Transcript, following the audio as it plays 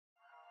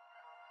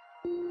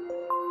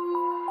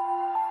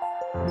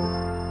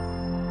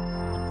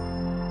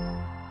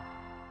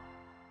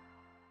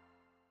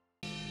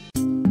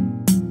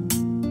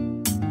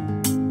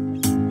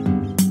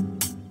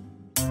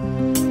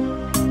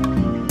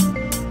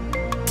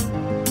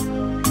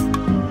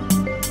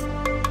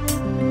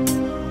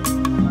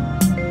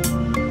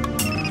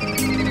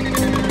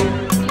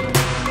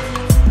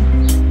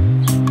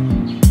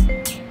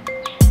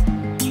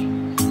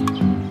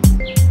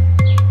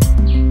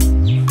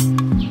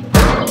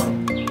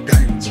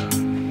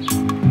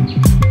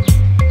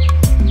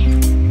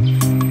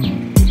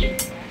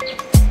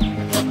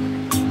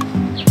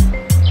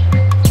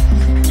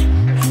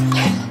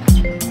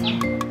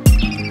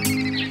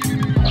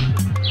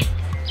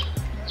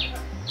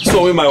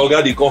When my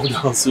Oga they come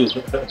down soon.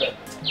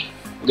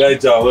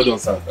 Guys, well done,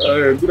 sir.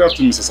 Good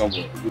afternoon, Mr.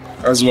 Sambo.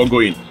 How's it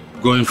going?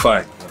 Going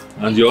fine.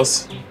 And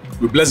yours?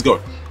 We bless God.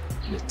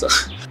 Later.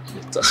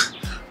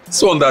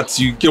 So on that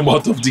you came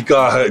out of the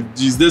car,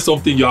 is there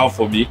something you have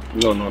for me?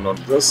 No.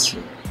 Just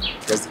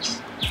this.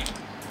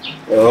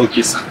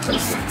 Okay, sir.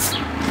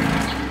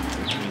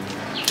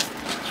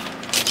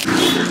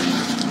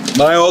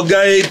 My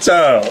Oga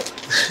child.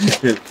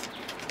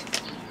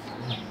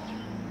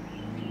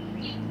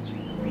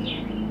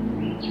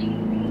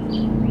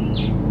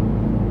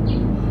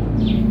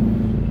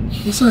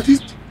 Sir,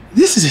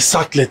 this is a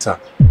sack letter.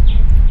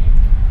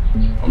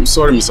 I'm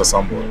sorry, Mr.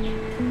 Sambo.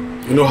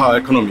 You know how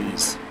economy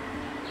is.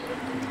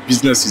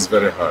 Business is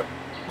very hard.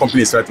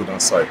 Company is right to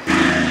downside.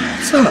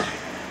 Sir,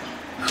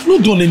 I've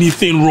not done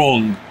anything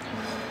wrong.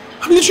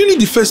 I'm literally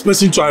the first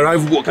person to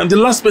arrive work and the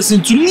last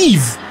person to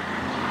leave.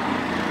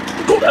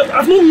 God,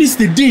 I've not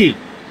missed a day.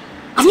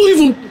 I've not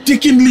even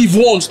taken leave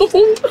once. What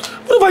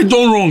have I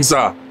done wrong,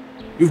 sir?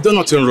 You've done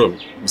nothing wrong,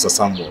 Mr.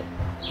 Sambo.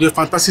 You're a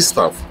fantastic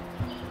staff.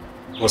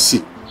 But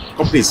see,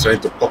 company is trying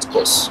to cut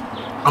costs.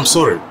 I'm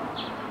sorry.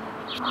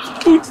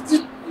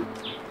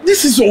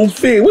 This is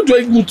unfair. Where do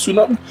I go to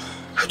now?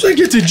 How do I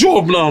get a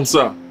job now,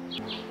 sir?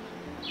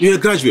 You're a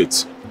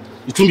graduate.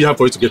 It won't be hard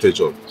for you to get a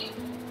job.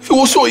 If it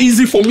was so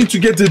easy for me to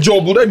get a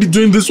job, would I be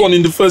doing this one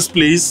in the first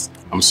place?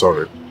 I'm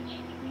sorry.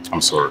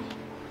 I'm sorry.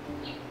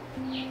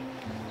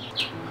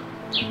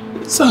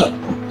 Sir.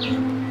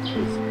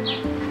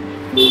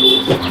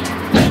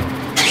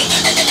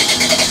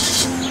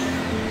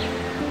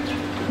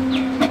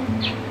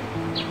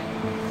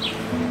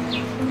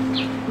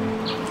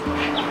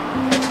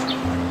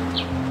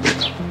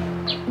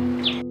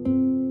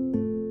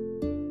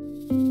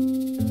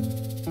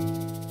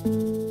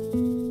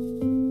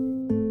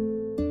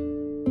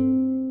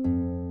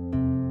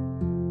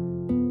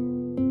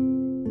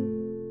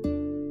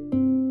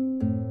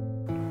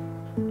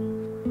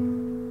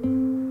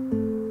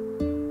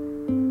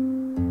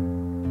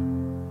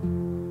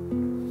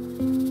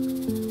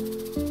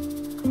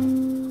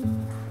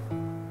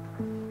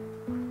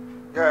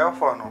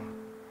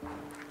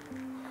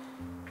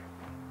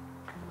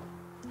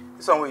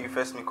 This one where you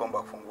first me come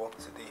back from work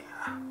today.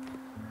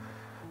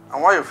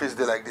 And why your face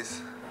dey like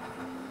this?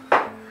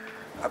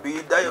 Abi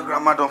that your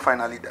grandma don't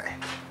finally die.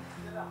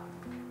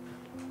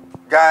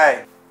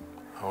 Guy.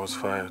 I was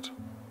fired.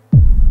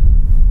 I'm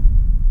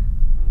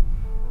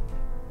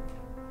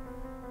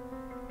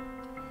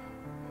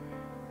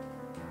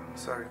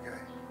sorry,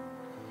 guy.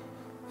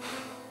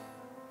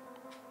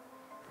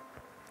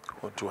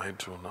 What do I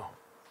do now?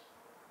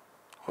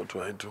 What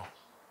do I do?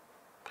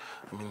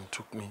 I mean, it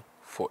took me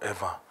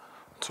forever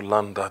to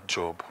land that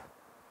job.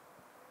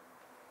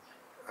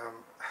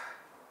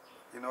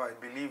 You know, I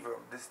believe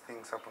these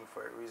things happen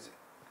for a reason.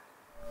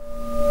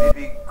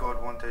 Maybe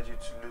God wanted you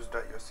to lose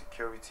that your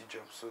security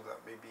job so that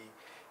maybe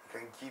he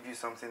can give you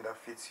something that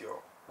fits your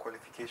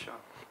qualification.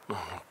 No,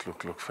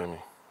 look,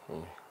 Femi.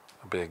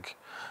 I beg.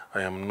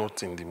 I am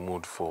not in the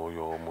mood for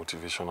your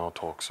motivational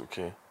talks,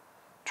 okay?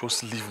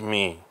 Just leave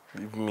me.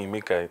 Leave me,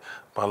 make I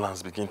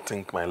balance, begin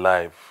think my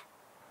life.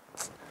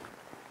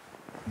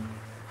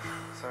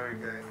 Sorry,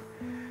 guy.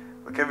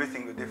 Look,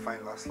 everything will be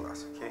fine last,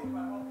 okay?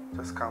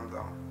 Just calm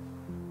down.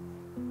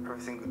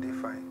 Everything will be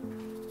fine.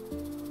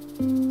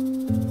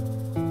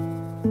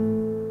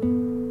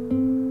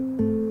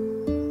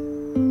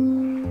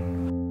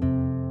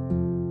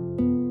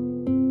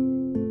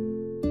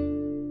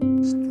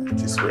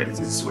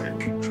 This way.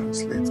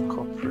 Translate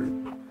corporate.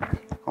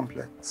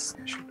 Complex.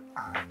 I should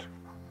add.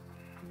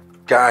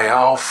 Guy,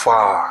 how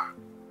far?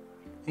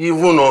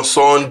 Even on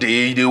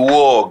Sunday, they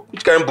work.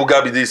 Which kind of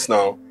booger be this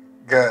now?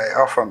 Guy,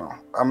 how far now?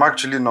 I'm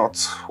actually not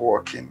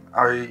working.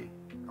 I'm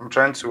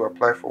trying to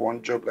apply for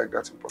one job like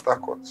that in Port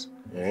Harcourt.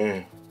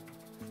 Yeah.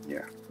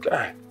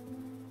 Guy,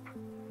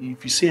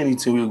 if you see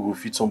anything where you go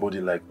fit somebody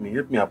like me,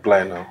 help me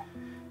apply now.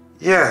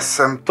 Yes,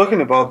 I'm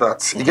talking about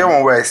that. You get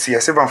one where I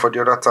save one for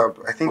the other tab.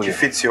 I think it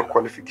fits your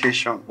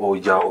qualification. Oh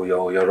yeah,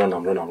 run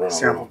am.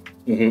 See him?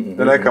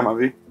 Then I come,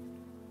 Abi?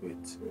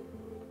 Wait.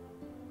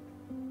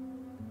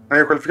 Now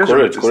your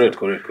qualification?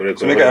 Correct.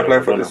 So make I apply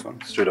for this one.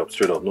 Straight up,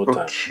 no time.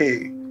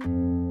 Okay.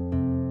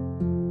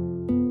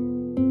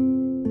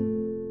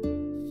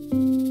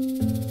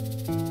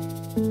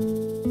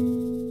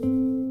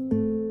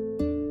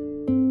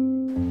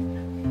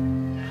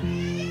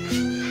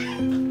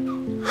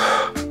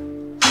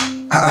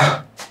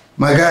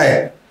 My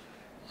guy,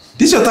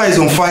 this your tie is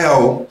on fire.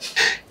 Oh.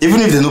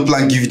 Even if they no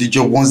plan give you the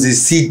job, once they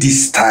see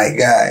this tie,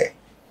 guy,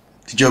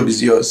 the job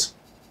is yours.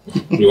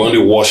 You only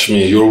wash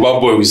me. Yoruba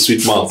boy with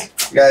sweet mouth.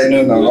 Guy,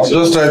 no. I'm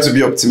just trying to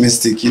be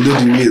optimistic. You know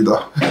the way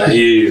though. I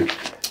hear you.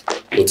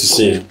 But you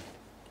see,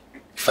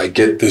 if I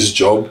get this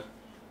job,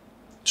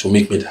 it will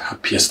make me the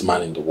happiest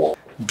man in the world.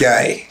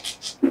 Guy,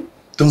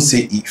 don't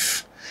say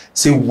if.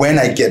 Say when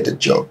I get the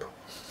job.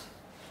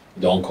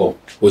 Don't call.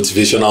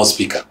 Motivational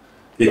speaker.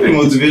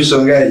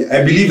 Motivation, guy.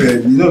 I believe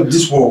it. You know,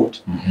 this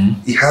world,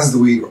 it has the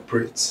way it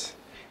operates.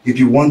 If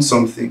you want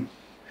something,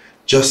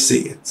 just say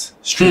it.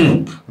 Straight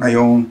up. Now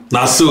your own.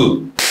 Now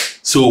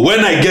so when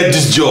I get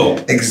this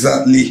job.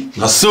 Exactly.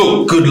 Now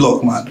so. Good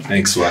luck, man.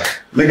 Thanks, man.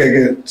 Make I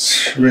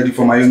get ready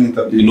for my own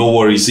interview. No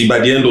worry. See, by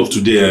the end of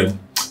today,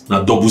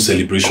 now double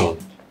celebration.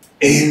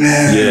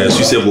 Amen. Yes,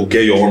 you said we'll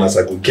get your own as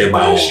I could get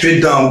my own.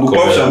 Straight down, go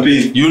pop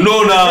champagne. You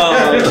know now.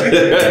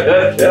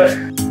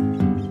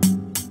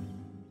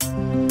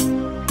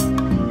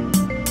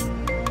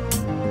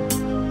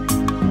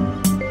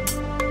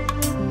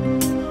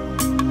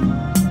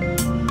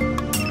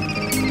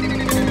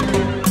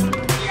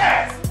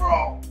 Yes,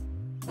 bro.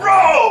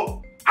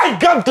 Bro, I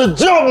got the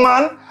job,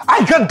 man.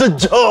 I got the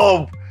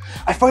job.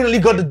 I finally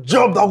got the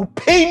job that will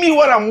pay me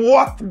what I'm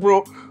worth,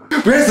 bro.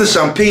 Where's the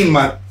champagne,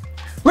 man?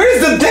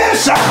 Where's the damn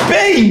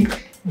champagne?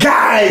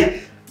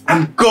 Guy,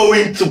 I'm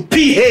going to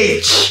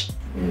PH.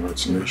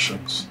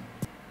 Congratulations.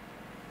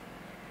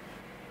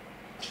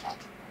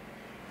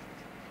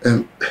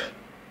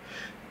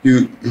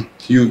 You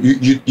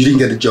didn't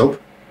get the job?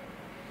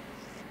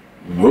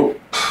 Nope.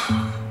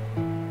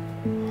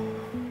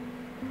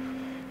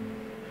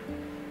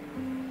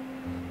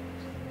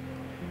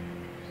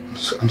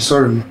 I'm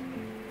sorry, man.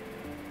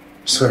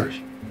 I'm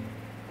sorry.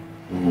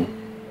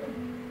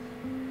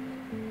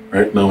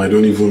 Right now, I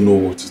don't even know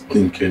what to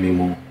think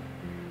anymore.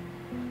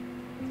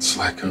 It's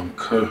like I'm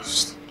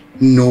cursed.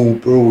 No,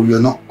 bro, you're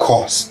not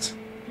cursed.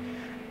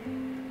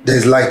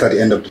 There's light at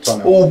the end of the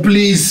tunnel. Oh,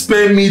 please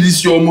spare me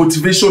this your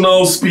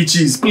motivational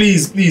speeches.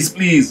 Please.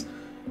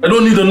 I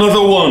don't need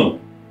another one.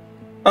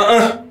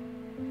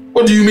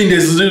 What do you mean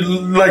there's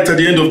light at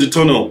the end of the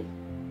tunnel?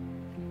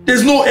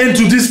 There's no end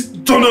to this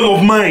tunnel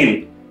of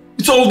mine.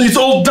 It's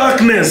all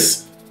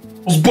darkness.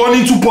 I was born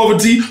into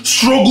poverty,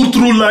 struggled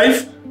through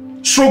life,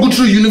 struggled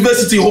through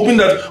university, hoping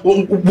that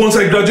once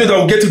I graduate,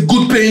 I'll get a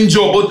good paying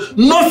job, but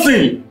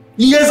nothing.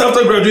 Years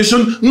after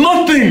graduation,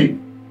 nothing.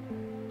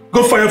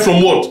 Got fired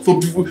from what?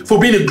 For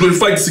being a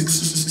glorified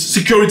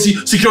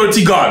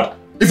security guard.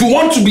 If you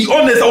want to be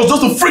honest, I was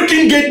just a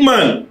freaking gate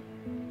man.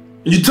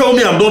 And you tell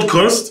me I'm not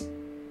cursed?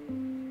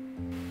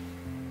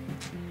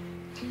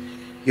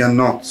 You're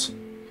not.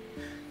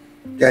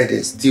 Guy,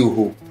 there's still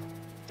hope.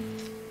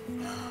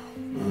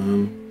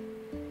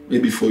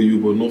 Maybe for you,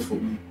 but not for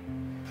me.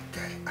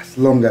 Guy, as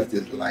long as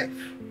there's life,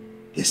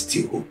 there's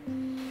still hope.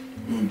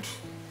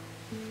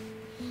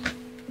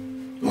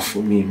 Not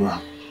for me,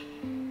 man.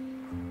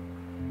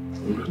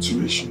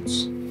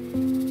 Congratulations.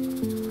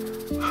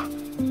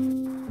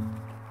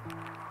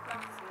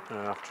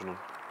 Good afternoon.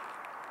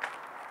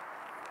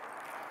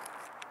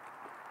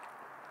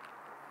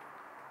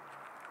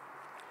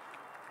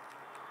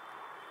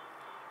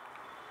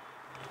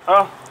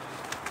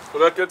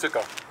 Good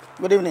caretaker.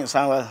 Good evening,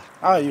 Samuel.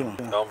 How are you?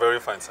 I'm very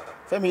fine, sir.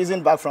 Femi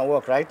isn't back from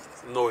work, right?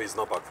 No, he's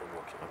not back from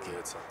work. Okay,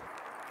 yet, sir.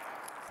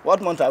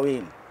 What month are we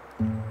in?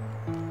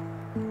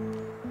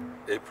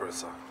 April,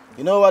 sir.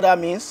 You know what that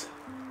means?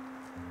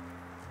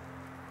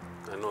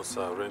 I know,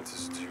 sir. Rent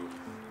is due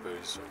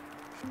very soon.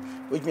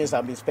 Which means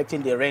I'll be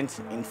expecting the rent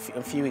in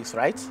a few weeks,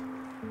 right?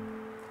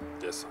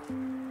 Yes, sir.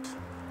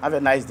 Have a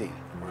nice day.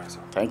 All right,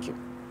 sir. Thank you.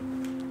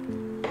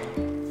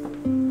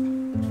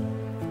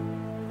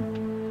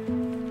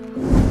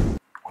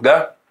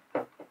 Guy,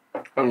 that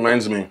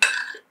reminds me.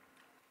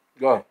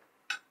 God,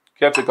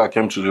 caretaker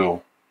came to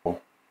you.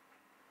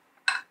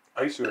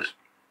 Are you serious?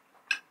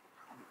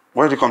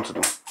 What did you come to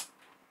do?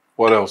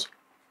 What else?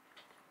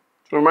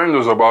 To remind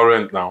us about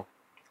rent now.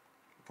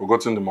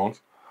 Forgotten the month?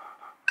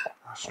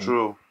 That's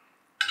true.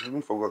 I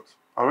even forgot.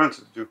 Our rent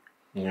is due.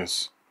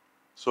 Yes.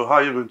 So how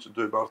are you going to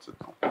do about it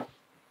now?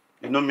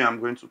 You know me, I'm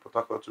going to Port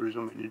Harcourt to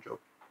resume a new job.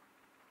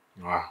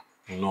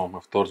 No,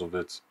 I've thought of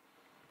it.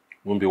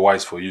 It won't be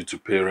wise for you to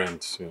pay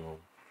rent,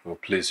 for a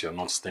place you're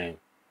not staying.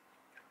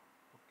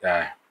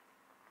 Guy,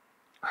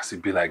 as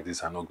it be like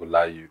this, I'm not gonna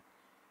lie you.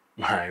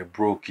 My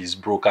broke is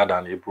broker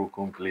than a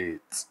broken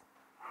plate.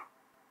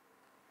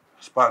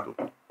 It's bad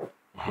though.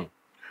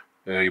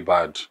 Very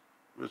bad.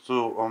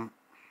 So,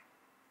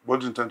 what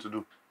do you intend to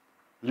do?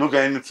 You don't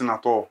get anything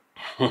at all.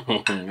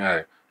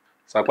 Hey,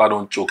 Sakpa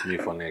don't choke me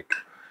for neck.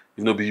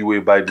 If no be you will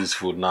buy this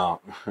food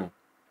now.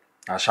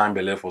 I shine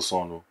belly for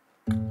son.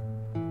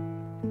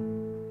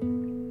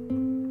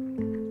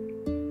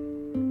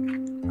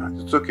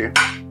 It's okay.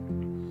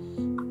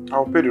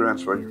 I'll pay the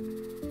rent for you.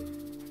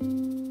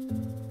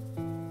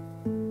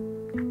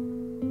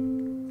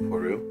 For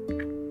real?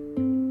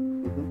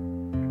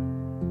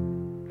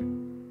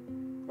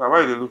 Why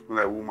are you looking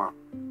like a woman?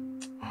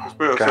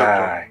 Spare yourself,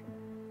 Guy,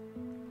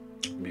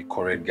 be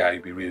correct guy,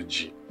 be real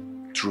G,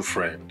 true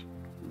friend.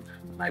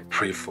 And I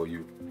pray for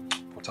you.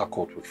 Port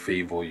Harcourt will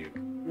favor you.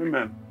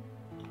 Amen.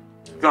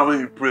 Can't when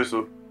you pray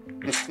so.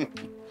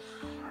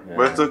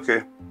 But it's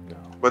okay. Yeah.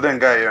 But then,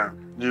 guy, yeah,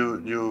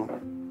 you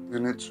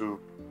need to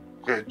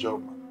get a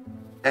job,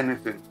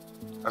 anything,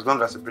 as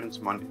long as it brings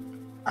money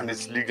and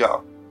it's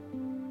legal.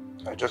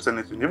 Just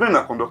anything, even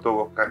a conductor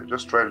work, guy,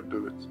 just try to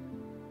do it.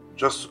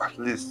 Just at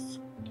least.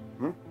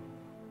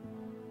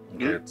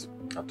 Get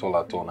at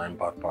all, 9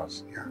 bad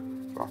pass. Yeah,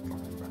 bad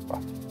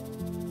pass.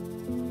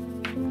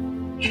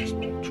 Just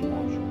not too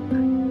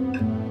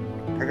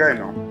much. A guy,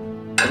 no.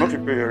 I know if you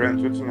pay your rent,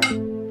 what's now?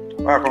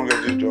 Why I can't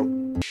get this job?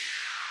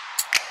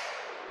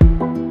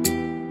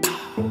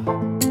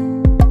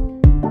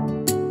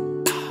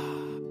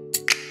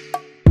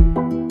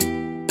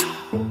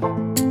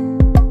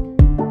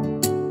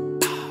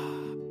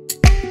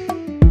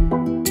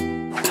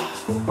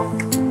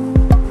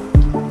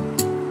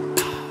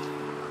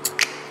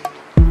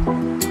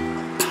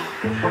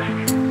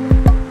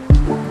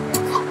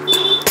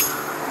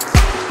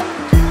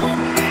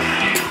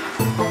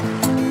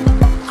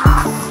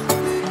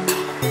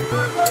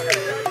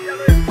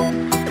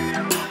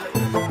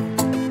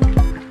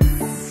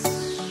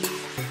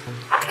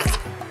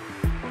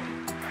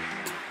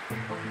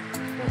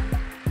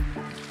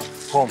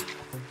 Come,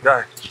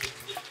 guy.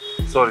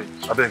 Sorry,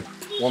 I beg.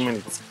 1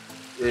 minute.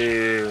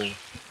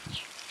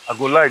 I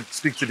go like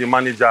speak to the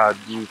manager.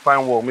 You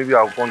find work, maybe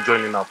I'll come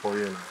join in for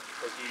you now.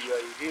 Okay,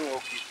 you didn't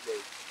work this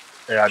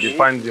day. Yeah, I dey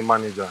find the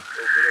manager. Okay,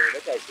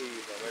 let I see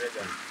you, the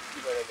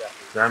manager.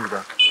 The manager.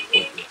 Manager.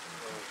 Okay.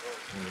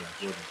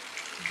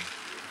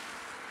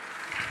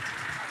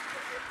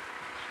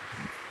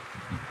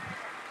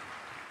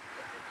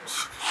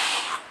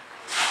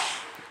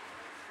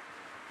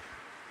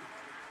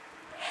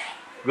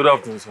 Good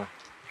afternoon, sir.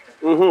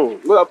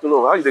 Good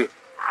afternoon. How you doing?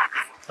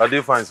 I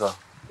dey fine, sir.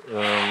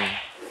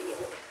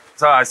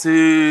 Sir, I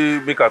see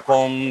make I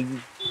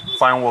come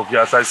find work.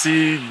 Yes, I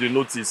see the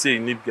notice say you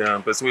need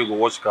person wey go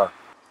wash car.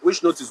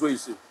 Which notice where you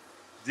see?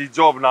 The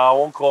job now, I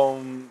won't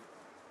come.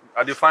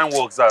 I dey find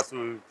work, sir.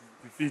 So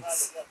if it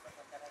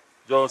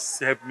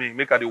just help me,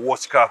 make I dey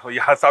wash car.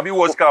 Yeah, I sabi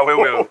wash car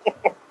well.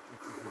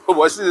 Oh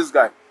boy, see this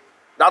guy.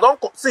 Now don't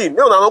see me.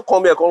 Now don't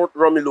come here, come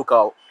run me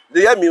local.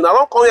 They hear me. Now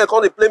don't come here,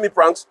 come they play me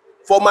pranks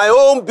for my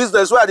own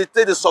business where they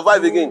take they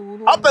survive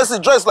again. How person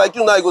dressed like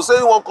you now? You go say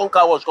you want come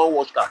car wash, come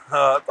wash car.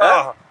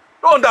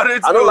 Don't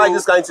underrate me. I don't like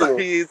this kind of thing.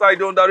 Yes, I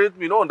don't underrate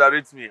me. Don't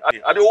underrate me.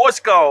 I dey wash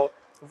car.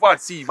 In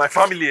fact, see, my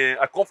family,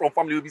 I come from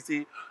family where we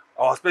say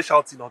our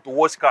specialty now to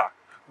wash car.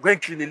 When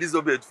Queen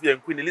Elizabeth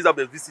and Queen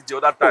Elizabeth visit the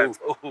other time.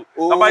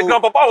 And my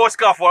grandpapa wash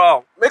car for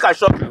her. Make I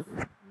shock you.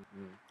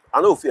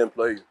 I know if you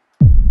employ you.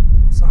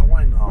 Sir,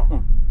 why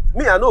now?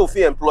 Me, I know if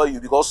you employ you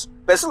because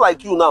person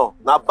like you now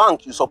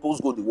bank you suppose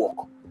go to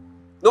work.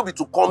 No be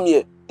to come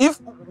here. If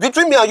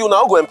between me and you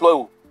now go employ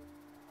you.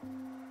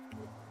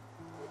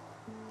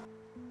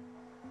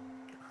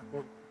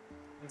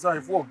 Sir,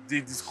 if work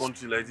did this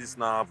country like this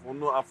now,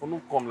 I for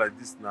no come like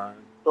this now.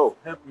 Oh.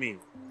 Help me.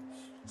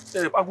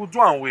 Hey, I go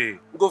do am way.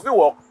 You go fit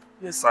work.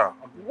 Yes, sir.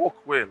 I go work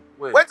well.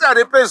 Wait till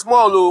they pay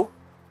small, oh.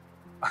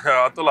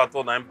 at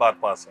all, 9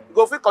 bad pass. You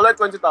go fit collect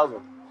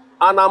 20,000.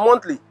 And a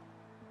monthly,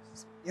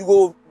 you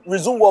go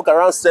resume work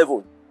around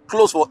 7,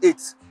 close for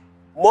 8.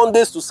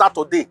 Mondays to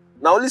Saturday.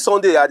 Now only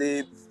Sunday are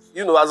the,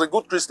 you know, as a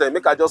good Christian,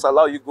 make I just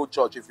allow you go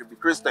church. If you be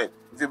Christian,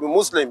 if you be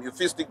Muslim, you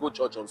feel still go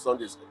church on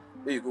Sundays.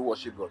 Then you go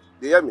worship God.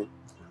 Do you hear me?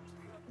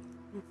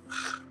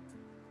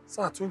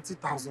 Sir,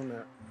 20,000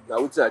 naira.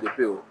 Now which side they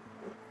pay?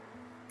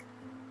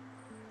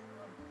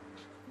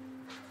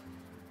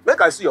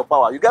 Make I see your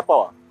power. You get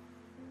power.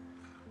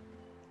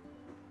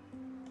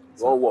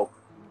 You won't work.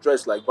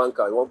 Dress like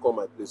banker. You won't come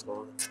my place. Come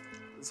on.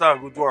 Sir, I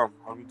go do am.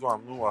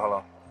 No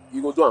wahala.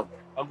 You go do am.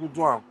 I go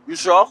do am. You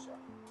sure?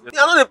 Yes. Me,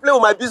 I know they play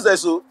with my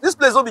business. So this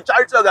place will be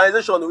charity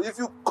organization. So if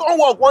you come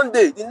work one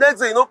day, the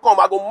next day you don't come,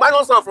 I go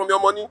minus some from your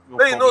money. No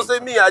then you know problem.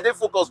 say me, I dey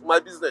focus on my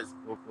business.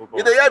 No problem.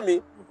 You dey hear me?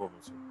 No problem,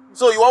 sir.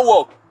 So you won't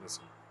work. Yes,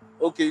 sir.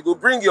 Okay, you go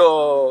bring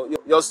your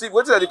CV.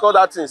 What do they call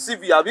that thing?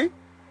 CV, abi? You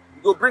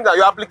go bring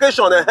your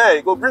application.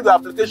 You go bring your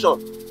application.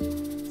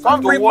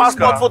 Come bring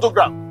passport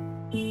photograph.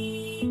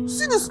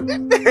 See this?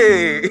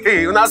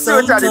 Hey, you not see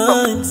what I dey talk.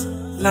 Sometimes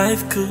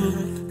life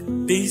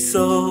could be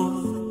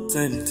so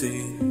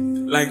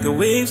tempting, like the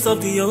waves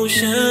of the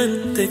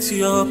ocean takes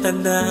you up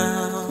and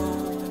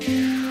down.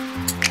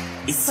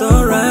 It's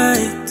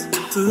alright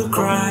to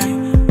cry,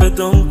 but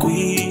don't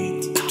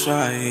quit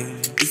trying.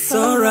 It's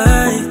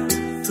alright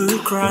to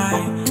cry,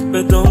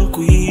 but don't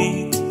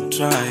quit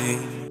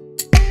trying.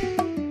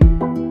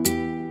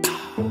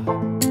 I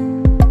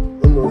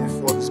don't know if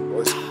all these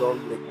boys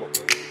don't make more money.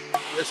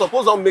 They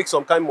suppose don't make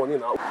some kind of money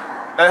now.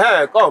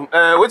 Come.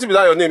 Wait till be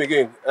that your name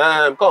again.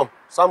 Come.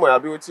 Somewhere I'll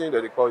be waiting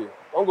that they call you.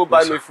 Don't go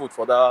buy me food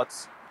for that.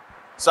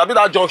 Sabi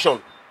that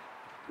junction.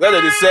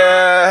 Where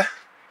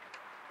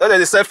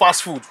they sell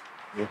fast food.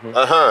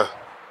 How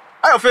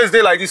your face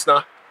day like this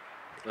now?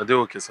 I dey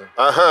okay, sir.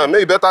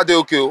 Maybe better day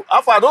okay.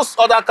 How far those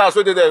other cars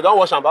where they there? You don't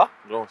wash them, ba?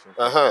 Don't,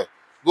 sir.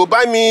 Go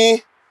buy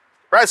me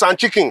Rice and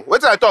chicken. What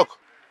did I talk?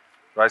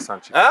 Rice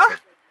and chicken. Huh?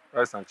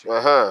 Rice and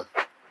chicken.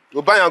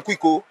 Go buy and quick,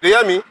 oh. Do you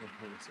hear me?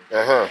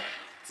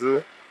 See?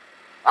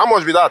 How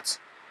much be that?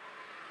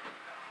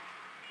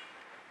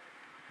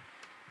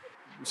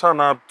 So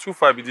now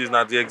 2.5 it is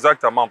now the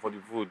exact amount for the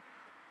food.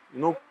 You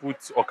know, put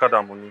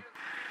Okada money.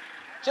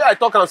 Shey I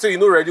talk and say you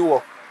no ready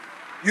work.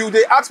 You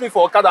they ask me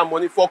for Okada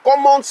money for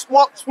common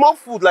small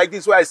food like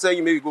this where I say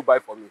you maybe go buy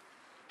for me.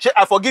 Shey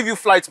I forgive you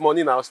flight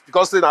money now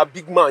because say na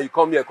big man you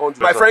come here come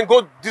do. My friend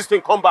go this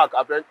thing come back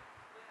friend.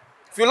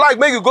 If you like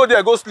make you go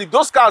there go sleep.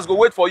 Those cars go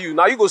wait for you.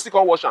 Now you go still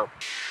come wash them.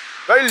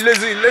 Very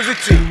lazy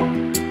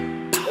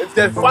thing. If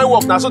they find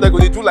work now so they go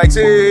dey do like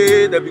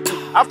say they be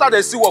good. After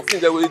they see work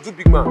thing they will do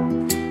big man.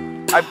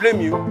 I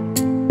blame you.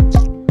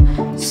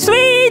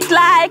 Sweet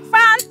like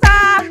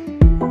Fanta,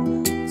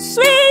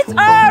 sweet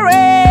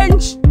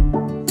orange.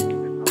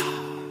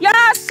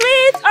 Yeah,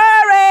 sweet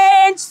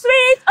orange.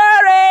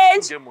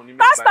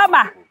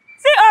 Customer,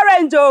 see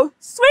orange, oh,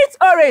 sweet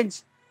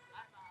orange.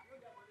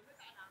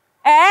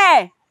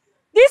 Eh,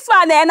 this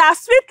one na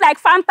sweet like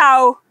Fanta,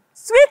 oh,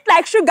 sweet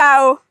like sugar,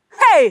 oh.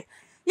 Hey,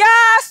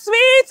 yeah,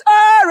 sweet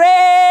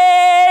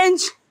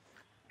orange.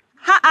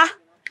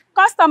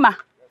 Customer,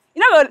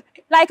 you know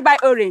like buy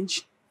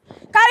orange.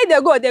 Carry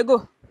they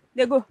go.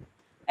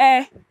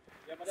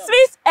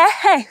 Sweet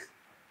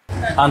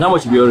And how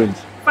much be orange?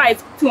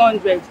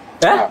 5,200.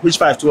 Eh? Which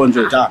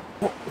 5,200?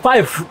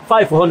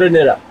 500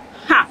 naira.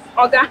 Ha,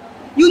 Oga,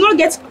 you no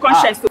get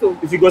conscience too.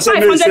 If you go sell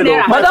 500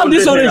 naira. Madam,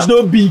 this orange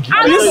no big.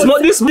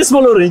 This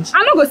small orange.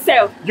 I no go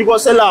sell. You go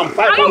sell am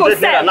 500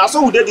 naira. Now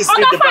so we dey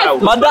display the buy.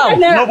 Madam,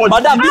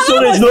 this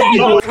orange no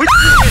big.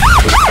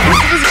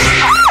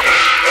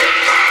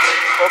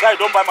 Oga,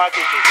 don't buy my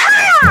cake.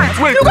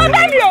 Wait. You go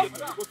pay me, oh.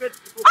 Oga,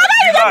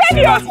 you go pay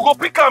me, oh. You go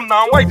pick am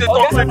now. Why they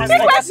talk like this? I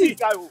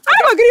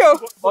no agree, oh.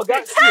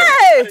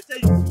 Hey.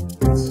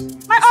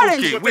 My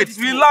orange. Okay, wait,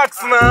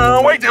 relax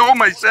now. Why they hold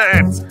my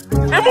shirt?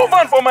 Remove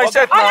on for my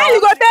shirt now. Oga,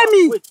 you go pay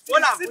me. I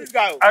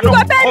You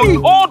go pay me.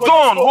 Hold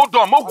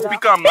on. Mo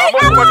pick am now. I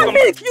want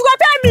pick. You go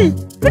pay me.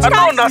 I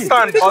don't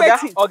understand.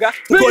 Oga.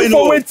 Pay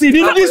for waiting.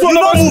 This one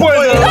not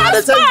spoil.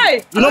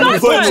 You know me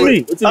for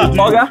free.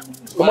 Oga.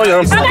 Come on, your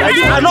hands. I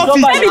not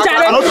fit.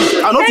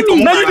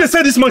 Now you dey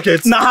sell this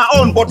market. Na her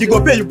own, but you go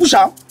pay. You push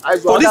her.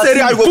 For this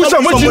area, you go push her.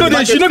 When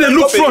she know they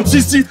look front.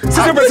 She see person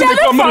dey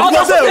come. You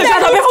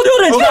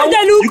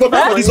go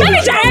pay for this one.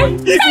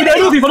 If you dey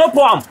look, you for no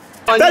pour am.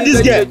 Tell this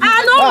girl.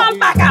 I no wan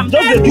pack am.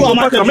 Just dey do her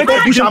market. Make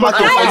her push her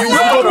market. You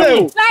go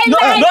pay.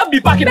 No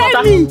be packing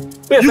matter. You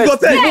go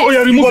pay. Oh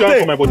yeah, remove your hand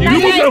from my body.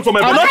 Remove your hand from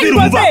my body. I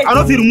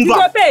not remove her. You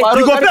go pay.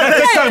 You go pay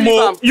next time,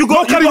 oh. You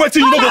go carry wetin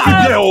you no go fit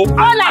there, oh.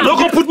 No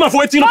go put my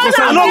for wetin you no go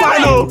sell. No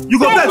mind, oh. You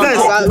go pay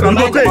first. You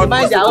go pay.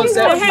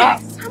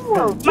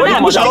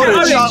 Push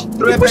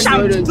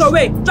am, throw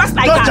away, just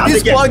like that.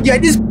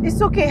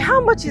 It's okay.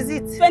 How much is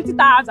it?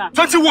 20,000.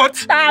 20 what?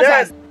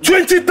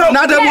 20,000.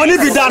 Now the money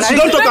be that. She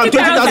don't talk am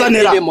 20,000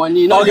 naira. You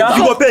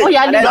go pay. You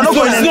are not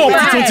going anywhere.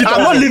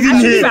 I'm not leaving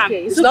here.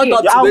 It's not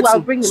I'll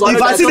bring him.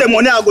 If I see the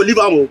money, I'll go leave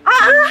am.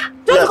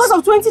 Just because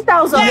of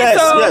 20,000.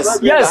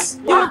 Yes.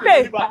 You will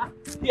pay.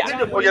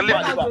 Oh yeah, leave.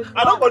 I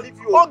don't believe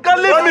you. Oh, God,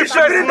 leave me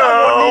first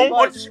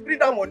now. She bring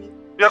that money.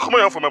 Yeah, come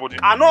on, for my body.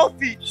 I know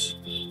fit.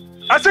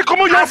 I say, come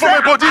on, you for my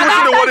body. What's in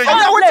the water?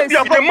 You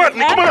are mad.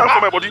 Come on,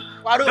 for my body.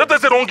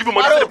 Just say, don't give me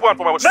money. Say, pour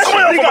for my body. Come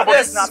on, for my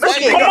body.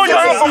 Come on, your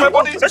hand for my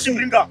body.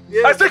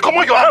 I say, come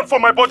on, your hand for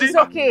my body. It's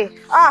okay.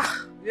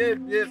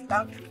 Yes,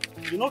 thank you.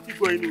 You not keep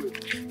going anywhere.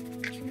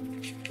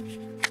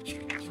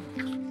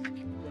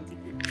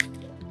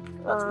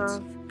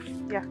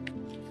 Yeah.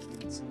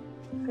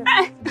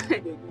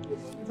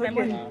 My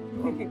money.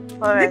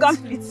 All right. It's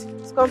complete.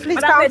 It's complete.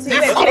 Madam, Count wait, it.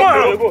 wait. Come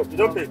on. You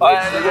don't pay.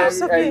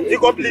 It's okay. You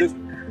complete.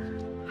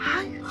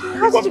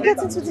 How did you get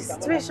into this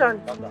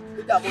situation?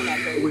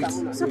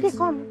 It's okay.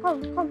 Come.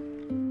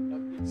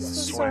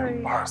 So sorry.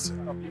 Embarrassing.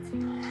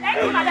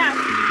 Thank you, madam.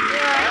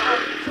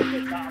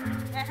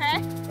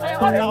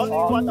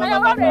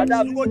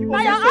 Keep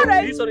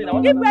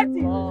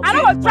waiting. I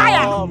don't want to try it.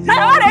 I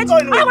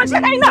want to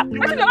check it out.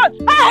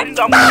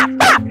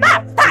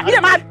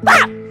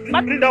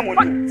 Bring that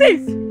money.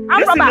 Thief.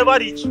 I'm from never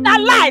reach. that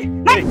lie.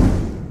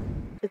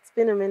 It's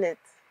been a minute.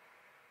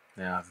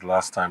 Yeah, the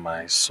last time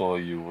I saw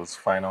you was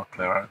final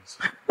clearance.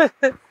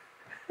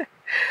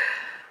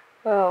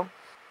 Well,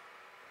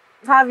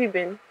 how have you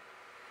been?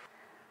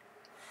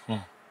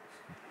 It's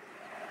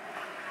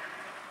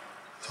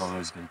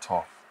always been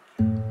tough.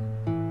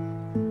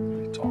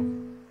 Really tough.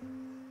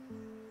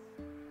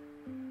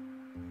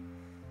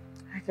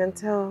 I can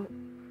tell.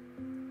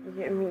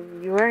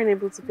 You weren't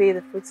able to pay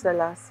the food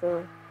seller,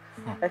 so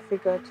I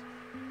figured.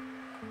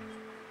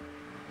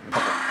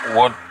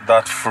 What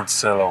that fruit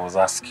seller was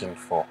asking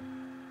for,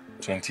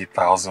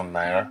 20,000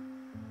 naira,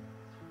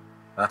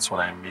 that's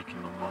what I make in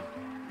a month.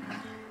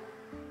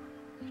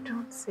 You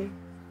don't say.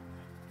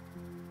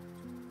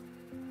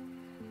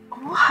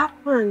 What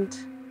happened?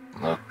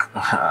 Look,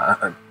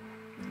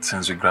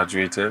 since we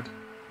graduated,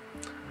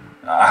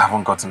 I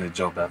haven't gotten a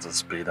job that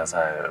is paid as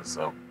high as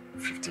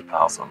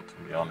 50,000, to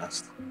be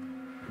honest.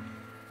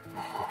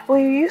 Well,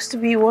 you used to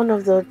be one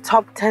of the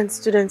top 10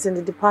 students in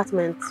the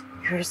department.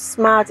 You're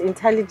smart,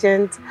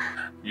 intelligent.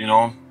 You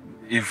know,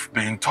 if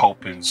being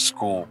top in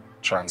school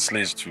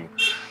translates to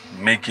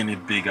making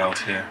it big out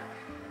here,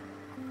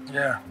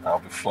 yeah, I'll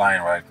be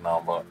flying right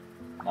now, but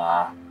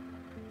nah,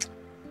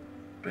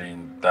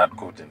 being that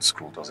good in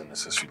school doesn't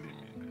necessarily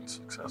mean being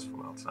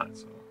successful outside,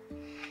 so.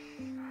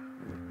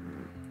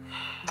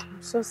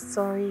 I'm so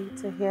sorry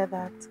to hear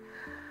that.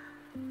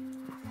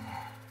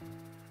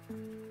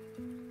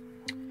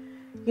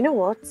 You know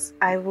what?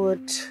 I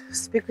would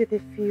speak with a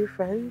few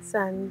friends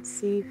and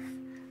see if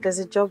there's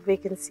a job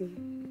vacancy.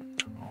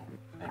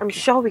 I'm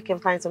sure we can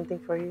find something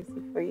for you.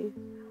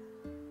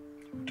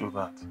 Do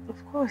that.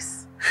 Of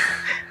course.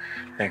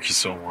 Thank you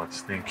so much.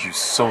 Thank you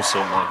so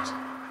much.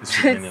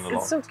 It's meaning a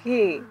lot. It's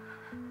okay.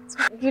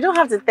 You don't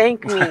have to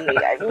thank me.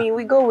 I mean,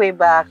 we go way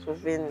back.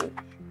 We've been...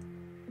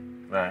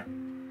 Right.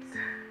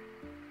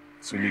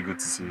 It's really good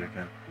to see you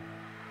again.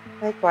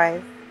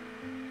 Likewise.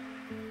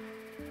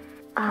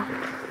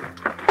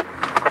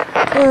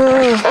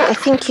 I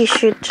think you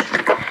should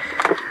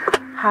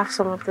have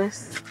some of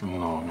this.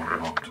 No.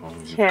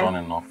 You've done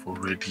enough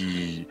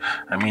already.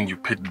 I mean, you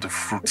paid the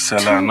fruit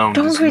seller Don't, now.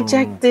 Don't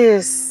reject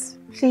this,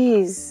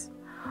 please.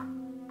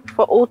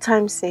 For old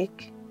time's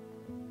sake.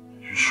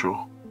 You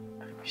sure?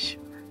 I'm sure.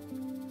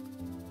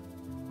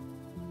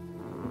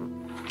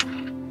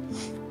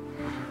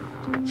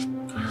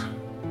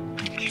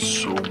 Thank you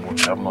so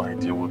much. I have no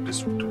idea what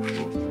this would do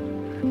for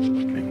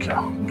me. Thank you.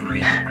 I'm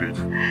really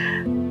grateful.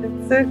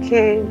 It's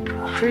okay.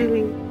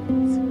 Really.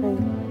 It's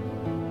fine.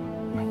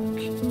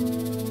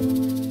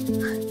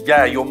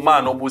 Yeah, your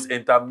man almost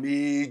entered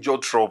major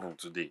trouble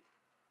today.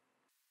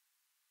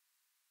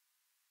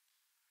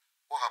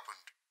 What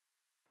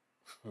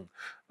happened?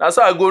 That's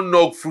how I go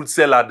knock fruit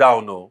seller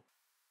down, no?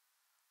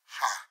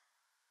 Ha!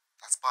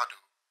 That's bad,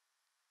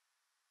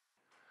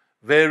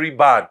 though. Very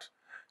bad.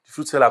 The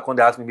fruit seller come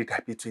dey ask me make I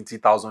pay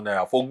 20,000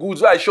 naira for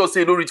goods wey I sure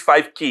say no reach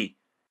 5K. Wait,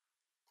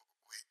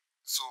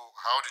 so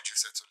how did you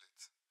settle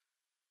it?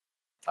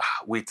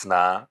 Wait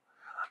nah.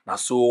 Now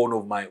so one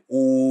of my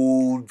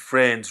old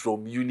friends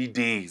from uni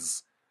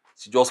days.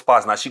 She just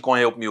passed. Now she can't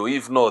help me. Or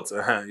if not,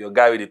 your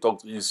guy will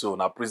talk to you so.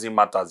 Now prison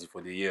matters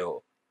for the year.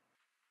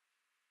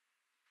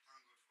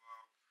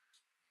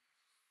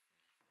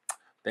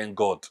 Thank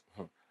God.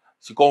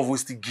 She can't even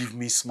still give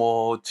me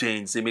small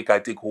change. Say make I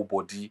take whole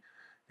body.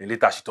 Then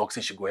later she talks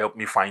say she go help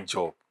me find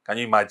job. Can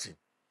you imagine?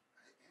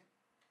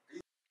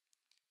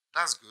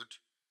 That's good.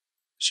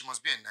 She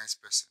must be a nice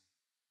person.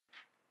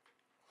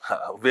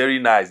 Very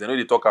nice. I know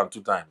they talk am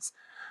 2 times.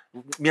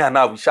 Me and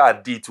her, we shall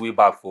date way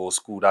back for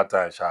school that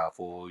time,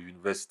 for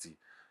university.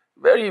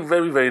 Very,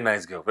 very, very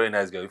nice girl. Very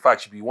nice girl. In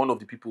fact, she be one of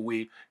the people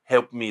who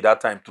helped me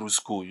that time through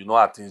school. You know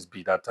how things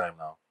be that time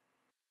now.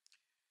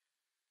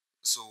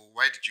 So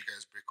why did you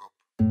guys break up?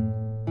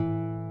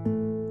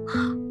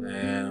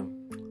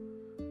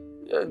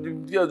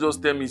 Yeah,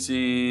 just tell me,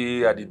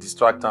 say, I did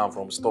distract her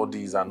from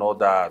studies and all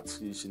that.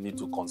 She need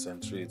to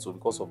concentrate. So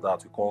because of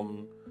that, we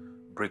come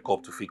break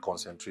up to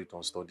concentrate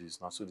on studies.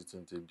 Now, so the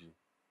thing to be.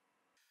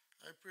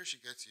 I pray she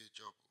gets you a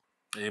job.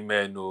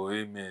 Amen,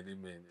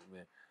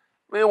 amen.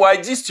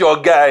 Meanwhile, just your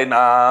guy now.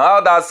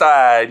 How that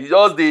side? You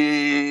just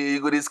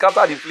go dey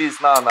scatter the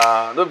place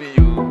now. No be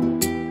you.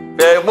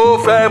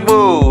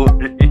 Femo.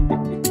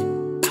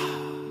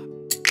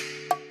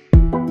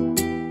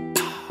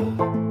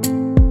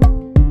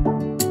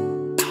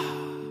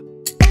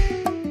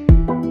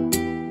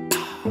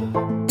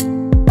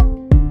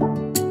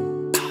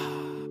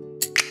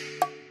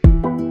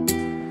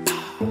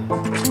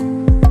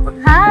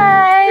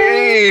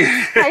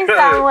 Hi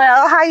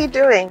Samuel, how are you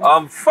doing?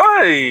 I'm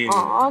fine.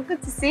 Oh,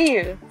 good to see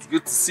you. It's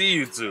good to see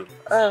you too.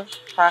 Oh,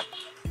 fuck.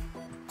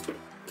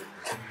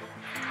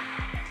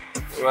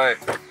 Right.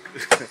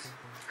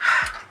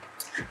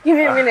 Give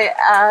me a minute.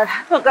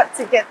 I forgot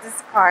to get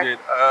this card.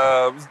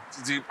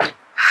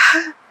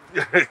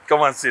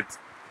 Come and sit.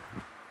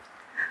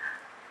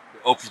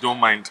 Hope you don't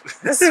mind.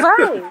 It's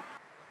fine.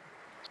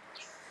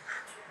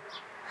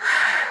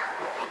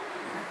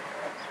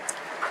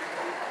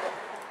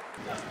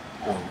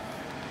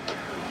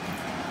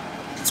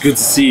 It's good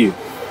to see you.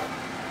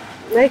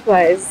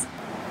 Likewise.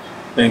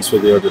 Thanks for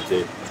the other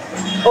day.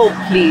 Oh,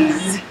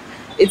 please.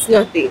 It's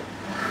nothing.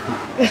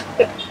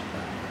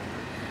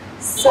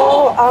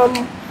 So,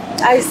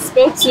 I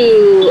spoke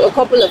to a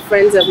couple of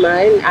friends of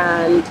mine,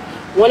 and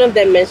one of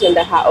them mentioned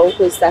that her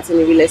uncle is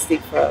starting a real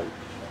estate firm.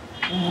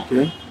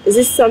 Okay. Is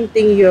this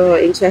something you're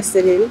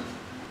interested in?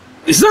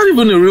 It's not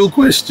even a real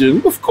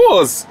question. Of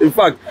course. In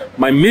fact,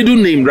 my middle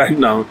name right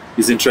now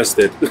is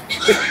interested.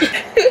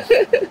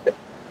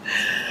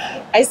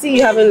 I see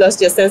you haven't lost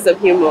your sense of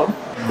humor.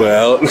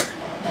 Well.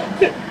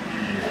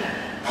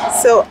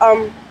 So,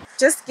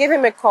 just give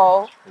him a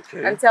call,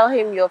 okay, and tell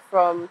him you're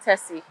from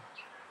Tessie.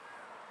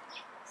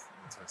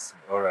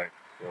 All right.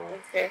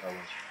 Okay.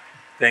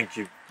 Thank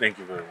you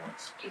very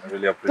much. I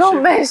really appreciate it.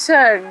 Don't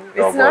mention.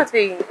 It's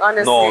nothing,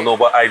 honestly. No,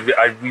 but I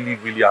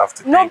really have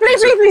to. No,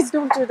 please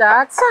don't do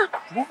that.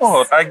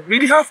 What? I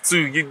really have to.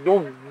 You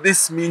know,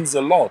 this means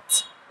a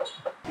lot.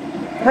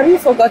 Have you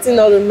forgotten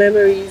all the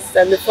memories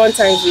and the fun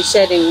times we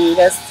shared in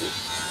university?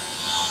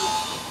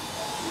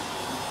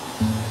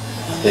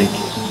 Thank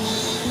you.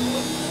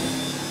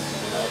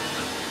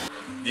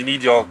 You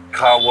need your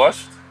car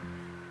washed?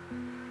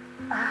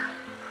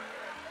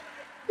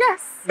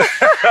 Yes.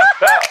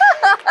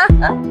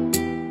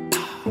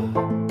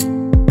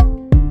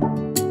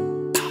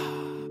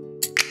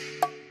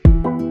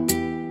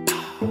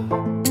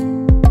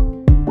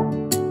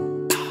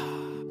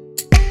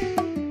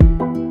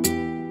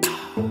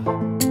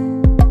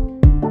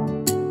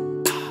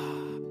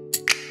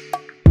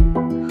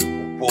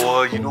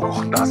 Boy, you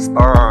don't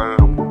understand.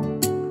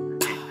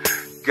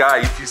 Guy,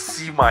 if you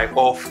see my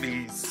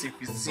office,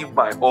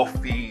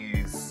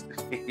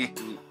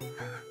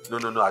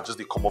 No, I just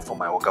dey come up from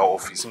my oga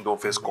office. Him don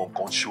first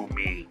come show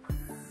me.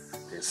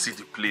 Then see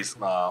the place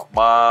now.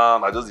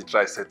 Man, I just dey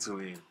try settle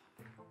in.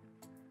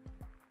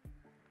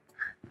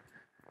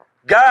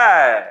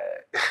 Guy,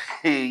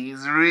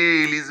 he's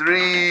real.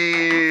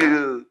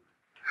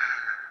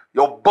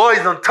 Your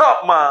boy's on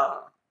top, man.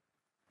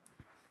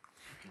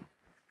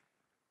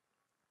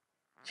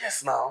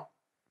 Yes, now.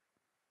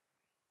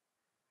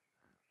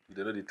 You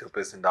don't know the tell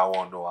person that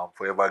one, no. I'm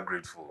forever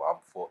grateful. I'm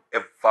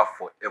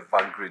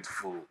forever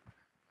grateful.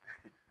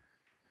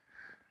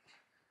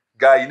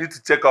 Guy, you need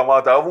to check him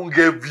out. I won't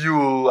give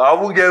you.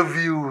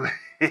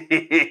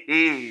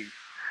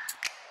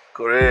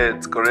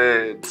 Correct.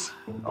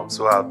 I'm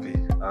so happy.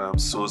 I'm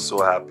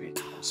so happy.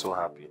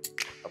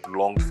 I've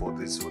longed for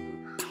this for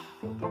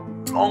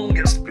the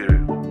longest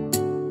period.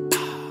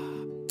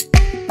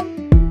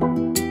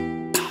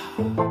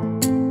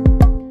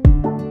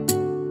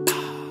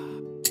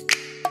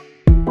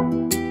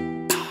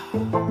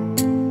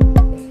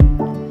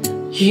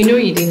 You know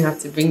you didn't have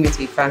to bring me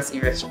to a fancy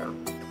restaurant.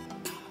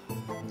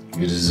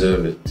 You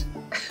deserve it.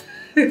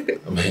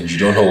 I mean, you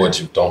don't know what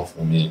you've done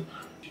for me.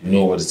 You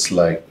know what it's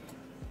like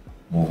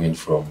moving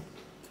from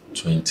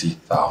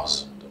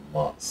 20,000 a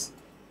month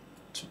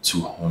to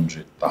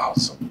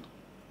 200,000.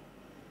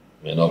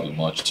 May not be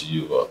much to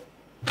you, but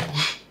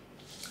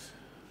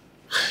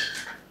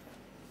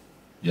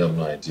you have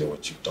no idea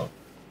what you've done.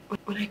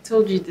 But I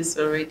told you this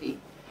already.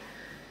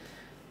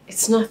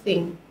 It's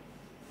nothing.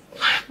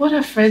 What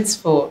are friends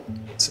for?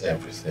 It's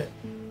everything.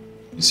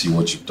 You see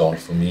what you've done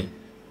for me?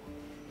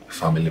 My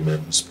family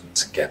members put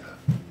together.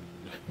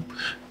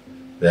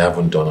 They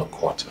haven't done a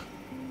quarter.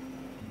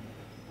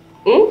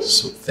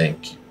 So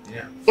thank you.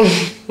 Yeah.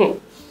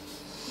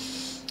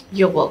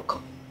 You're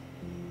welcome.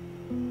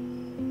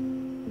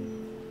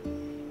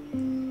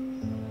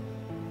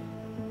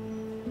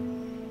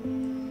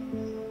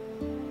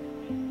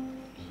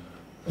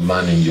 The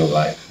man in your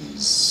life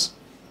is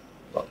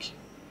lucky.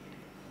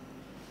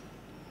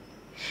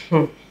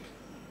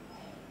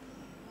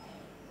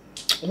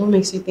 What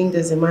makes you think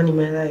there's a man in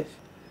my life?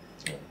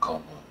 Oh, come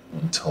on.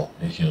 Don't tell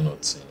me you're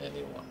not seeing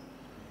anyone.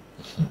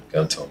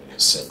 Can't tell me you're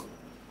single.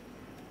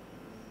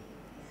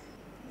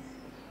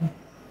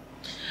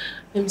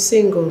 I'm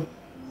single.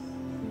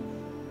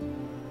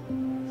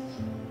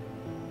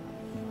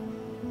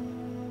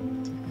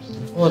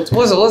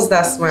 What's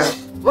that smile?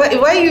 Why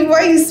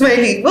are you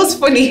smiling? What's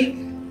funny?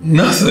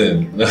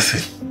 Nothing.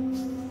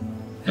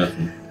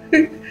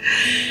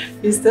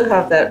 You still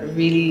have that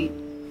really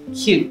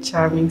cute,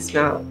 charming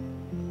smile.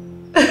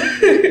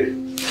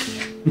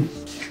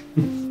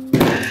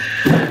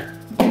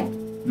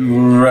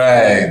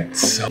 Right.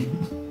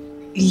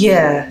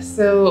 Yeah,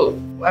 so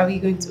are we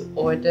going to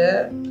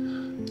order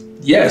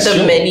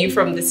the menu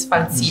from this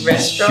fancy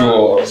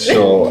restaurant?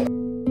 Sure.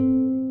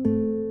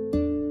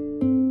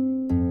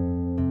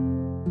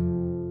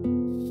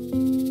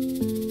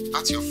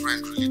 That your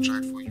friend really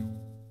tried for you.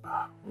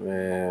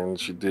 Man,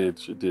 she did.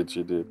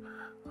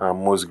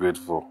 I'm most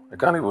grateful. I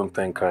can't even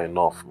thank her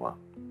enough, man.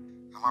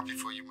 I'm happy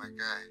for you, my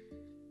guy.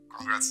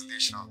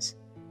 Congratulations.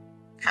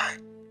 Guy.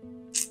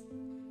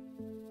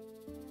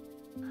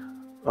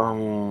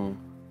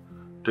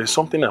 There's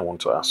something I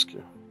want to ask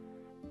you.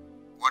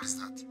 What is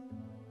that?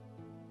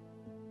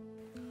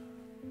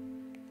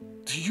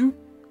 Do you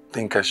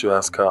think I should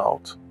ask her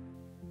out?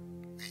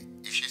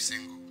 If she's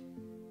single,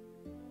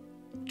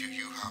 do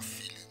you have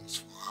feelings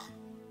for her?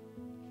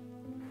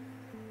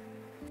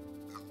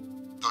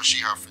 Does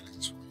she have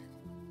feelings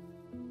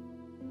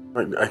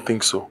for you? I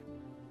think so.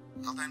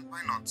 Well then,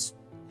 why not?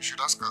 You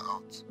should ask her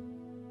out.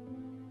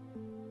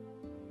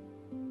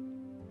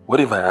 What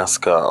if I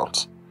ask her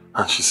out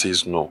and she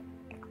says no?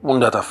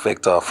 Won't that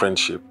affect our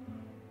friendship?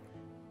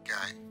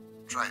 Guy,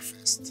 try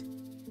first.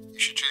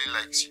 If she truly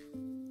likes you,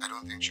 I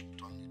don't think she will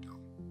turn you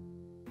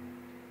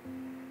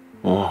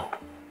down.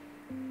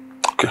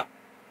 Okay.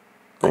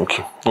 Thank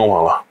you. No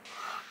wala.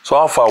 So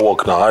how far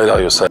work now? How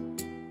are your side?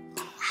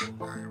 Your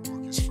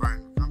work is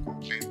fine. You can't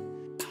complain.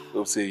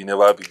 Hope say you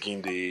never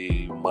begin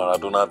the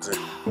Maradona thing.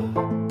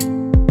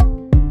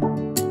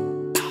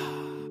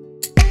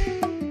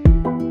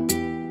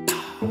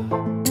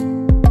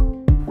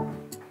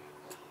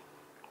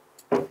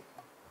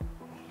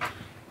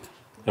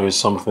 There is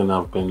something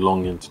I've been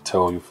longing to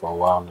tell you for a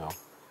while now.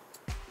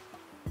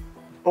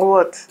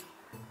 What?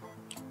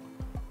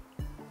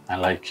 I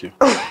like you.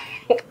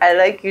 I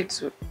like you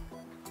too.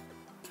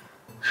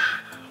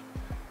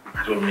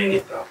 I don't mean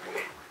it that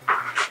way.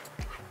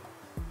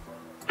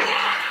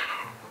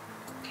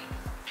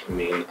 I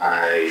mean,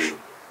 I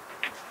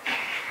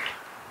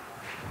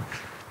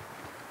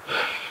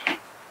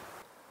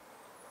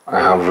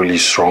have really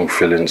strong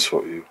feelings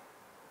for you.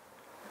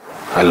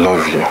 I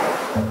love you.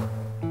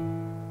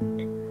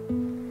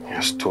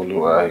 Yes,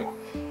 Tolu,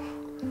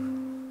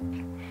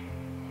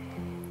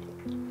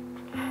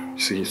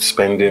 see,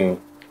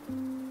 spending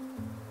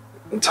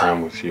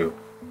time with you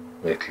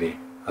lately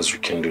has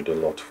rekindled a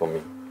lot for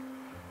me.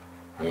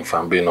 And if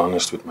I'm being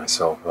honest with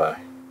myself, I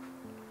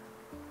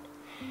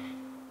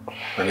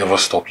never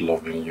stopped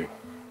loving you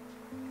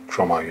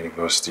from our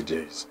university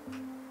days.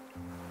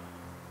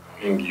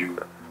 I mean, you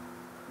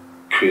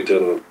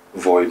created a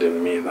void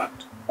in me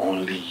that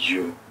only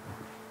you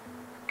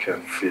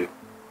can feel.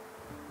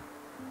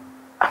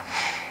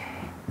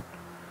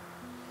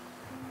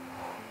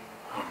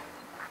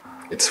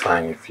 It's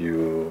fine if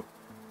you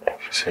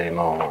say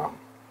no,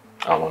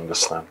 I'll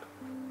understand.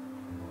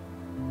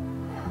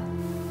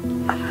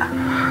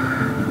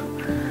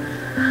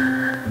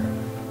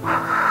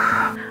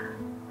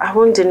 I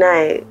won't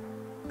deny,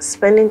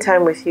 spending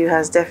time with you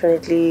has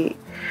definitely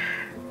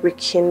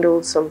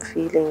rekindled some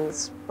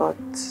feelings, but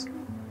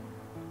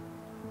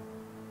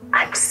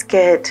I'm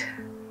scared.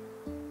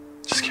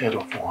 Scared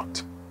of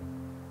what?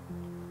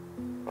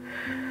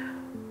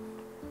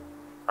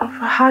 Of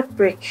a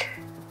heartbreak.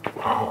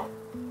 Oh,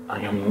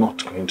 I am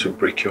not going to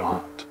break your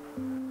heart.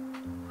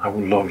 I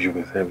will love you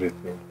with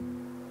everything,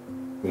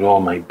 with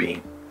all my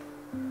being.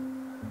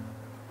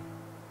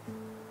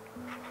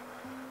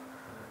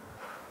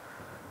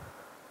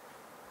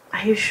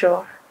 Are you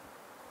sure?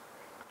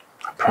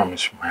 I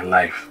promise you my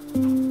life.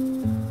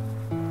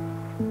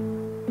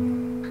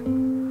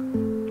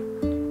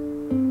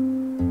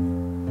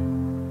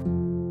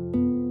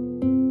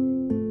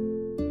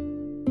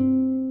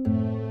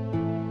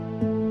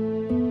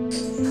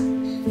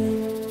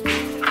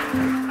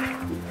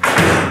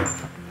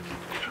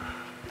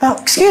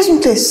 Excuse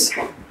me, please.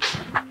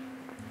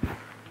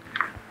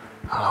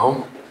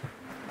 Hello?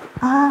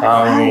 Hi.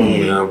 How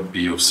may I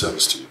be of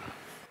service to you?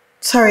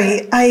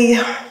 Sorry, I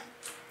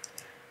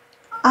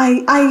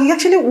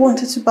actually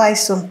wanted to buy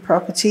some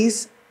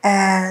properties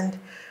and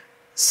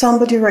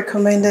somebody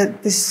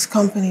recommended this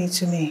company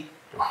to me.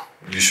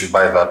 You should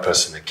buy that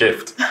person a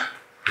gift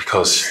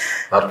because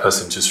that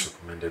person just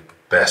recommended the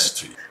best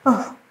to you.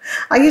 Oh,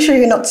 are you sure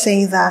you're not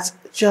saying that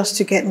just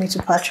to get me to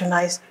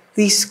patronize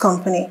this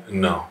company?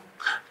 No.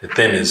 The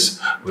thing is,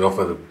 we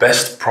offer the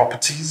best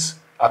properties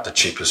at the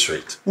cheapest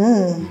rate.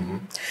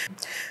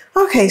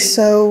 Okay,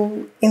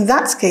 so in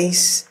that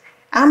case,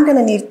 I'm going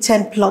to need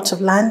 10 plots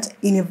of land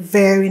in a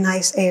very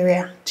nice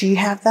area. Do you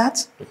have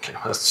that? Okay,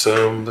 let's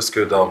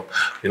go down.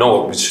 You know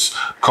what? We just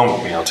come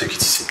with me. I'll take you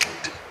to see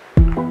it.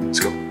 Let's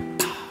go.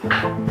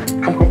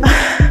 Come.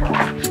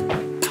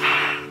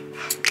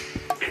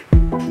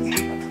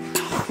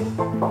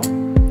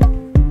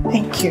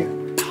 Thank you.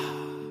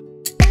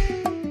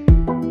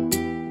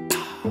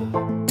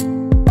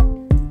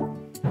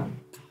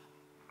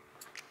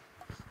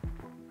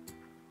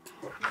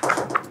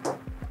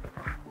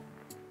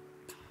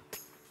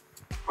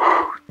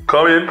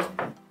 Come in.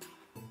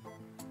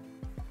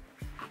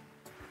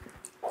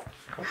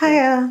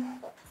 Hiya.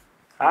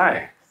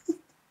 Hi.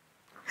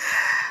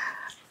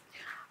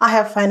 I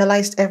have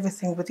finalized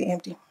everything with the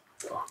MD.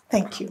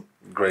 Thank you.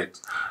 Great.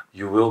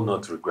 You will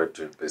not regret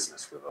doing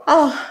business with us.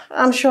 Oh,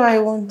 I'm sure I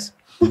won't.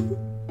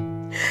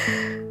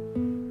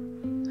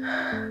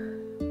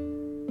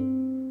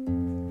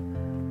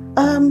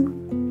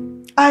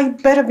 I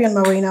better be on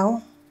my way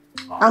now.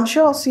 I'm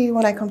sure I'll see you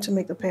when I come to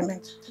make the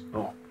payment.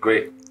 Oh,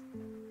 great.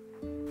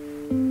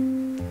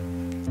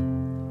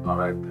 All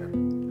right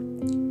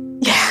then.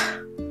 Yeah.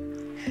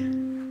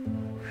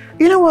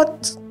 You know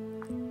what?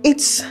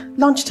 It's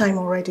lunchtime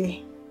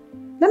already.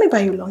 Let me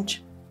buy you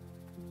lunch.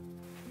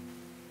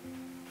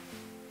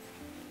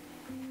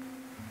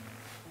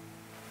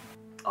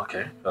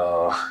 Okay.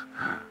 I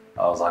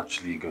was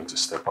actually going to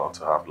step out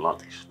to have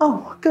lunch.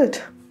 Oh,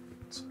 good.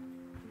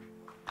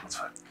 That's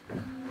fine.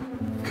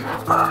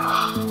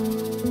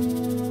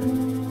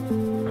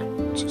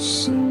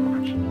 Just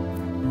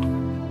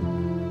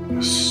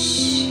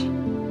yes.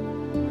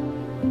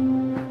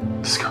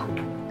 Let's go.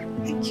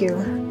 Thank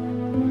you.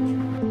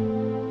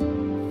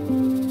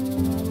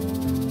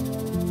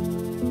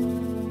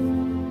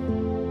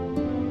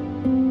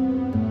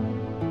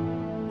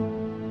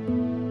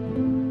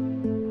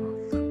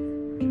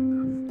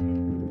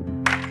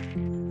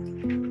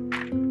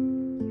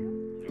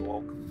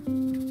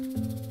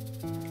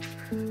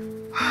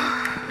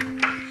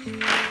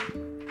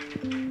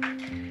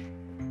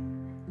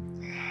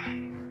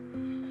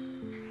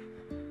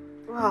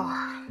 Wow.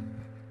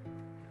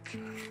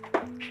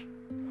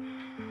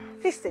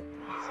 Taste it.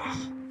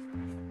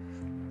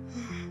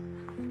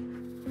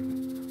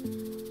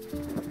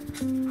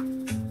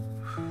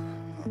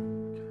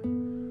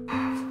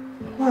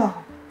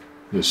 Wow.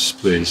 This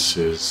place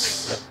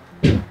is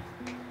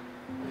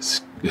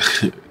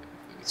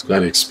It's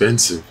quite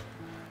expensive.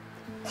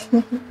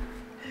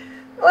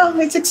 Well,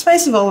 it's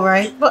expensive, all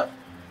right, but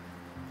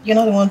you're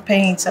not the one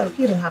paying, so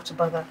you don't have to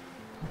bother.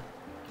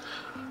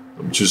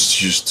 I'm just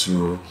used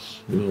to,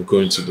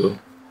 going to the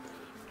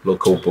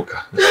local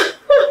poker.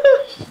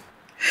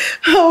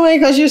 Oh my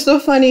gosh, you're so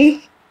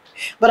funny.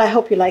 But I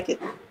hope you like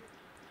it.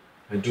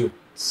 I do.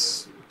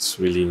 It's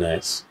really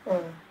nice.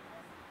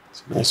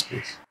 It's a nice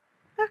place.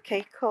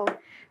 Okay, cool.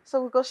 So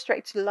we'll go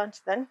straight to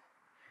lunch then.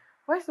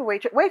 Where's the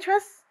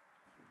waitress?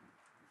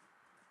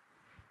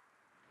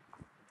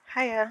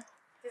 Hiya.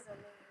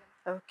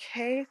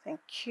 Okay,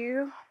 thank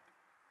you.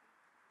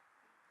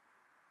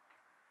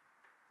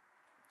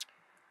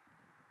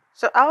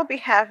 So I'll be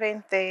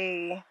having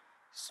the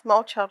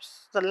small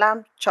chops, the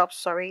lamb chops,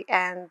 sorry,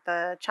 and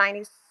the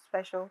Chinese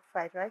special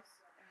fried rice.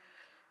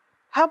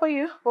 How about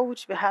you? What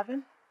would you be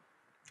having?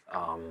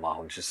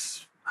 I'll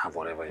just have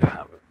whatever you're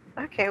having.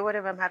 Okay,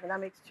 whatever I'm having, I'll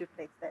make 2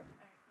 plates then.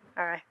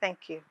 All right,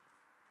 thank you.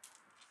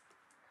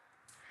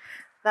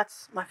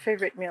 That's my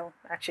favorite meal,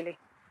 actually.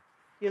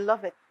 You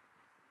love it.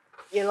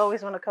 You'll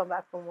always want to come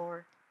back for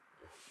more.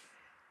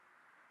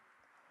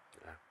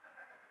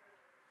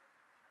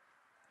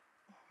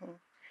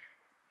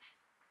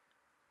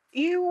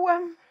 You,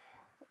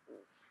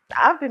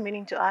 I've been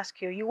meaning to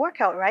ask you, you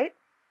work out, right?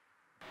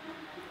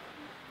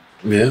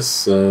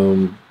 Yes,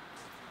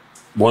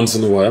 once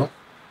in a while.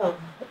 Oh,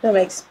 that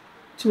makes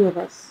 2 of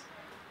us.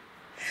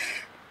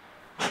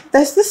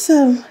 There's this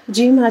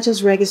gym I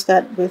just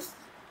registered with,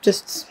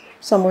 just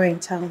somewhere in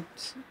town.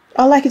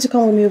 I'd like you to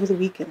come with me over the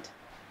weekend.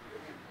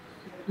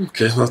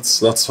 Okay,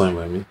 that's fine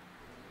by me.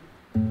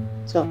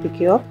 So I'll pick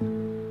you up?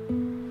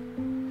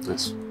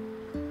 Yes.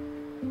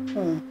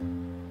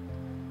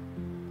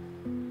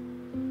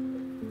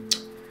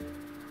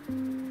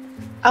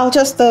 I'll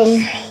just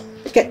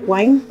get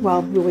wine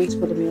while we wait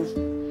for the meal.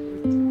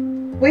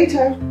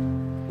 Waiter!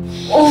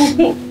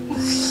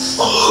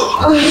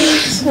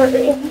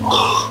 Sorry.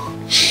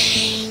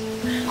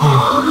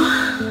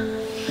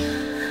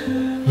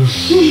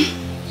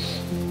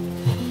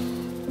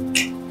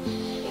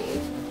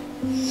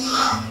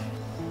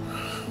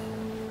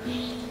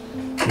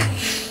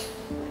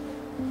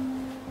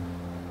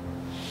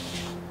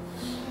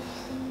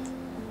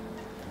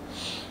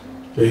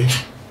 Okay.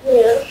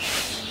 Yeah.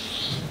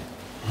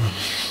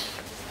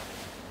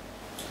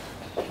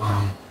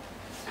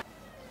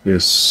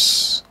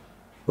 This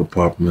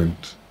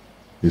apartment,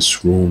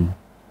 this room,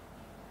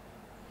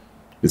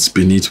 it's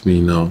beneath me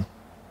now.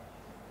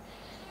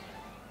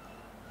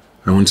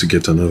 I want to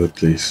get another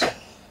place.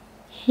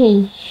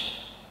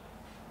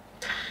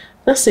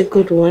 That's a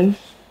good one.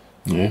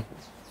 Yeah?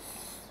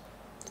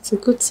 It's a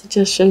good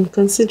suggestion,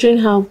 considering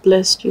how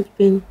blessed you've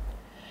been.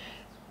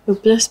 You're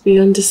blessed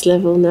beyond this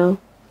level now.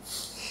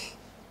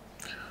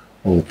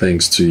 All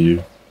thanks to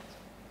you.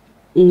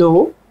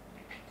 No.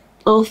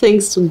 All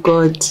thanks to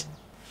God.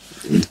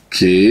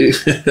 Okay.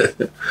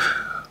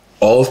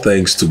 All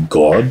thanks to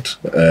God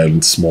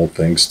and small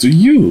thanks to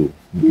you.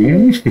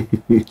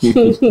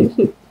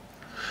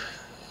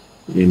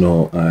 You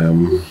know, I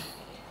am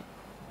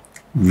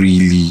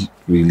really,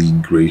 really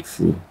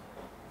grateful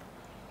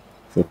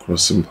for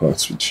crossing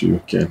paths with you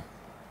again.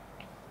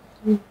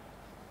 You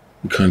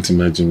can't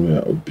imagine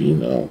where I would be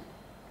now.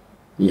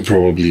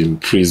 Probably in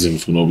prison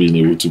for not being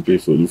able to pay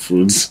for the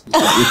foods.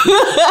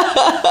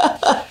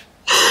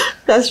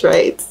 That's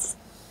right.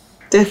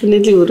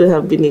 Definitely wouldn't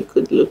have been a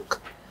good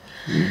look.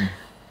 I'm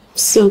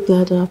so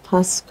glad our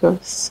paths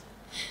crossed.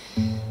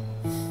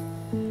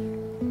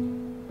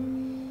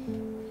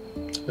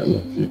 I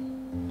love you.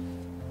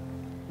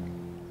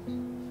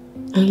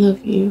 I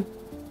love you.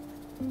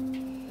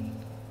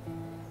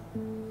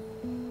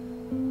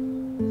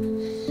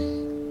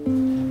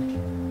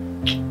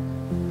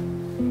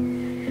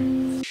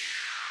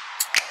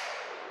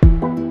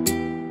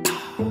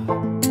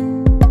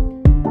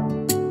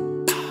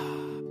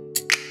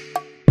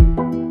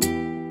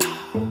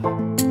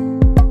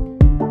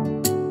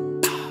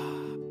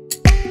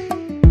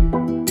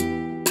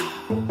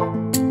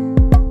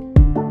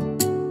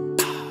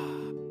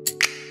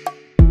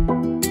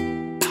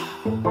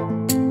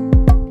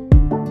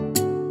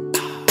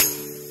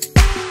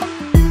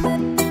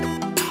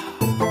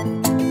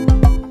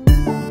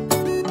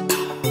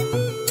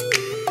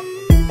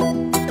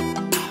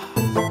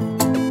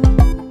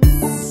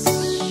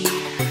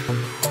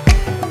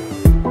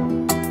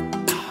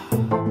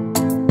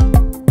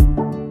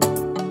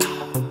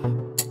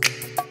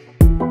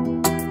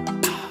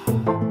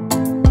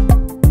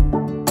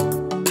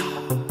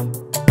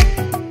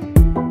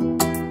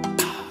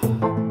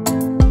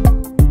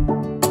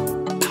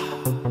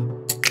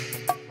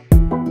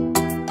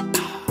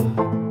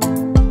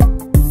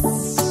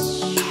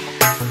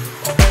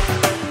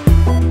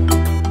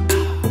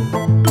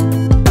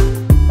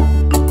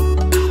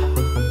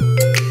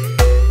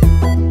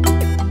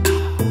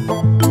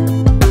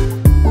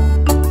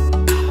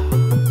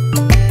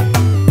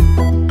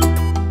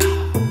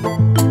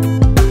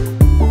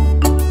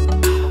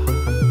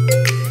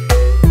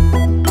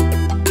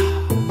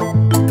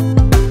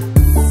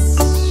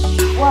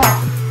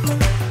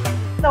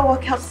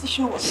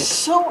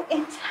 So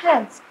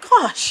intense.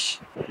 Gosh.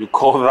 You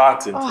call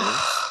that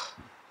intense?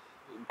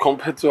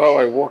 Compared to how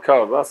I work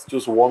out, that's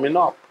just warming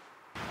up.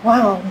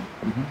 Wow.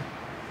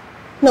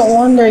 No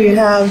wonder you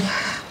have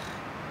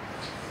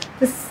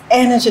this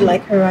energy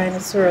like a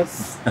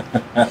rhinoceros.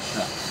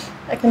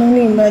 I can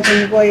only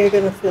imagine what you're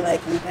gonna feel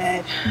like in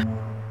bed.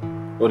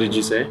 What did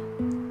you say?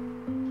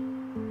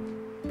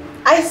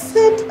 I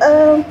said,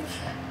 no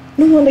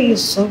wonder you're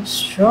so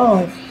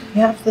strong.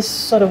 You have this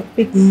sort of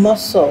big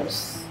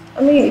muscles.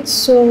 I mean, it's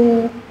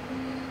so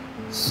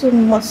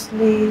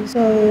muscly,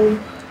 so...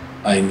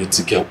 I need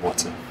to get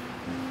water.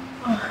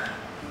 I'm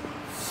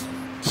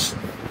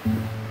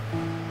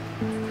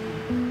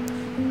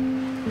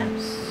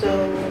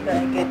so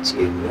gonna get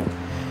you.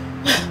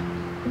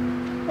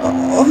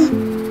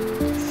 Oh.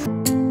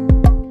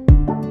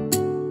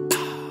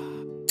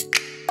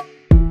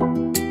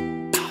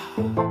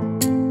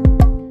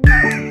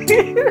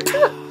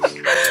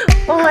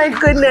 Oh my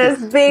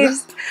goodness,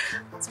 babes.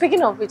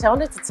 Speaking of which, I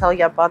wanted to tell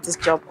you about this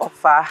job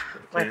offer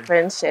my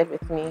friend shared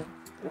with me.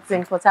 It's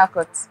in Port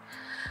Harcourt.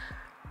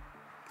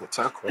 Port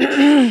Harcourt?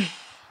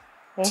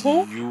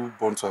 Do you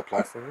want to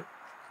apply for it?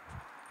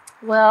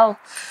 Well,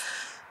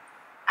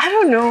 I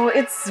don't know.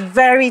 It's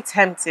very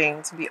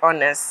tempting, to be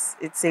honest.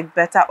 It's a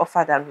better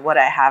offer than what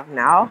I have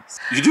now.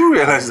 You do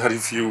realize that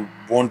if you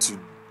want to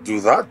do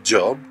that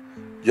job,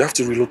 you have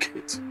to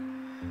relocate.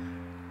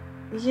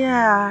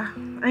 Yeah,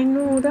 I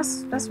know.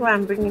 That's why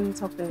I'm bringing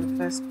it up in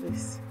the first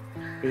place.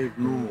 Babe,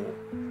 no.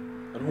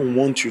 I don't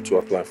want you to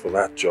apply for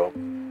that job.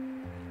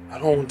 I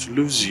don't want to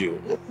lose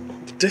you.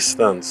 The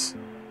distance.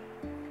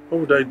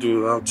 What would I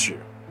do without you?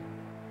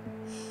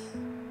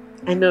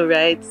 I know,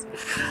 right?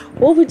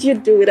 What would you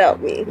do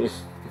without me?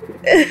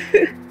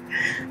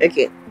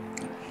 Okay,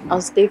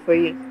 I'll stay for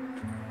you.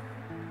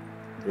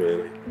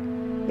 Really?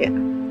 Yeah.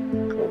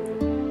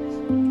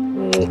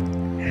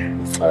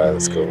 Alright,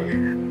 let's go.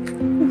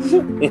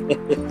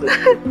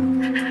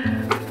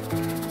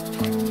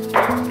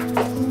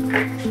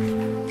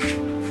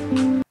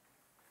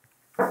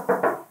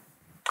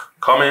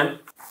 Come in.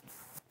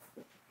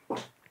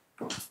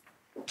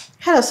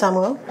 Hello,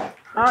 Samuel.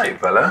 Hi,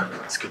 Bella.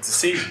 It's good to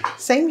see you.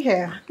 Same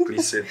here.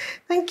 Please sit.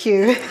 Thank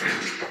you.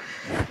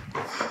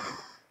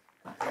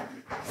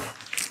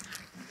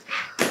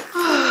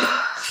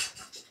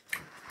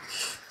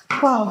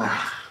 Wow.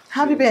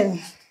 How have you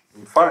been?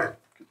 I'm fine.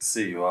 Good to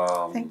see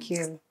you. Thank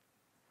you.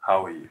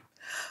 How are you?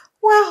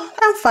 Well,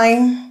 I'm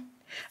fine.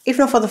 If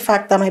not for the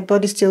fact that my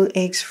body still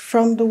aches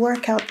from the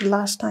workout the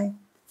last time.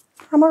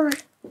 I'm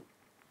alright.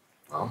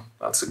 Well,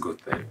 that's a good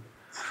thing.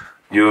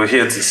 You're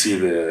here to see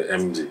the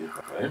MD,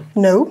 right?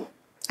 No,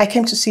 I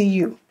came to see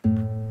you.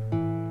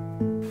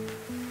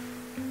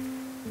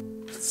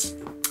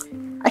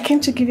 I came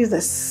to give you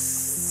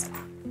this.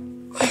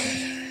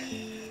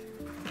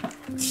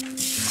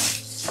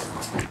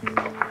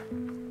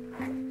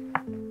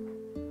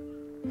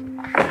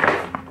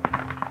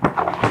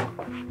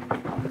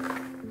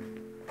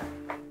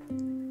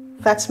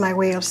 That's my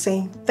way of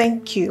saying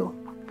thank you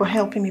for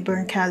helping me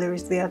burn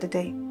calories the other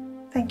day.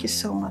 Thank you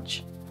so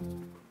much.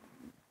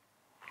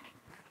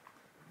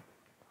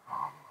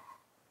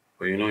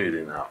 But you know you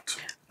didn't have to.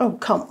 Oh,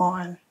 come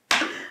on.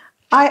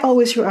 I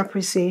always show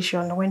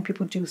appreciation when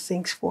people do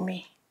things for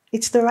me.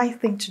 It's the right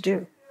thing to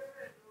do.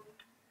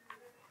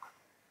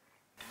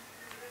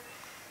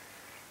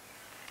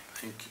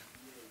 Thank you.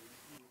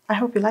 I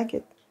hope you like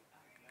it.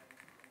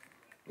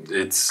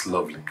 It's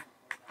lovely.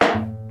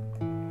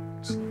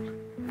 It's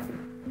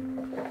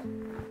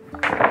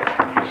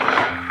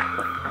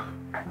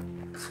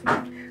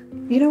lovely.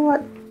 You know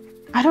what?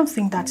 I don't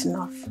think that's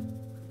enough.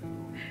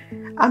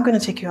 I'm going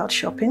to take you out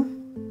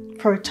shopping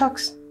for a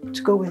tux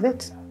to go with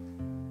it.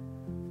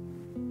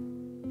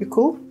 You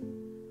cool?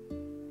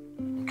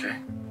 Okay.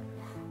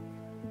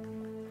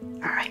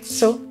 All right,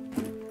 so?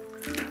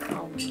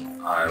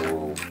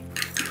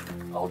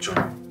 I'll join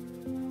you.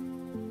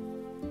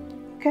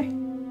 Okay.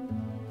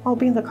 I'll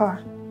be in the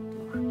car.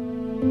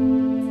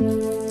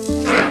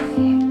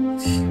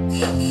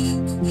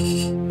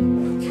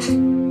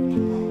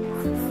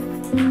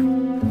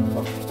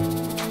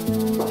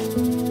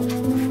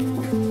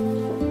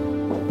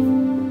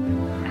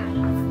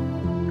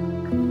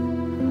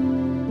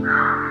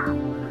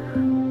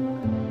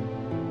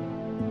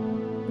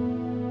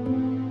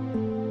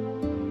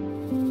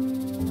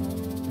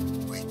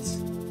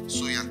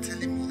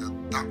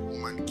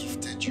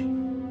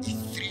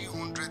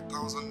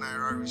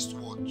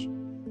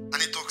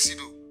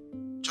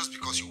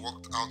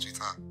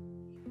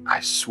 I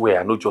swear,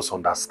 I don't just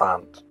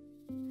understand.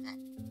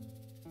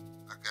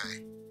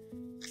 Okay.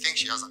 I think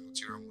she has an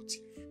ulterior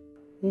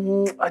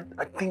motive.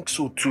 I think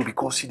so too,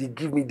 because she did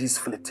give me these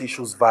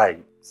flirtatious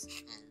vibes.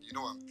 You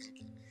know what I'm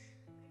thinking?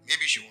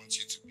 Maybe she wants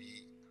you to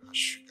be a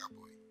sugar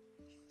boy.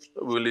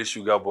 Really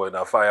sugar boy,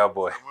 not fire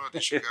boy. I'm not the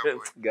sugar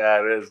boy. Guy,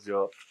 rest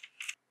Joe.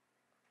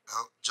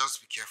 Well,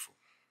 just be careful.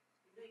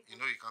 You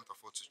know you can't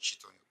afford to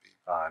cheat on your babe.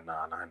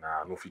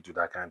 Nah. No, if you do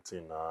that kind of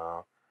thing,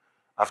 nah.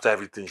 After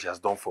everything she has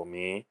done for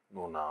me,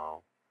 no,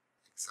 now.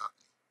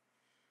 Exactly.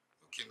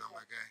 Okay, now,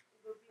 my guy.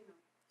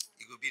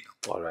 go be now.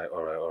 All right.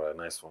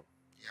 Nice one.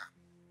 Yeah,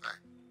 bye.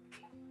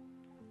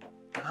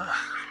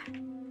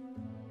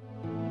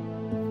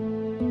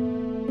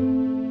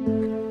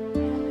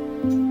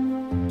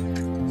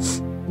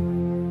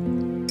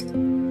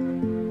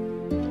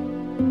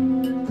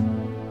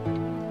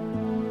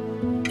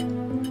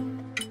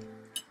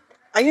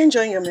 Are you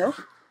enjoying your meal?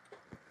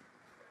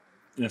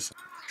 Yes.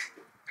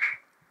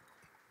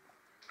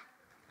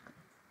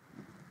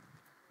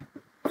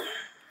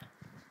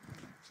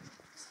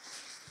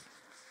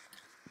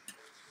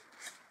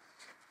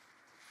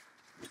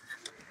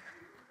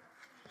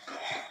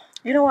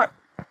 You know what?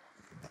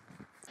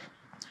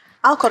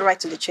 I'll cut right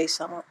to the chase,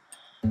 Samuel.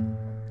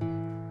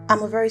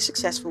 I'm a very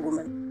successful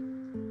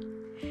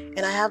woman.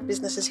 And I have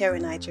businesses here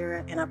in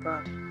Nigeria and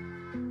abroad.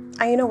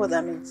 And you know what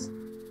that means.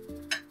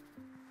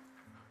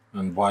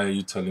 And why are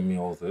you telling me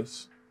all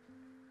this?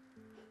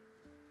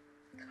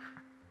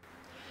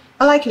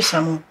 I like you,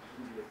 Samuel.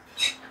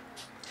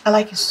 I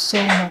like you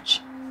so much.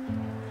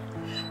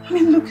 I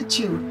mean, look at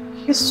you.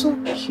 You're so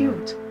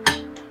cute.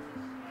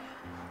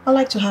 I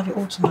like to have you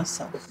all to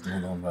myself. I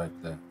don't like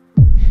that.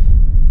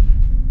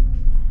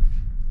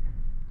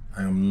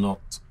 I am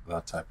not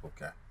that type of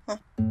guy. Huh?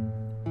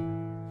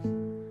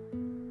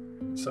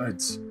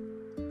 Besides,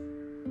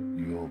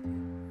 you're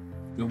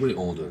way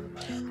older than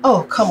I am.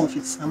 Oh, come off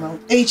it, Samuel.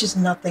 Age is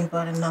nothing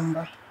but a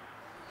number.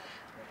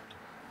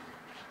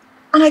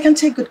 And I can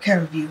take good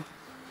care of you.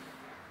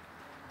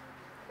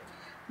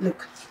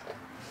 Look,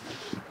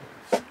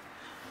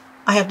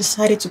 I have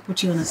decided to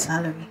put you on a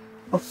salary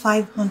of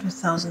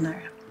 500,000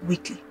 naira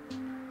weekly.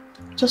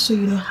 Just so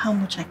you know how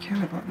much I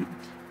care about you.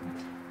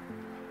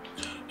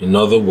 In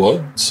other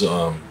words,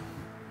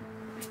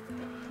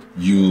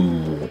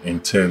 you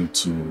intend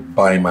to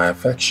buy my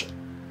affection.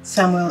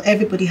 Samuel,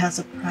 everybody has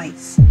a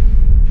price.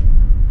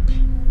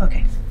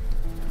 Okay.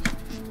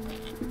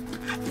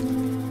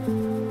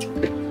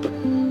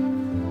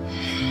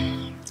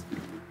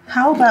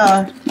 How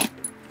about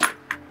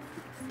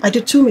I do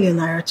 2 million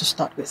naira to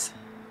start with?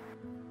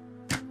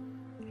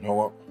 You know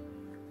what?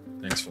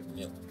 Thanks for the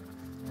meal.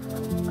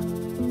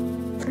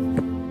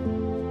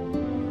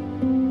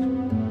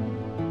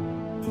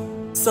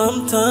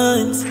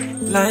 Sometimes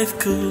life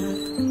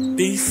could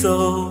be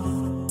so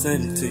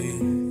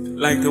tempting,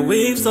 like the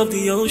waves of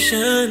the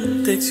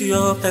ocean takes you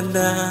up and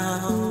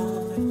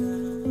down.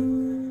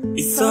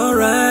 It's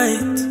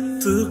alright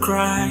to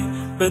cry,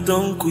 but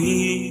don't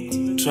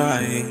quit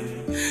trying.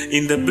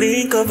 In the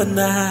blink of an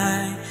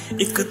eye,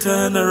 it could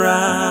turn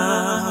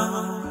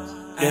around.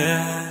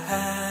 Yeah.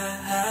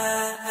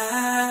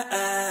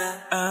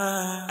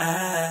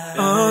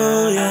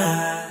 Oh yeah.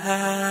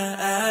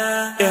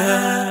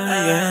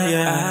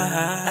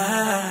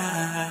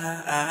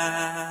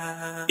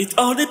 It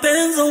all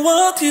depends on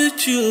what you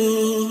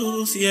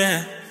choose,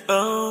 yeah.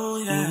 Oh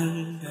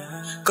yeah.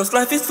 Cause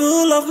life is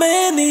full of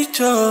many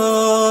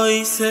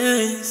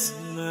choices.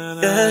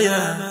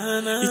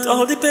 Yeah. It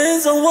all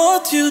depends on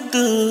what you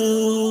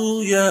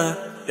do, yeah.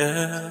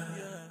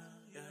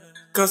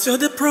 Cause you're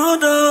the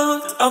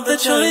product of the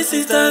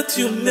choices that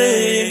you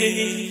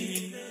make.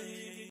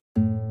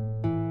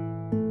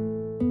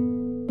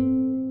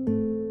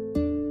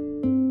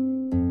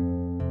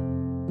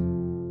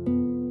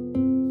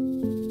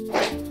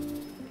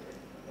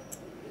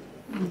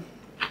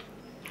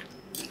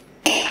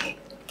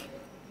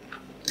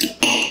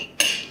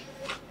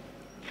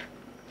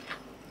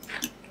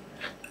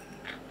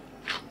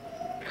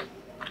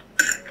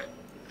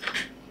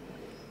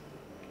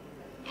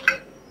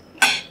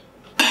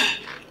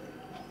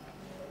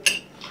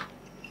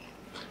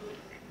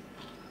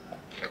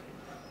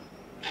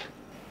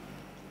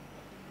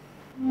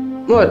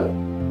 What?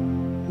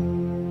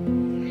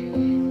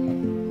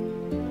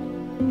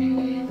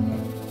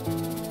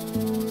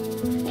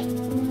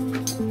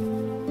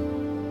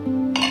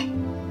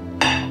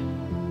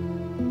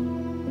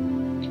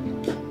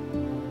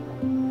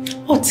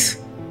 What?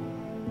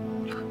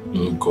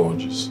 You look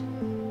gorgeous.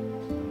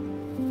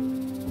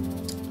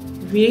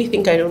 You really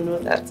think I don't know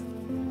that?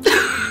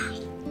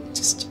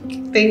 Just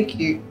joking. Thank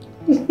you.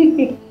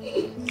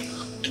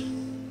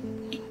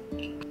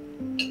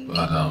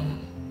 But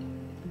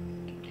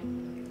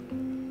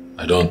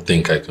I don't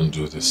think I can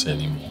do this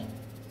anymore.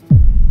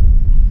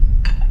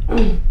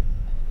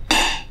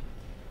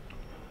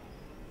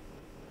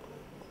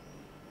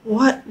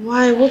 What?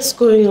 Why? What's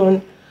going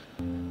on?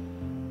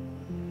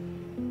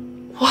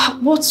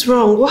 What's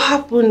wrong? What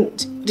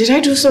happened? Did I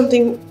do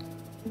something?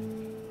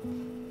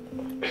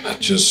 I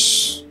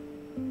just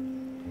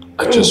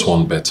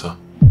want better.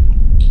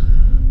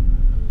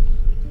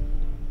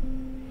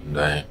 And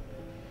I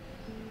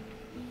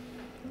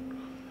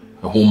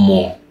want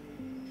more.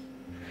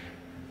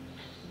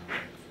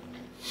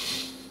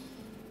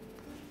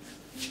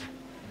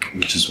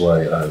 Which is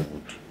why I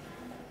would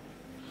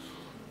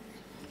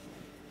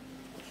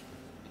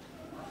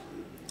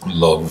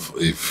love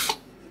if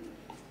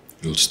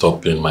you'll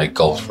stop being my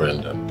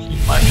girlfriend and be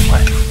my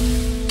wife.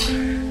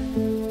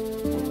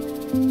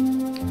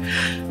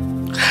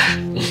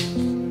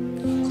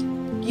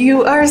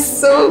 You are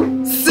so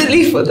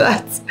silly for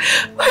that.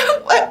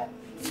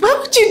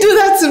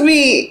 to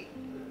me.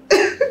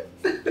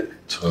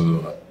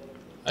 Tolu,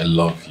 I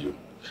love you.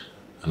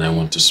 And I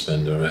want to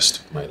spend the rest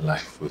of my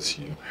life with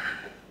you.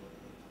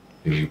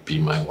 Will you be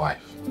my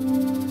wife?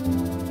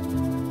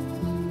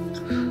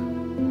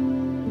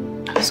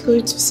 I was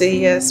going to say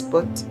yes,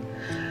 but...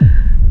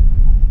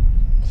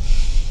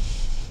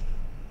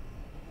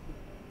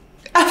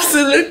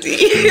 Absolutely.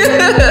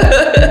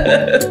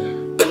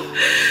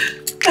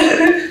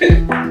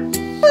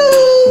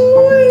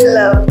 Oh, I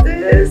love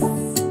this.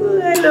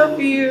 I love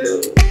you.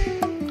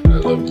 I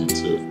love you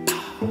too.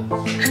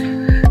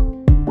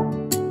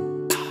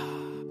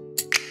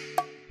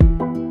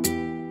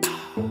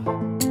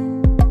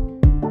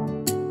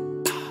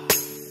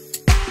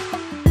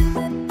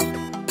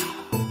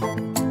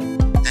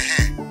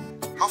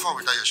 How far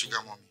without your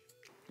sugar mommy?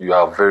 You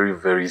are very,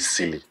 very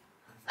silly.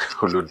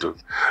 Olodo.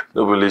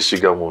 Nobody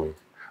sugar mommy.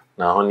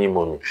 Now honey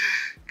mommy.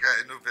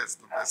 Guy, no best.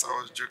 I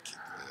was joking.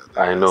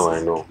 I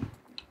know.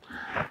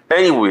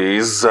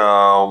 Anyways,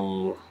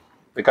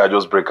 think I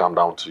just break them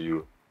down to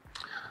you.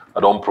 I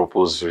don't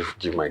propose to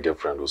give my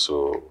girlfriend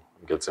also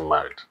I'm getting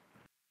married.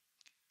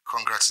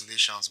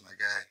 Congratulations, my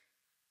guy.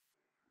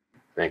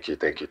 Thank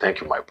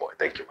you, my boy.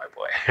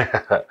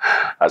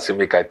 As you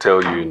make I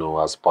tell you,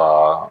 as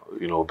per,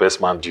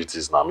 best man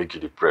duties now, make you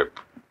the prep.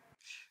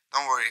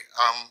 Don't worry,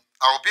 I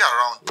will be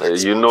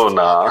around. You know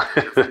now.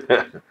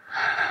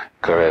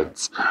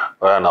 Correct.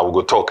 Alright, now we'll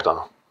go talk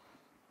now.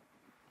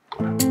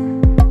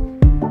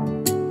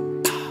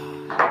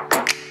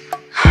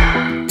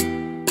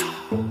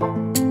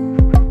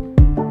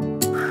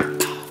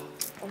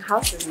 The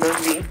house is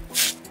lovely.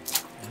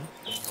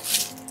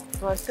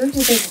 But don't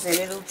you think it's a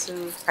little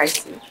too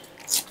pricey?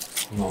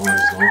 No,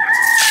 it's not.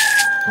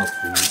 Not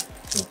for you.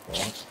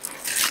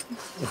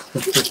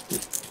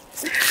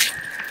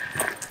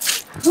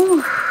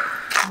 Whew.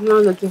 I'm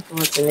not looking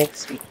forward to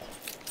next week.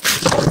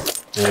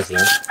 Yes,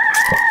 yeah.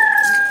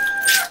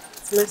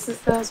 It's my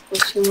sister's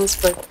Boshima's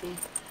birthday.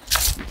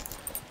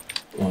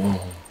 Oh,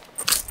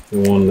 the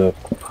one that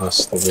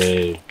passed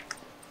away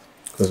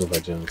because of a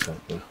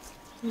genotype, yeah.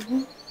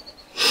 Mm-hmm.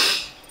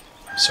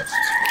 I'm sorry.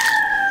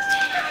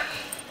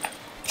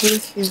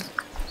 Thank you.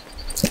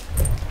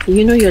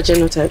 You know your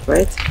genotype,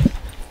 right?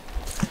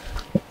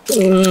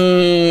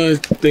 I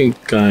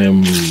think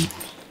I'm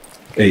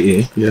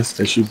AA. Yes,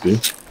 I should be.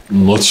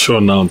 I'm not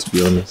sure now, to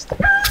be honest.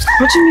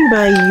 What do you mean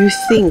by you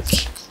think?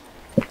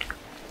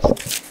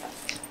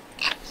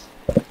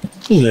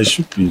 I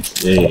should be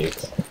AA.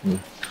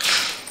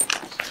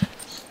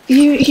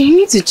 You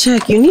need to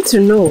check. You need to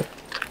know.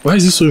 Why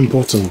is this so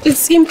important?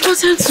 It's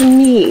important to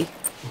me.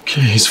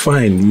 Okay, it's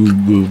fine. We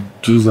will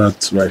do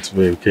that right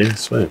away, okay?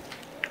 It's fine.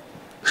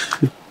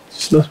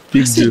 It's not a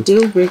big It's deal. a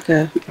deal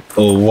breaker.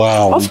 Oh,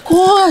 wow. Of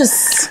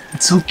course.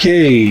 It's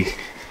okay.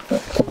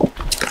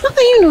 How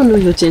can you not know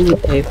your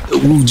genotype?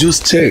 We'll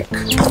just check.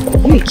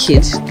 You're a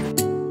kid.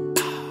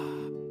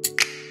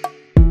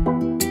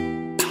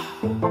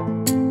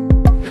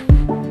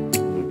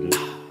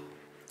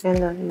 I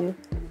love you.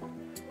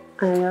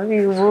 I love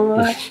you,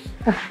 boy.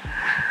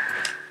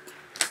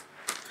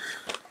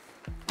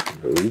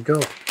 There we go.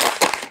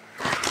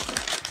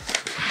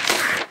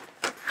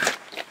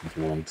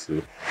 One,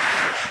 two.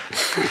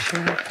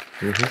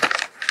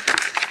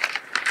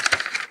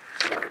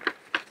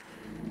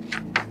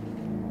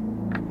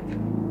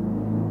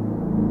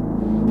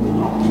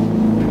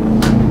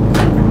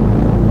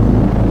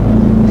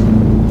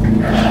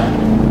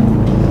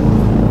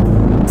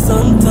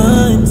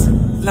 Sometimes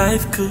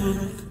life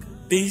could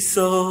be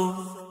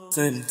so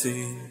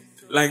tempting,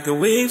 like the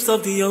waves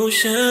of the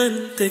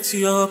ocean takes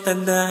you up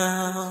and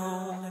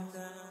down.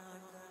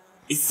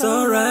 It's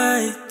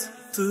alright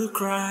to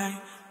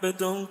cry, but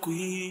don't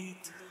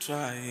quit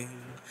trying.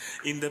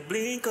 In the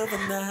blink of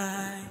an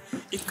eye,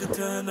 it could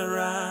turn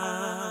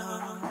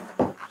around.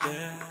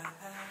 Yeah.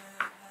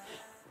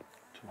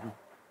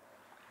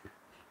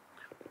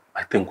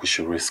 I think we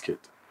should risk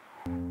it.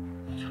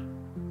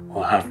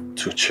 We'll have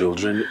 2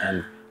 children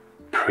and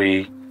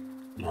pray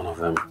none of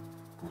them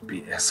will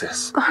be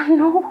SS. Oh,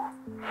 no.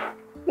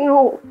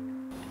 No.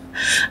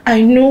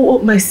 I know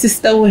what my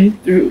sister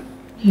went through.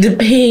 The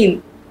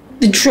pain.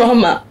 The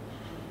trauma.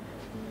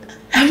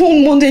 I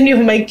won't want any of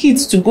my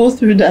kids to go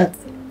through that.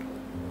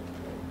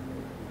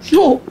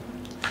 No.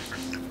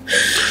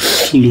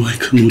 Tolu, I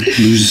cannot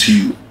lose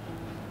you.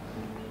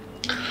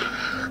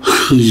 I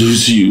can't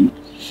lose you.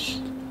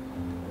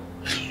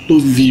 I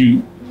love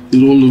you.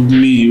 With all of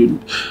me.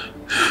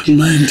 With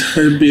my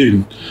entire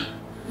being.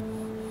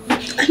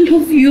 I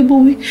love you, but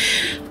we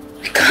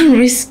can't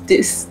risk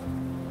this.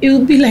 It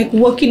will be like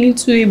walking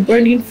into a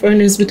burning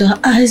furnace with our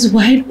eyes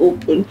wide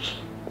open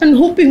and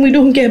hoping we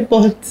don't get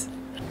burnt.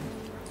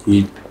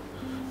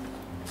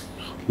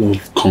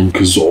 Love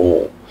conquers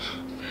all.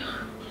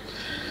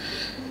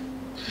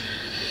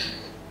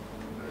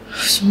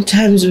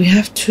 Sometimes we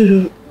have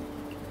to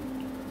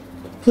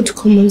put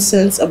common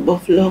sense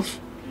above love.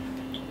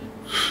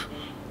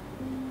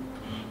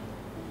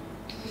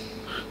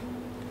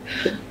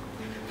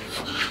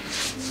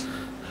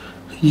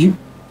 Are you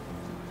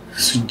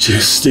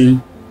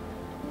suggesting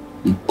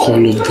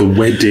call off the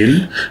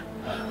wedding?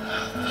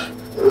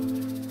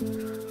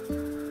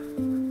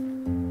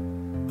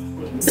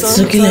 It's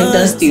looking like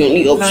that's the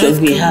only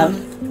option we have.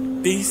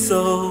 Be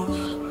so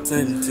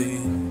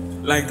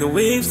tempting, like the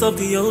waves of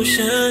the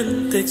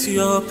ocean takes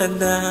you up and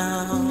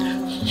down.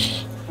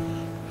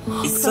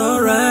 It's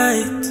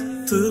alright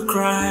to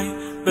cry,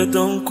 but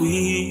don't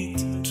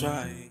quit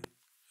trying.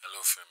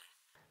 Hello,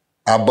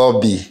 Femi.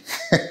 Bobby.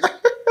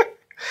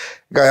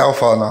 Guy, how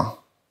far now?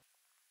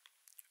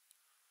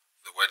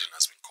 The wedding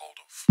has been called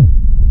off.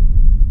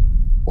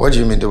 What do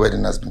you mean the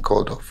wedding has been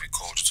called off? We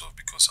called it off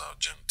because our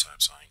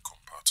genotypes are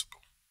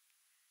incompatible.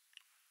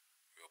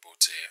 We are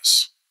both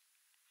AS.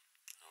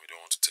 And we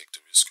don't want to take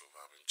the risk of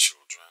having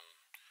children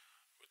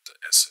with the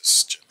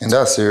SS genotype. And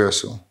that's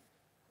serious, so.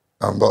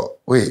 But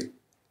wait,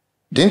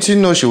 didn't you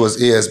know she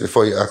was AS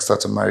before you asked her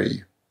to marry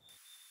you?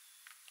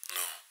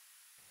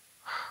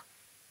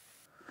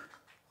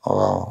 No.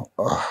 Oh,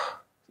 wow.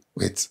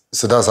 Wait,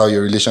 so that's how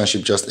your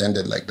relationship just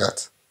ended like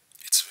that?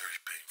 It's very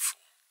painful.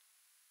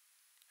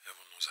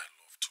 Heaven knows I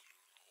love Tolu a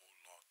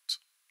whole lot.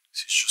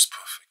 She's just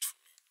perfect for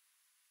me.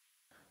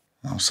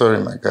 I'm sorry,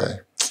 my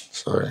guy.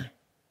 Sorry.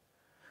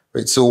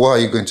 Wait, so what are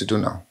you going to do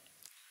now?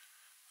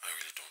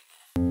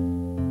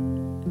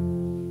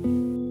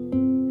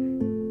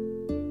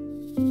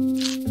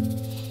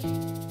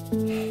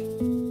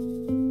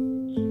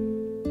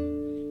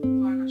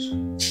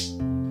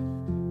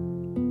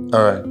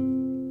 All right.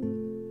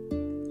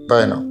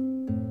 Bye now.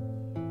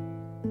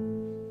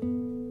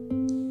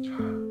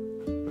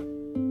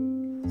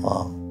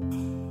 Wow.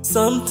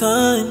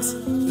 Sometimes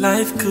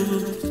life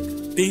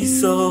could be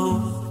so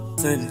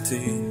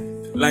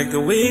tempting, like the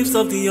waves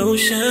of the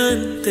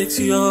ocean takes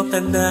you up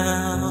and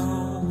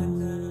down.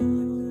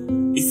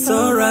 It's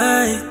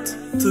alright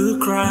to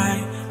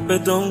cry,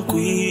 but don't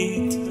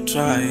quit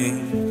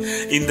trying.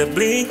 In the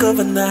blink of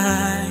an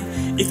eye,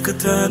 it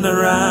could turn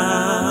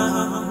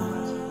around.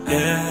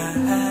 Yeah.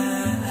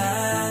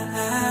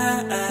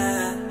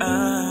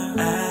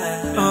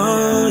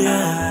 Oh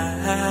yeah.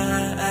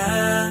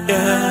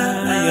 Yeah.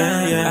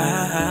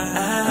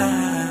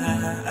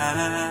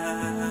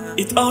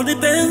 It all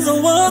depends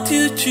on what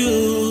you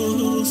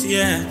choose.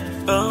 Yeah.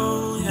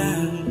 Oh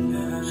yeah.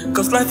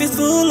 'Cause life is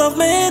full of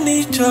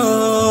many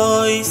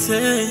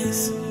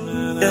choices.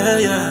 Yeah,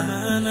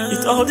 yeah.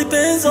 It all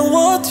depends on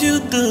what you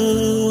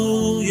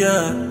do.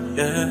 Yeah,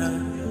 yeah.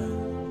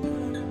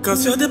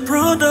 'Cause you're the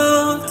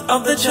product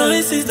of the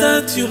choices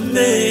that you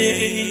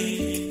make.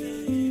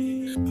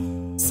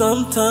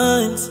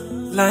 Sometimes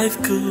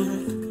life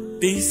could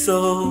be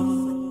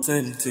so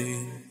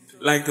tempting,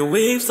 like the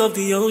waves of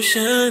the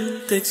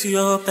ocean takes you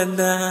up and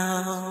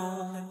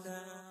down.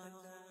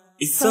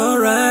 It's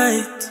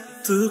alright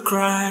to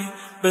cry,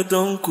 but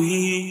don't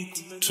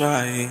quit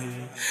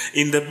trying.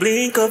 In the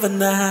blink of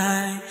an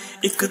eye,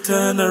 it could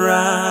turn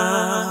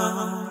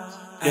around.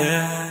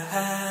 Yeah.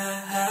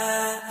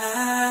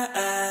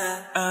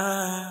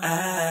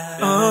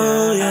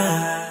 Oh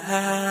yeah.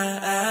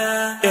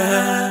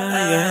 Yeah.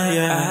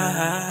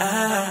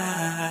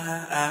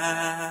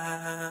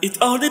 It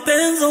all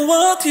depends on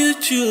what you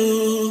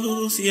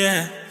choose.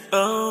 Yeah.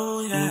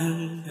 Oh yeah.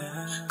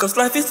 'Cause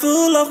life is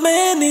full of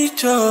many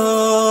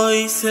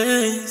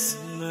choices.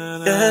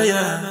 Yeah,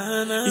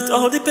 yeah. It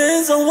all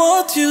depends on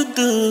what you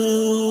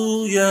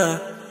do. Yeah,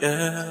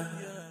 yeah.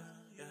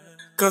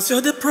 'Cause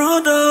you're the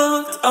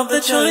product of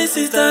the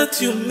choices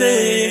that you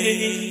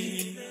make.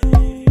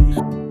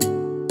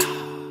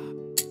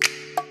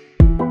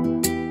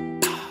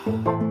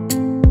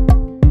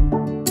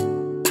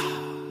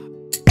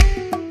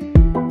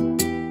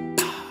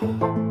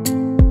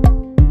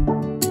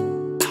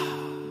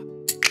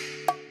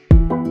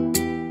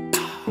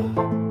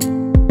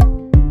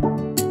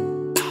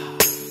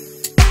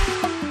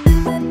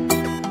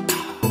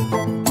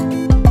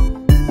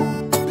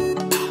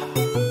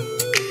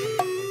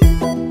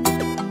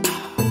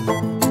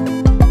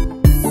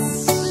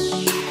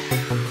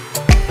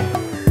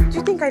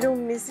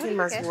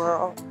 As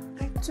well.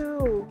 I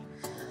do.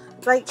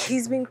 Like,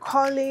 he's been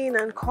calling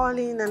and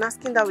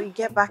asking that we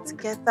get back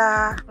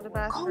together.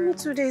 Called me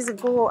 2 days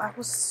ago. I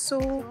was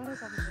so...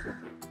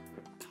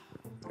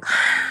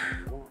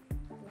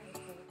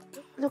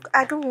 Look,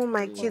 I don't want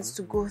my kids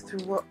to go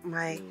through what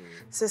my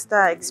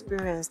sister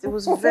experienced. It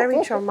was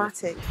very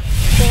traumatic.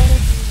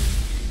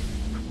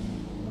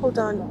 Hold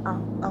on,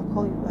 I'll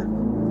call you back.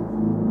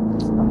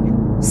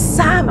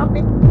 Sam!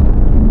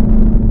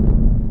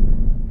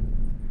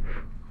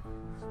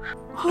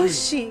 Who's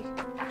she?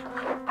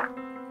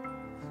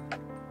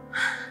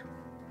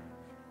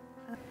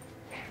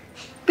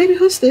 Baby,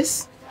 who's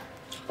this?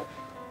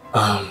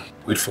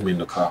 Wait for me in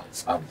the car.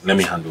 Let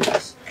me handle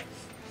this.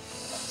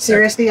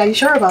 Seriously, are you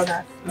sure about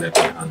that? Let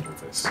me handle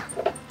this.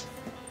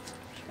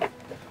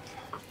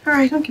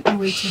 Alright, don't keep me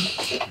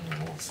waiting.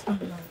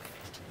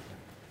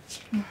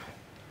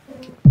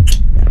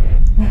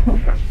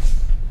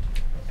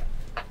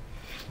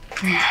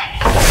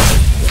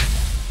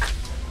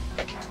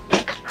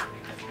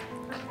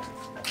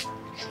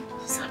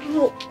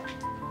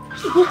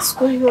 What's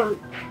going on?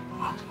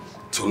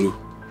 Tolu,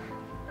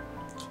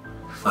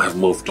 I've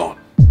moved on.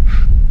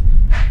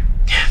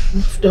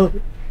 Moved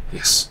on?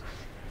 Yes.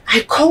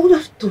 I called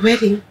off the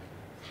wedding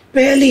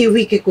barely a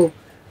week ago.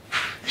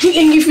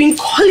 And you've been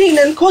calling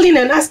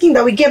and asking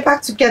that we get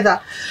back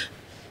together.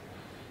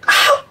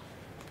 How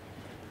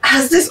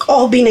has this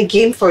all been a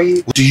game for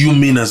you? What do you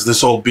mean has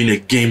this all been a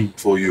game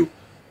for you?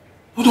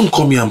 Oh, don't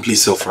come here and play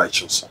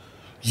self-righteous.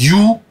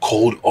 You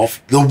called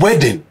off the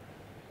wedding.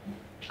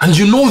 And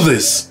you know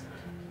this.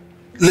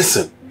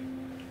 Listen,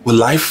 with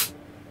life,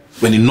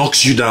 when it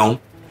knocks you down,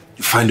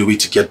 you find a way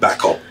to get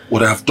back up.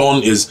 What I've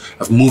done is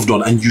I've moved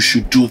on, and you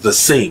should do the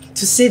same.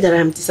 To say that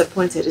I'm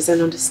disappointed is an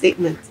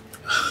understatement.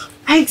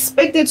 I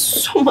expected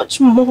so much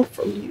more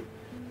from you.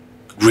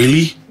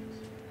 Really?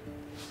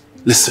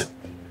 Listen,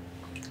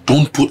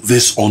 don't put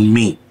this on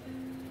me.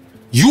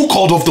 You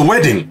called off the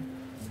wedding.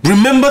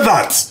 Remember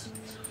that.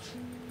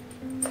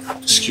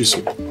 Excuse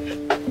me.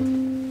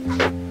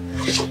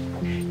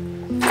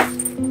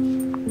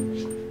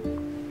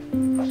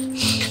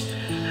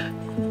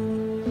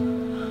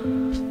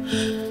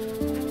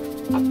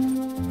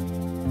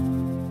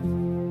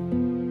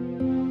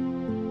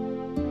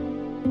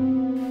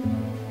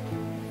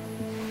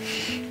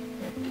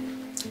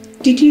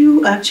 Did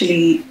you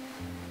actually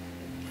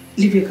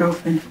leave your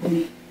girlfriend for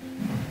me?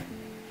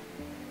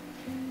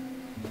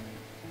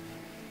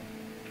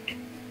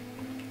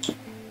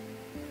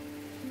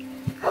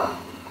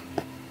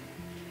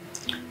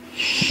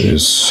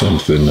 There's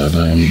something that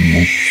I am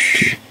not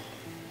doing.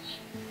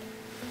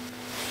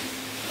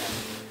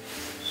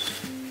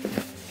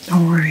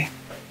 Don't worry.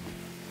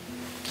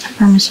 I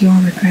promise you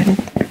won't regret it.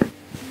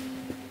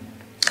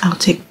 I'll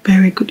take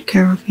very good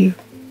care of you.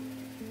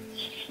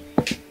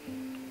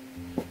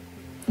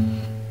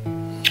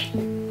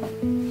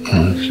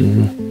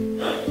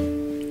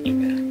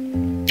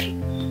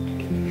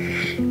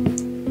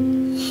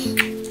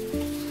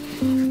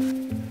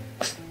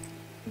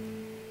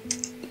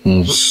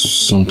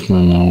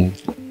 Something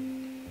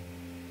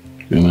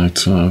I'd like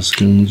to ask.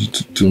 Can you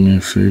to do me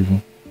a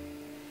favor?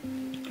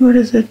 What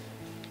is it?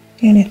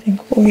 Anything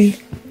for you?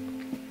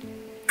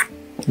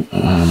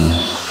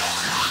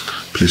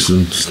 Please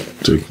don't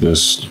take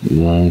this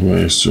wrong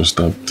way. It's just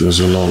that there's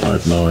a lot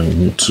right now I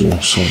need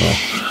to sort out.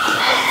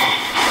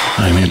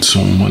 I need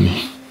some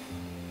money.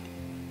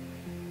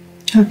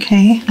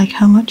 Okay, like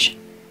how much?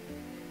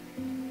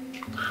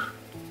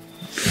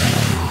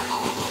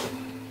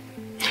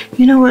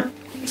 You know what?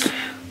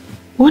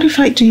 What if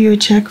I do you a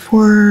check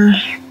for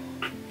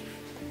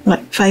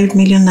like 5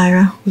 million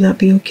naira? Would that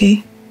be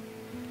okay?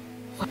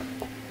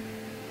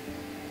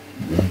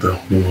 That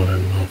would be more than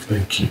enough,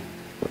 thank you.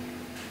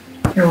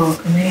 You're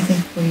welcome.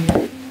 Anything for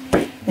you.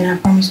 And I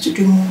promise to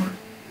do more.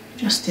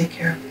 Just take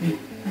care of me.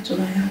 That's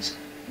all I ask.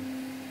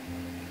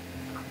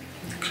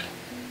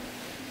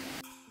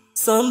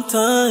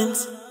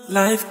 Sometimes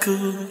life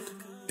could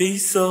be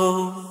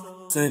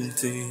so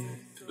tempting.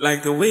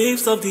 Like the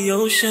waves of the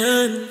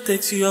ocean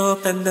takes you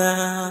up and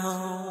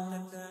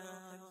down.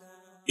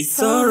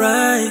 It's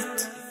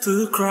alright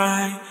to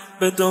cry,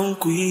 but don't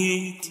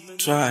quit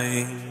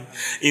trying.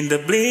 In the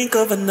blink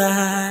of an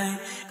eye,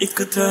 it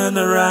could turn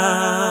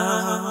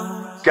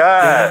around.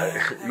 Guy,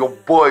 your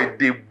boy,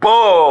 the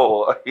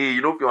ball. Hey,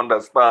 you know if you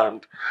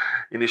understand.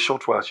 In a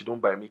short while, she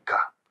don't buy me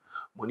car.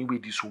 Money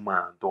with this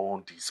woman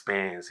don't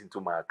dispense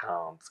into my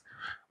account.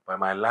 By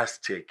my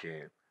last check,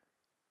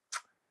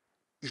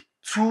 it's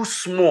too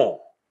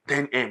small.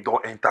 Then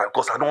don't enter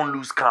because I don't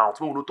lose count.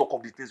 We don't talk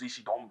of the things which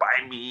she don't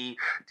buy me,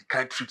 the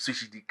kind of trips which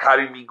she dey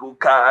carry me go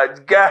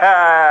catch.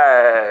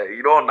 Guy,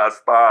 you don't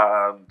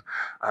understand.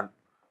 And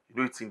you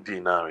know it's in day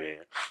now,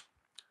 The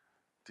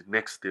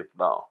next step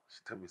now, she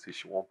tell me say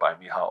she won't buy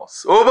me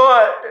house. Oh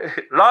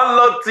boy,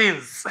 landlord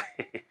things.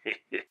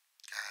 You're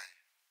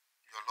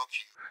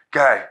lucky.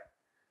 Guy,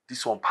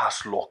 this one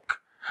pass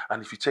luck.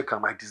 And if you check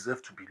am, I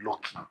deserve to be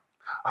lucky.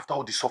 After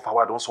all the suffer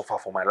I don't suffer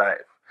for my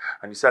life.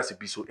 And you see as it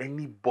be, so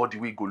anybody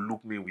will go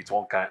look me with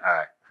one kind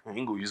eye,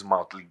 ain't go use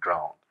mouth lick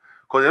ground.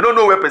 Because they don't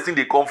know where person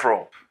they come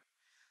from.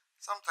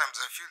 Sometimes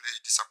I feel the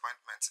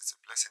disappointment is a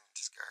blessing in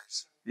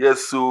disguise.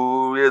 Yes,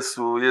 so, yes,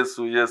 so, yes,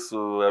 so, yes,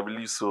 so. I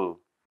believe so.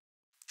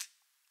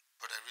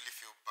 But I really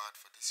feel bad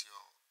for this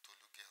your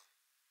Tolu girl.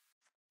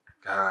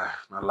 Ah,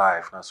 not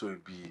life, not so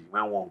it be.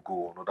 When one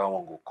go, another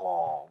one go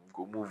come.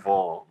 Go move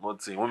on.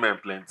 Nothing. Women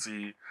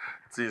plenty.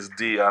 Things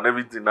day and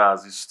everything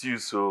else is still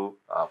so.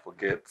 I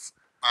forget.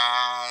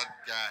 Bad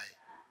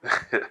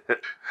guy.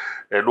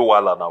 No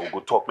wala now. We'll go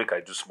talk. Make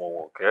I do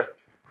small work, eh?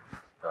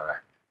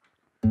 Alright.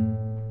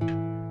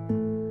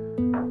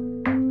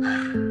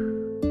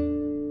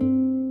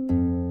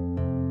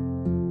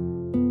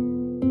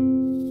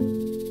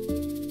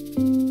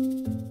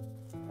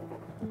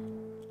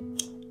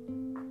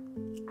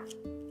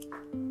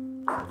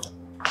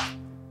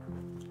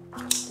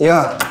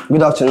 Yeah,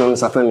 good afternoon,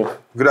 Mr. Femi.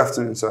 Good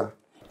afternoon, sir.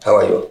 How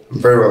are you? I'm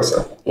very well,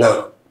 sir.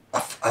 Now,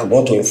 I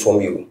want to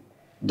inform you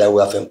that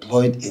we have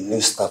employed a new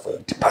staff for your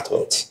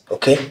department,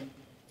 okay?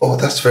 Oh,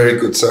 that's very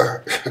good,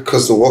 sir.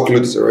 Because the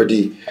workload is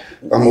already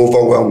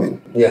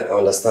overwhelming. Yeah, I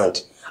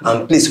understand.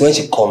 And please, when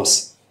she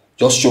comes,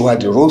 just show her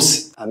the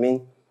ropes.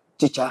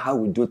 teach her how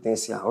we do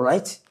things here, all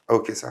right?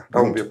 Okay, sir.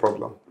 That won't be a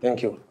problem.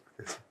 Thank you.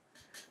 Okay.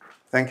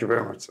 Thank you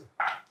very much, sir.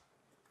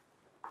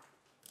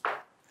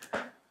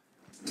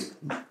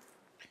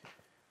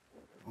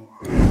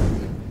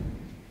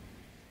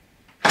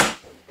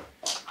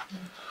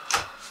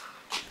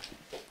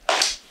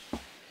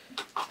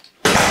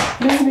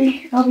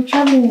 Baby, I'll be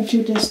traveling with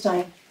you this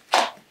time.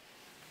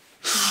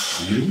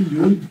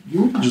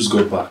 You just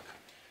got back.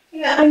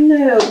 Yeah, I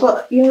know,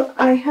 but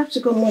I have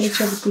to go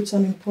monitor the goods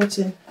I'm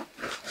importing.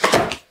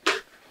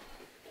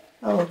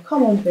 Oh,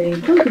 come on,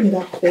 babe. Don't give me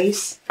that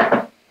face.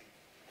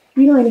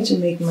 You know I need to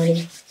make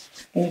money.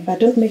 And if I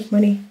don't make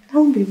money, I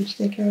won't be able to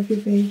take care of you,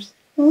 babes.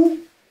 Hmm?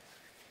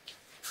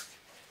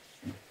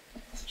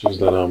 It's just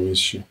that I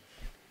miss you.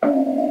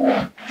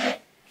 I'm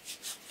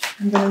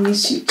gonna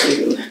miss you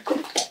too.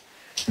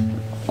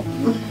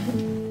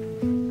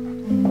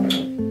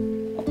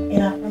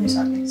 And I promise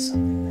I'll get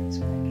something nice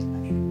when I get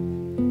back.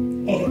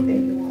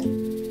 Anything you want.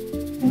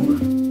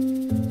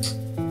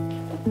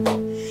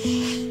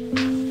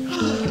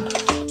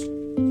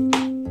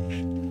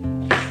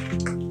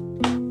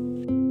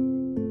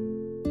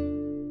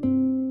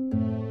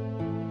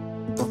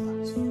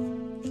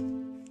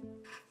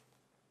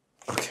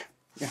 Okay,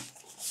 yeah.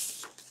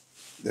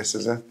 This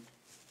is it?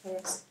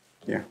 Yes.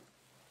 Yeah.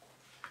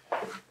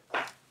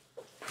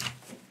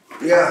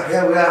 Yeah,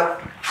 here we are.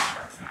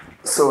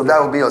 So that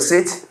will be your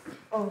seat.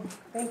 Oh,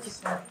 thank you,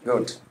 sir.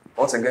 Good.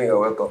 Once again, you're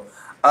welcome.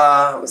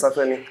 Mr.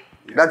 Femi,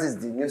 that is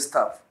the new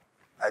staff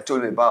I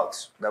told you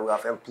about that we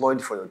have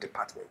employed for your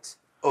department.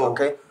 Oh,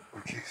 okay?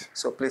 Okay.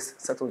 So please,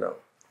 settle down.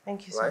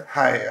 Thank you, sir.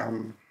 Right? Hi,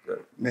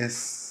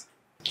 Miss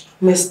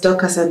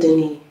Dorcas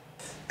Adeni.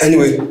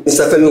 Anyway,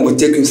 Mr. Femi will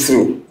take you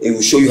through. He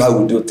will show you how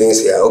we do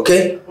things here,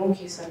 okay?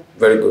 Thank you, sir.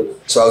 Very good.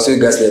 So I'll see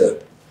you guys later.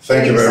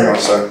 Thank you very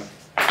much, sir.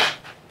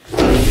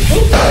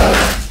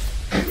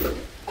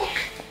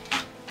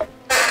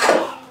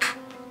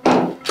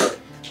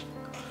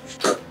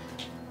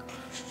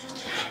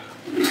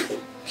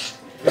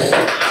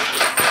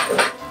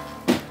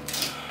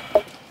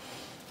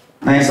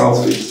 Nice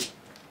outfit.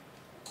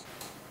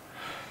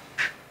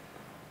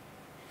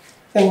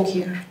 Thank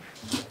you.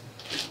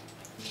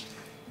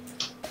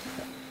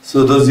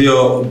 So does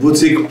your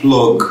boutique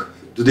plug,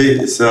 do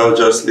they sell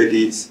just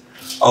ladies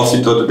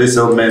outfit or do they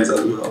sell men's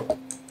as well?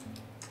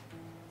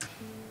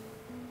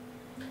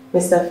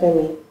 Mr.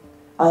 Femi,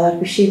 I'll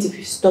appreciate if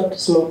you stop the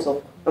small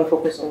talk and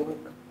focus on work.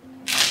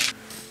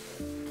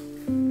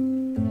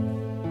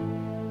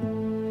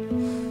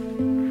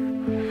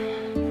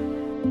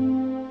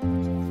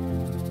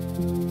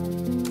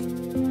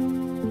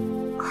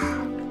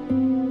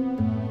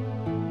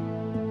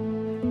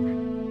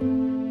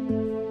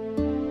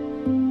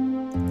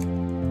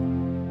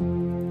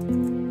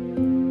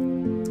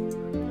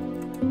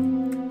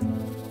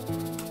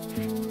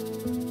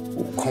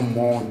 Come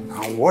on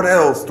now, what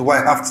else do I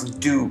have to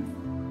do?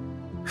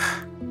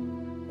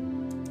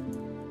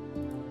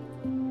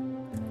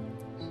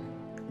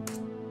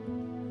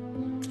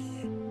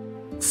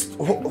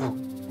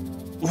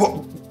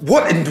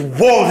 What in the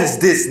world is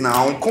this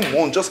now? Come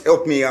on, just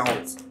help me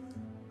out.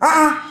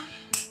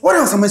 What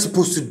else am I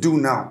supposed to do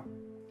now?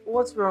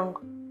 What's wrong?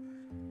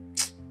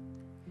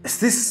 It's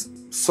this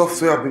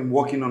software I've been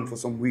working on for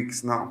some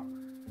weeks now.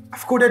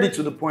 I've coded it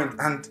to the point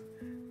and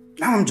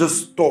now I'm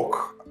just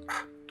stuck.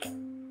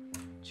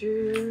 Do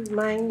you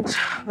mind?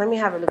 Let me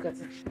have a look at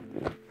it.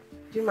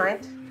 Do you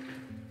mind?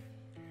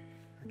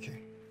 Okay.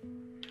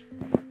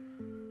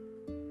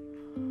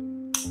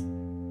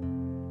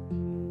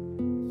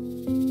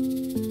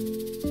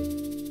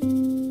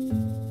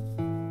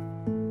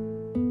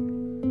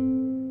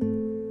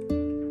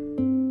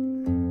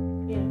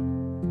 Yeah,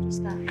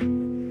 just that.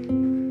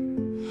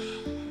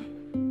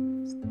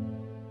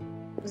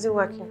 Is it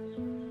working?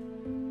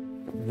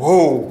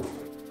 Whoa.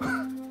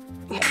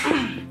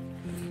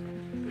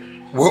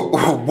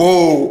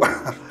 Whoa.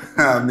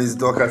 Miss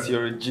Dorcas,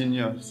 you're a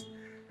genius.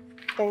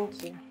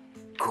 Thank you.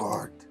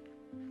 God,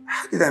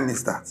 how did I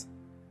miss that?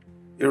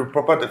 You're a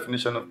proper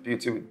definition of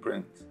beauty with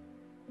brains.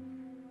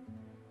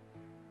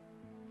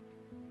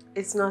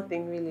 It's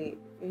nothing really.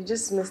 You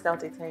just missed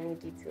out a tiny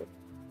detail.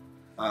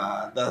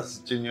 That's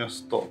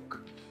genius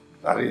talk.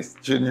 That is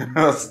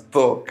genius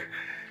talk.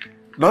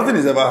 Nothing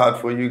is ever hard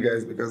for you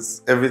guys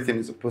because everything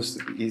is supposed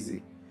to be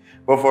easy.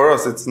 But for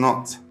us, it's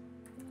not.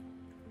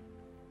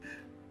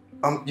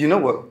 You know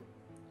what?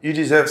 You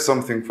deserve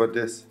something for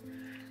this.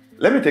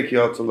 Let me take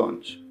you out to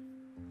lunch.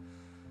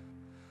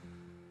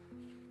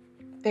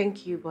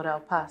 Thank you, but I'll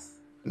pass.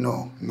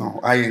 No,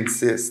 I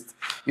insist.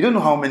 You don't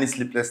know how many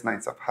sleepless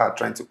nights I've had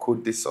trying to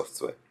code this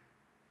software.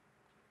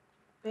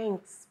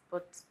 Thanks,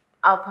 but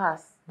I'll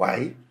pass.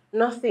 Why?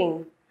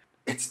 Nothing.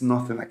 It's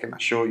nothing, I can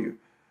assure you.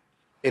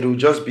 It will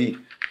just be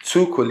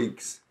two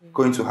colleagues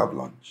going to have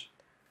lunch.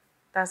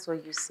 That's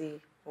what you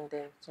say, and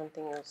then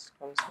something else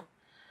comes in.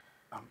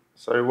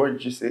 Sorry, what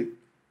did you say?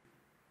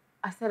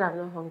 I said I'm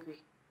not hungry.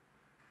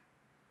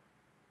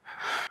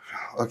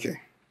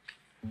 Okay.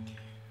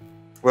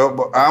 Well,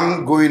 but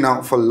I'm going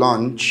out for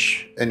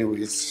lunch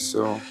anyways,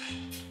 so...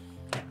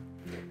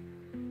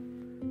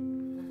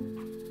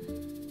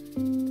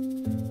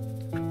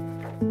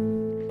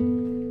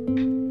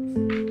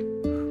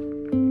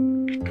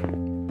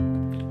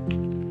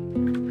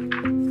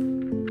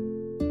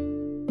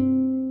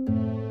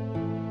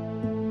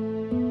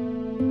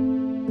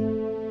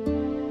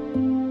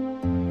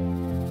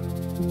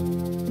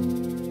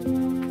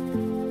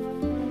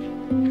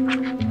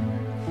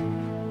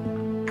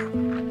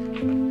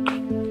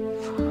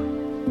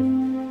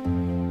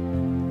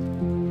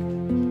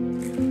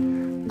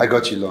 I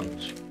got you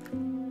lunch.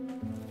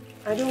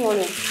 I don't want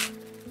it.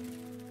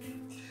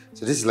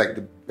 So this is like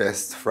the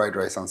best fried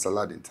rice and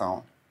salad in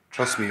town.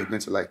 Trust me, you're going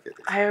to like it.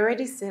 I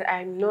already said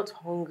I'm not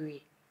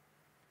hungry.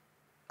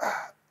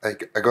 I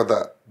got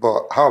that.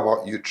 But how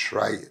about you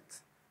try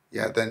it?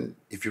 Yeah, then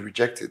if you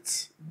reject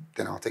it,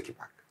 then I'll take it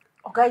back.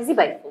 Okay, is it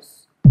by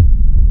force?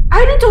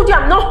 I already told you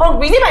I'm not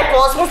hungry. Is it by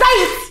force? Must I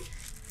eat?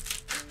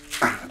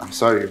 I'm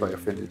sorry if I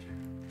offended you.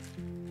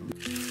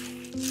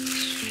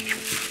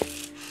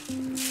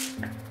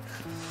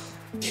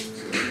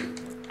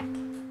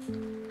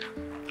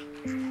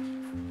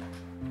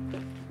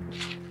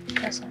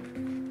 That's all.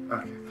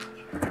 Okay.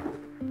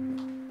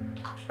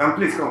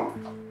 Please come on.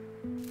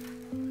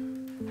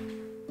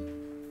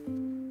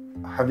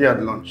 Have you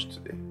had lunch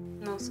today?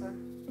 No, sir.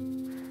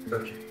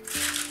 Okay.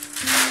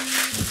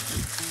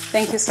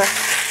 Thank you, sir.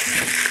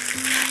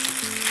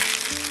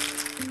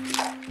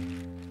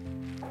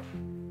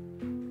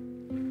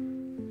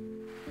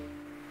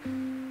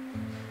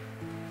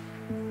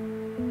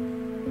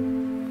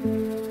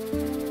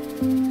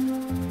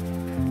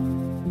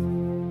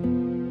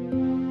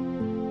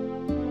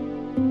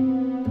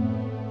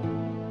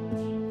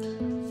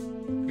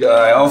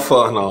 Guy, how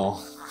far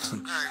now?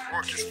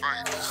 Work is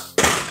fine.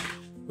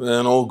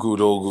 Man, all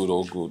good, all good,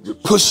 all good. We're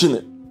pushing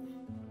it.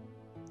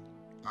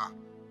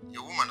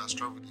 Your woman has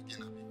traveled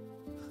again, Abi.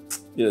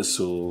 Yeah,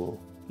 so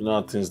you know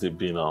how things they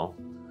be now.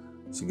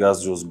 She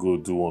guys just go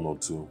do one or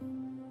two.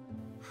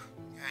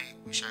 I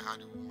wish I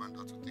had a woman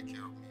that would take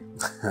care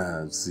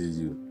of me. See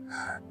you.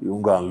 You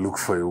won't go and look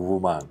for a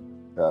woman.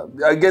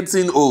 You're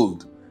getting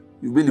old.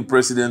 You've been the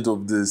president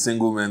of the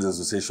Single Men's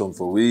Association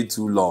for way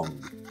too long.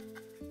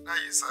 Now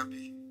you sabi.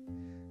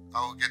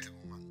 I will get a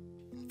woman.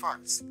 In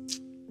fact,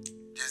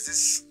 there's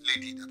this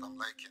lady that I'm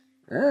liking.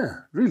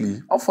 Yeah,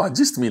 really? How far?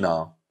 Just me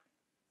now.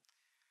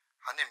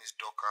 Her name is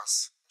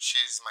Dorcas.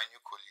 She's my new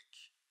colleague.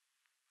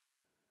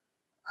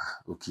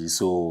 Okay,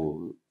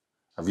 so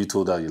have you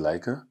told her you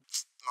like her?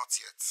 Not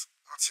yet.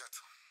 Not yet.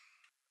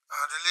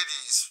 The lady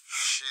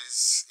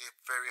she's a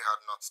very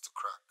hard nut to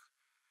crack.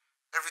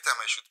 Every time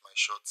I shoot my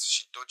shot,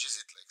 she dodges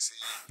it like say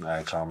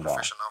Nah, calm down.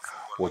 professional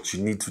footballer. What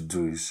you need to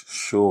do is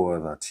show her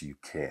that you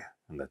care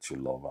and that you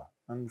love her.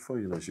 And before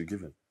you know, she'll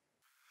give in.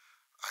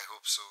 I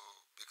hope so,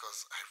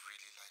 because I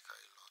really like her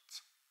a lot.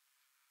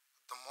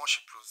 The more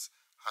she proves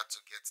hard to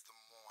get, the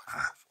more I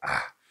fall for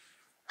her.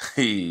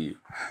 Hey,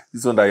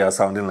 this one that you're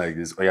sounding like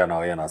this. Oh yeah,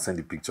 now send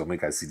the picture.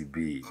 Make I see the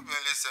babe. Let me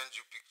only send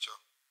you picture.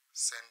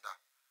 Send her.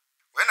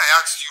 When I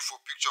asked you for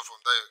picture from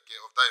that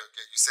your girl,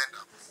 you send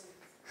her.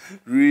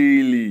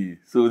 Really?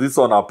 So this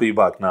one I'll pay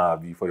back now,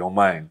 Abi, for your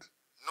mind.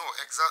 No,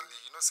 exactly.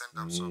 You know, send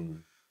them. So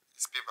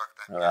it's payback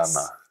time. Yeah, Yes,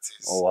 nah. it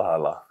is. Oh,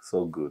 wahala.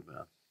 So good,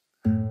 man.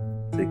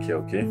 Take care,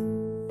 okay?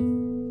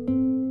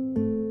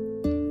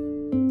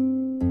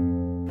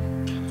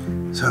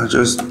 So I'll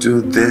just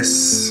do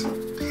this,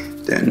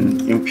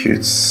 then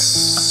impute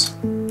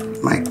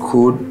my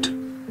code.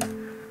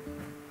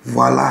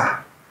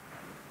 Voila.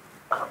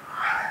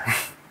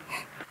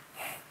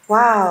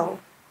 Wow.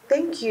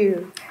 Thank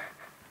you.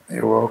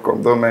 You're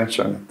welcome. Don't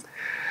mention it.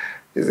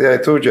 You see, I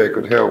told you I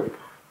could help.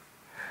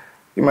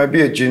 You might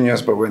be a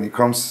genius, but when it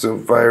comes to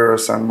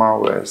virus and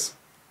malwares,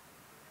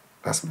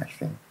 that's my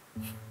thing.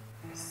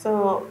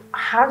 So,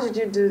 how did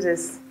you do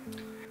this?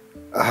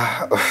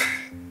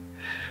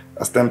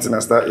 As tempting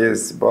as that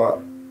is,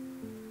 but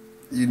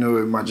you know,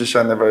 a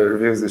magician never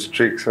reveals his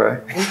tricks,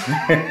 right?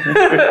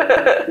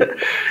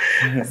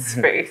 That's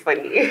very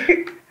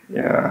funny.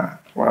 Yeah,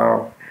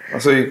 wow.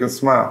 So you can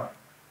smile.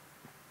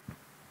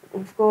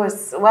 Of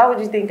course. Why would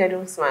you think I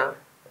don't smile?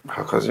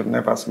 Because you've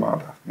never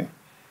smiled at me.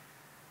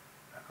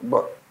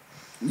 But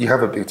you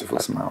have a beautiful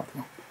smile,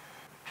 though.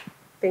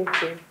 Thank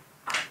you.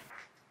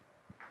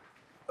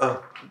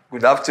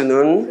 Good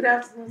afternoon. Good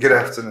afternoon. Good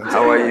afternoon.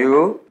 How are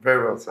you?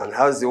 Very well, sir. And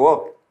how's the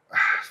work?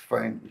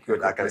 Fine.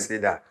 Good, I can see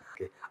that.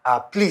 Okay.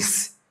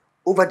 Please,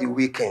 over the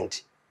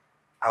weekend,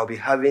 I'll be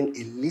having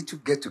a little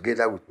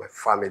get-together with my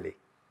family.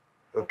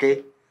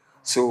 Okay?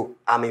 So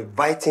I'm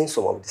inviting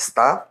some of the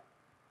staff,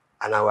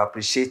 and I will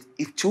appreciate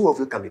if 2 of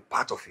you can be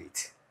part of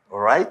it. All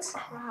right?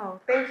 Wow,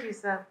 thank you,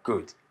 sir.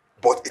 Good.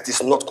 But it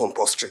is not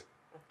compulsory.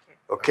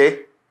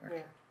 Okay?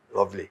 Yeah.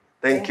 Lovely.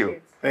 Thank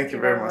you. Thank you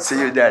very much. See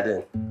you there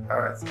then. All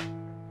right, sir.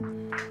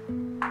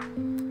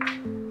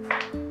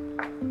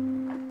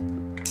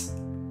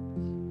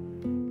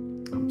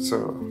 So,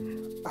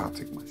 I'll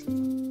take my seat.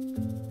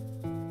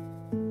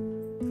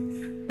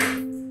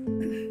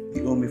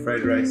 You owe me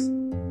fried rice.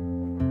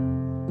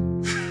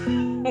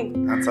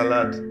 And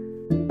salad.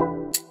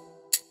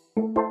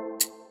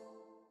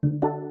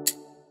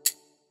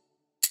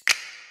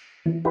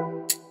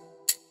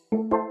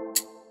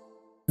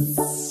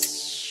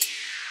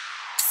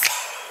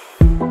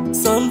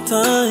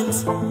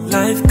 Sometimes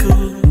life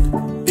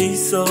could be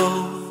so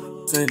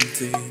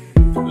tempting,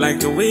 like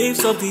the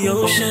waves of the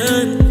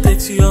ocean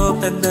takes you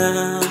up and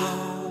down.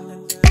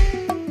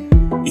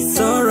 It's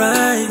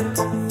alright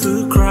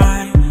to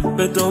cry,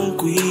 but don't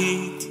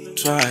quit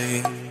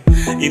trying.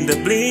 In the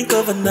blink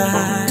of an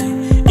eye,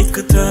 it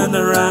could turn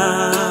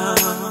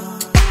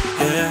around.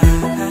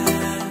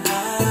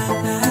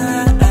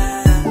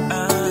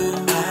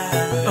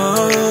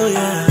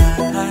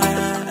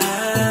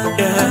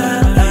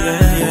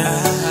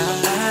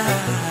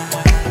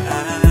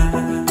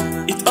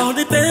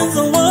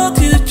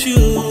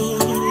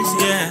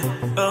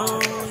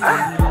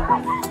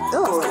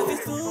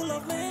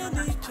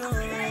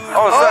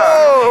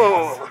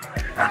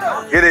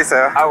 Good day,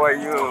 sir. How are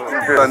you?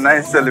 A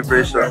nice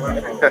celebration.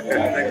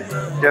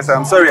 Yes,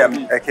 I'm sorry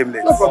I came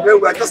late. No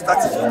problem, we are just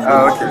starting.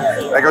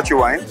 Okay. I got you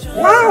wine.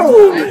 Wow!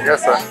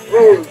 Yes, sir.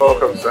 Oh.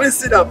 Welcome, sir. Please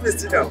sit down, please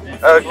sit down.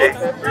 Okay.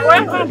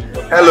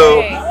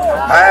 Hello.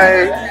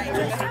 Hi.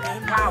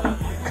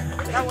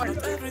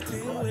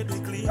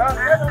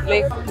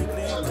 Late.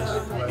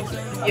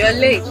 You're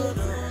late.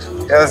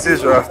 Yes,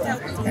 usual.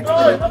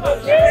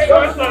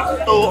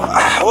 So,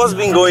 what's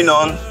been going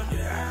on?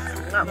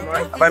 Not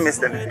much. Have I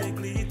missed anything?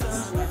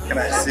 Can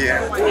I see it?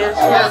 Yes.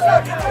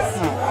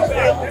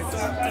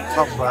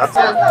 Not bad.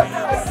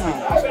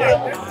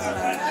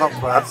 Not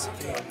bad.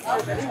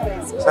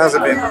 So how's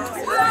it been?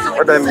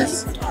 What did I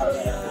miss?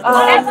 I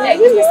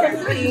didn't miss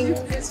anything.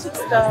 It's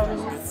just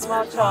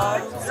small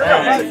talk.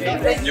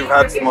 You've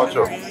had small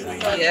chops.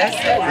 Yes.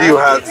 You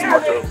had small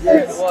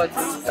chops. What?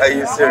 Are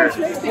you serious?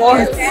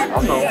 What?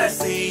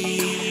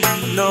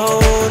 No.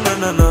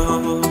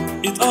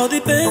 It all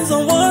depends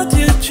on what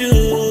you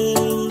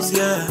choose,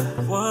 yeah.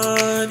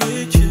 What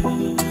you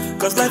choose.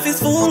 Cause life is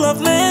full of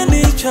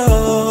many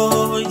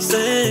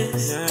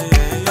choices.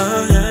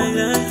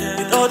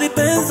 It all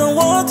depends on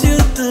what you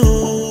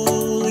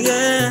do,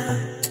 yeah.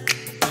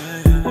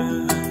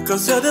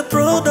 Cause you're the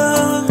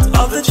product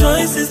of the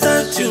choices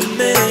that you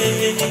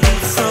make.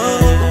 So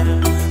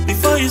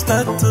before you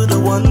start to the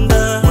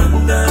wonder,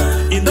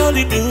 in all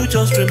you do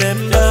just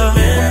remember,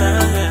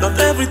 not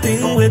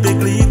everything with the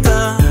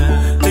glitter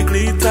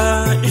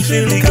is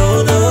really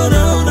gold.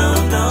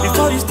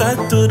 Before you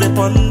start to the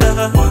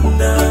ponder,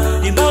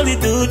 in all you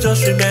do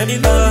just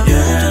remember,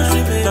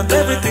 not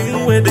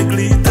everything with the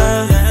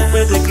glitter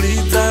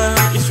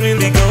is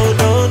really gold.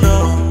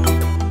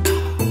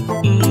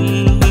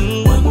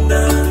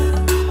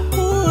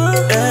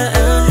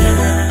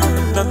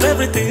 Not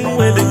everything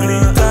with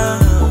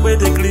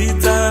the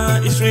glitter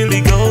is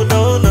really gold.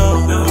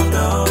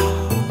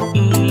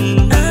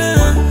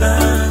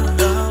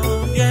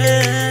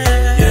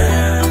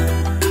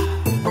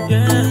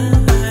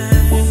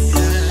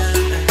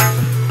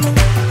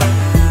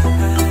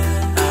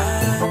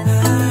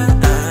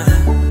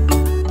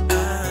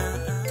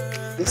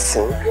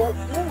 Listen.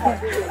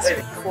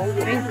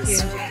 Thank you.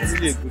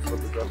 Really a good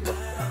photographer.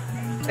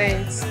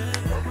 Thanks.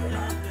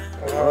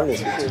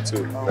 Honestly,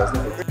 too.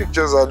 The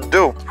pictures are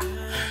dope.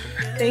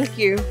 Thank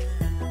you.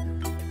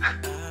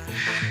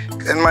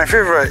 And my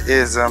favorite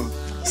is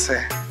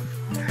say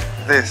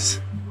this.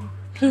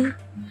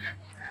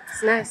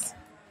 It's nice.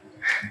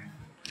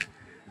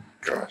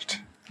 God,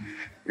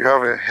 you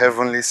have a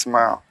heavenly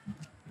smile.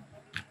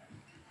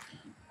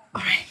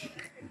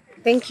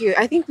 Thank you.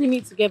 I think we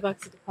need to get back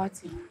to the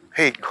party.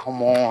 Hey,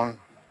 come on.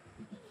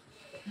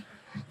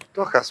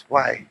 Dorcas,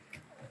 why?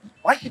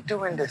 Why are you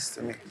doing this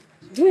to me?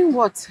 Doing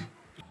what?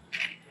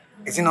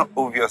 Is it not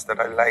obvious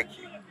that I like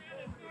you?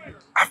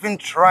 I've been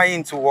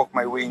trying to walk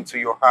my way into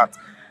your heart,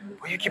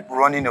 but you keep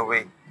running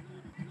away.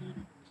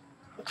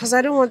 Because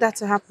I don't want that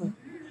to happen.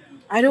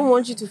 I don't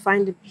want you to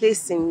find a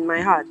place in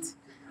my heart.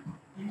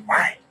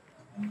 Why?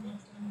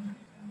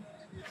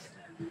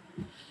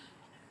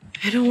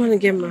 I don't want to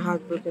get my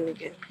heart broken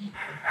again.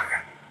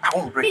 I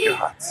won't break your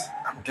heart.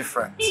 I'm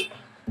different.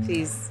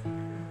 Please.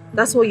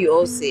 That's what you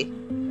all say.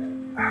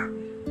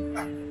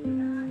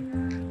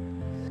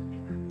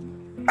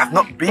 I've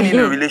not been in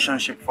a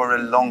relationship for a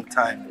long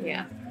time.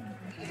 Yeah.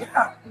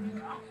 Yeah.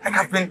 Like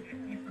I've been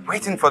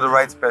waiting for the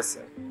right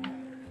person.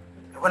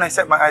 When I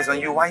set my eyes on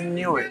you, I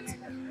knew it.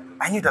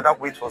 I knew that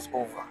wait was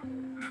over.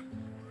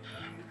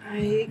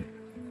 I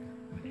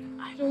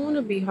don't want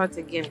to be hurt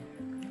again.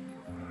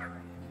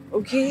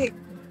 Okay?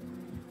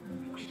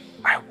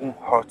 I won't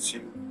hurt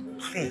you.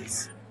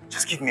 Please,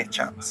 just give me a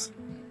chance.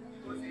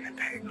 I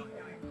beg.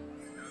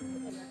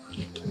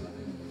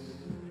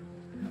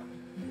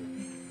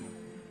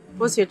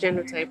 What's your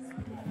genotype?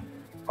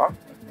 Huh?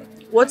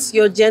 What's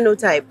your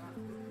genotype?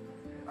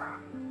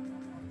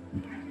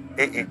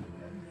 AA.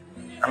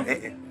 I'm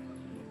AA.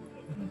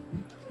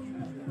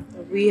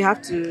 We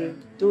have to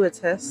do a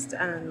test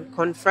and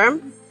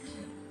confirm.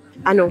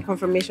 And on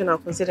confirmation, I'll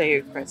consider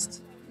your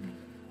request.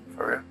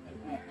 For real?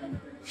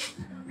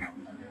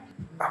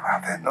 Oh,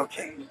 well then,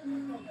 okay.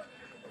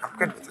 I'm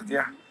good with it,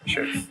 yeah.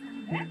 Sure.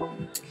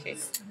 Okay.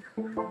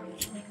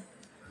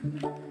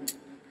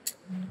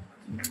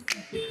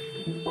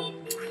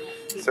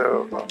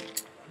 So,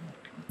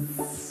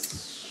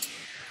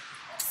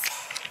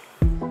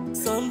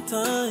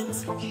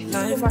 sometimes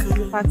life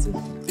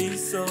could be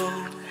so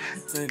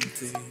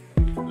tempting,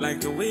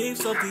 like the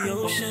waves of the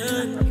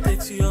ocean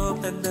takes you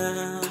up and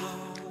down.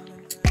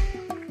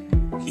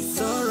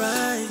 It's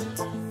alright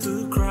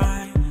to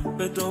cry,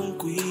 but don't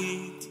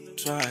quit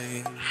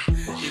trying.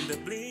 In the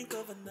blink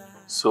of an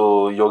eye.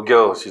 So your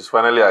girl, she's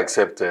finally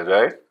accepted,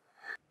 right?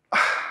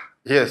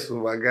 yes,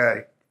 my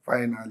guy.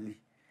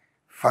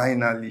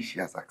 Finally, she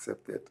has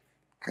accepted.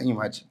 Can you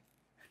imagine?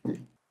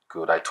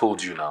 Good. I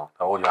told you now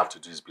that all you have to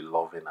do is be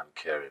loving and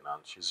caring,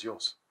 and she's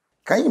yours.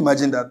 Can you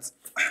imagine that?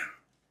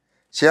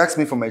 She asked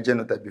me for my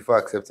genotype before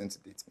accepting to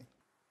date me.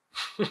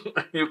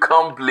 You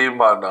can't blame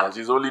her now.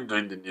 She's only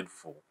doing the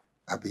needful.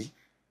 Abby?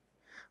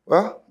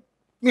 Well,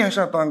 Me, I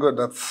shall thank God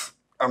that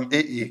I'm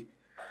AA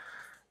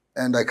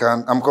and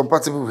I'm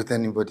compatible with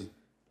anybody.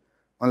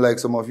 Unlike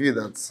some of you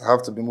that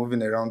have to be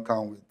moving around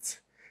town with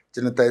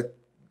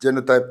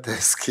genotype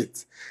test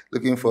kit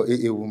looking for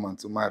AA woman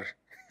to marry.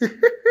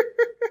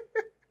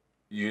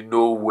 You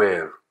know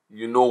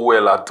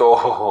well at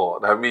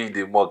all. I mean,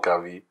 the mock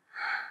of me.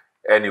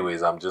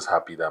 Anyways, I'm just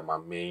happy that my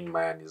main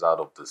man is out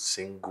of the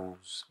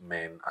Singles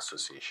Men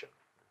Association.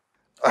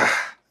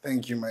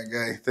 Thank you, my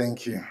guy.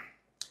 Thank you.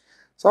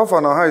 So how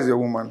far now, how is your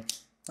woman?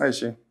 How is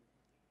she?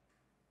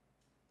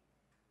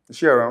 Is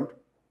she around?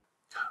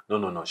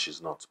 No,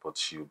 she's not, but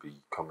she'll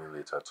be coming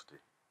later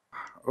today.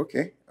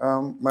 Okay.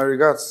 My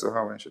regards to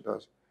her when she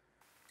does.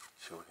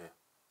 She'll hear.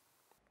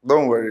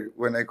 Don't worry.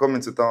 When I come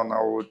into town,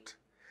 I would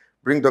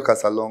bring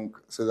Dorcas along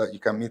so that you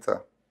can meet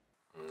her.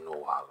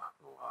 No hala.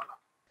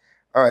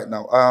 All right,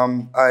 now.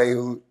 I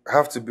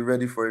have to be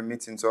ready for a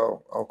meeting,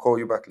 so I'll call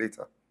you back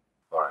later.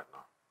 All right,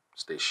 now.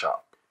 Stay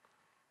sharp.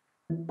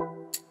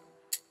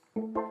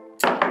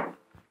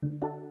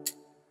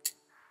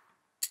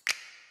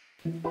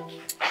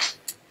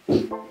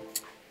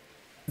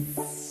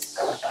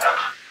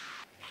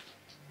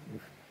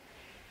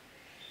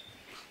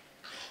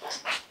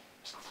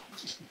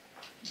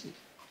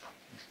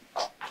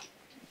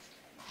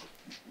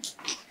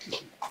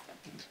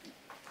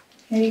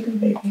 Here you go,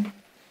 baby.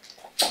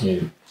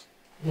 Yeah.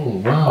 Oh,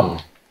 wow.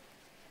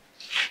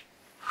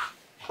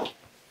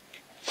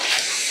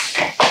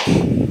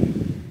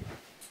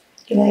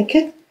 You like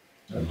it?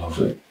 I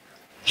love it.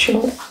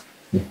 Sure.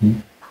 Mm-hmm.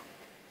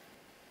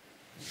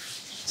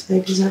 So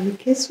you deserve a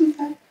kiss with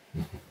that?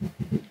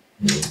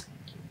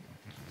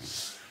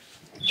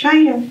 Try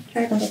it.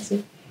 Let's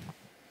see.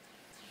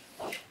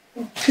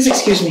 Please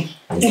excuse me.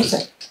 Yes,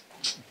 sir.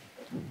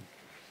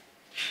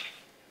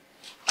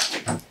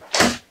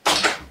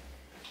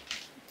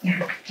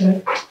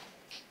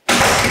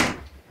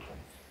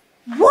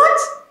 What?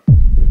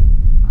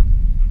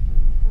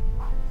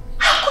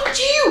 How could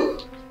you?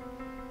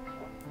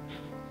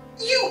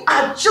 You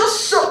are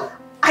just so...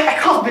 I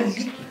can't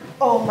believe...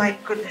 Oh my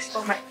goodness,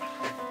 oh my...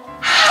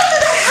 How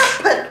did that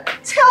happen?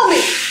 Tell me.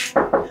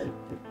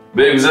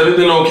 Babe, is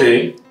everything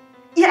okay?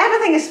 Yeah,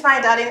 everything is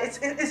fine, darling.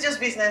 It's just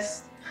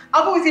business.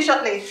 I'll go with you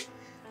shortly.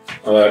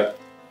 All right.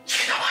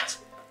 You know what?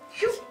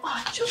 You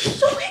are just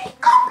so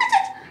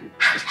incompetent.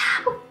 How did it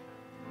happen?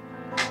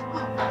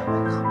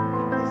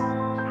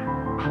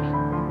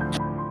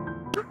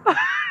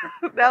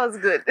 That was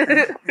good.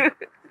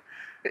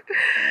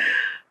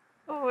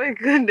 Oh my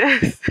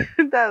goodness.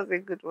 That was a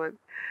good one.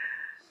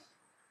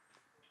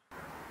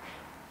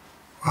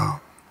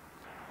 Wow.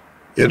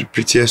 You're the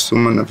prettiest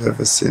woman I've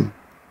ever seen.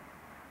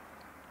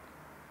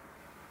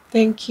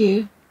 Thank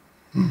you.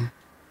 Can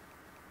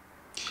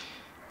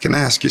I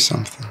ask you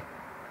something?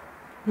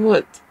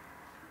 What?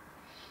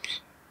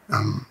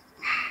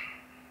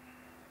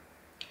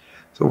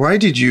 So why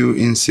did you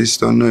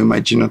insist on knowing my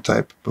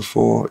genotype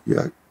before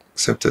you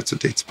accepted to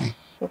date me?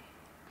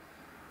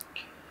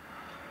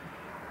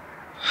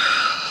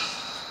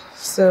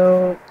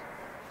 So,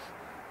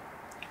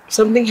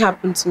 something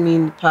happened to me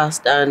in the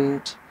past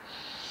and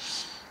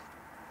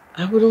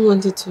I wouldn't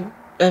want it to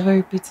ever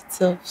repeat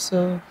itself,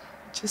 so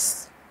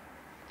just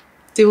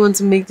didn't want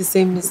to make the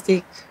same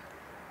mistake.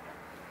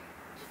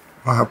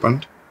 What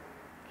happened?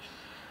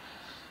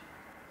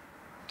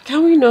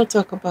 Can we not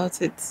talk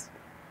about it?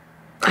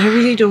 I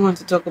really don't want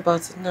to talk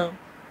about it now.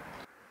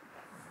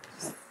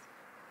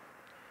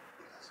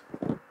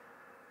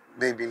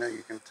 Baby, no,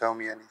 you can tell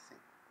me anything.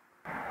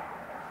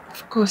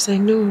 Of course, I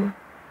know.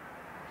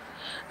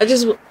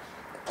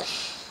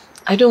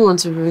 I don't want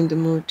to ruin the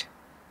mood.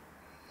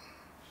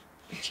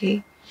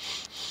 Okay?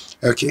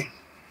 Okay.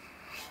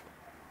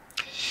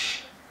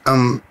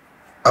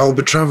 I'll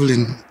be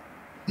traveling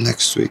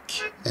next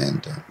week,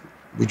 and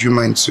would you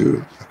mind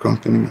to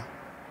accompany me?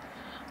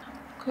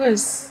 Of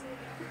course.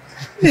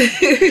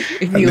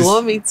 If you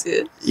want me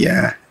to.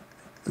 Yeah.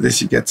 At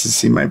least you get to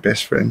see my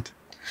best friend.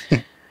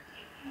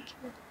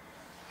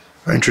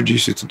 I'll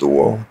introduce you to the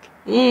world.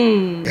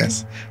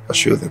 Yes, I'll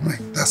show them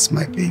that's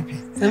my baby.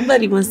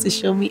 Somebody wants to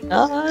show me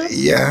up.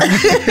 Yeah.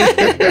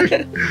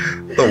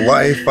 The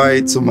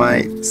Wi-Fi to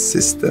my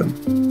system.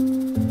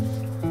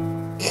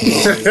 I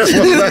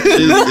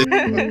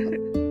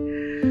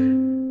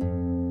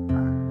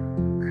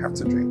have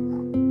to drink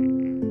now.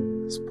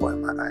 Spoil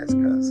my eyes,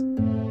 cause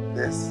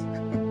this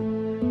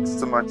is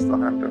too much to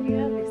handle.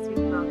 Yeah, these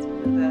sweet mouths will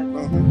do that.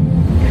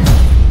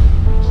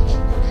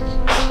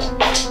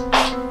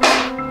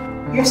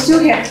 You're still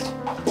here.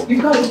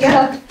 You're going to get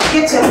up,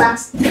 get your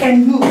bags,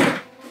 and move.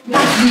 You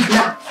have to leave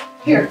now.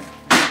 Here.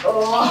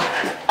 Oh,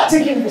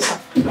 take care of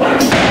yourself.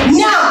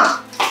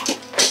 Now!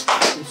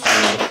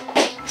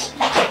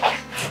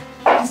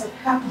 As it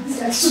happens,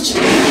 that's such a...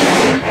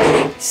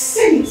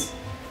 Say it.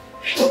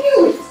 I knew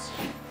it.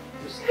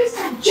 You guys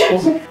are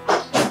gentle.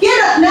 Get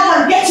up now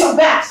and get your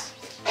bags.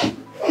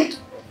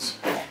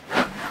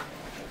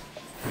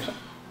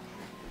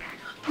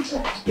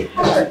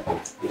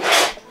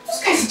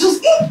 Those guys are just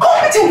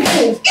incompetent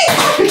fools.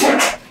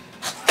 Incompetent.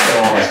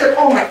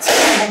 Oh my.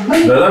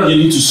 Bella, you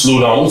need to slow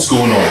down. What's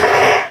going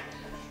on?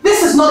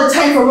 This is not the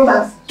time for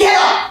romance. Get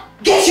up!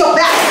 Get your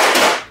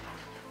bag!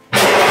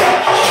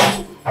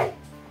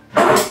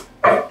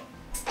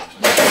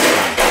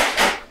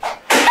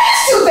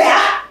 It's still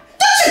there!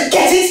 Don't you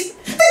get it?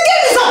 The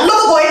game is up,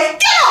 lover boy!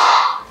 Get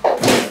up!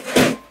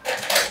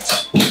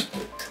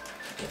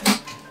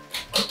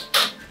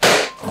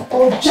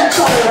 Oh, Jack's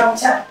all around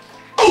town.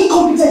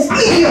 Incompetent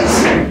idiots!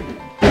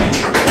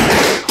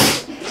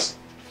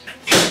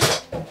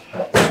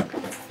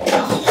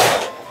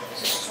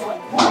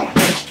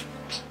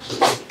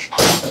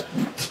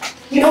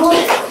 You know what?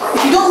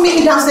 If you don't meet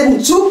me downstairs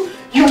in 2,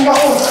 you're on your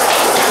own.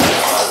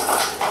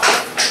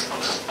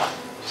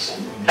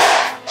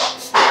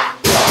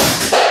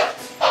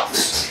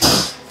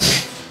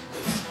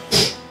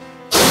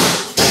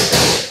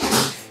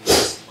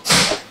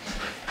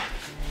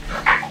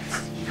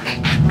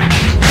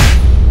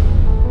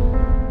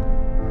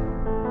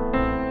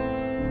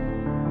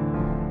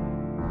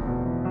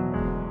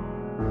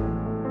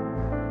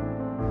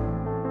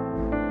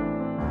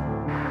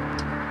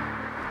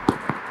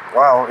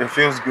 Wow, it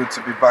feels good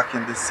to be back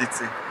in this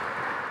city.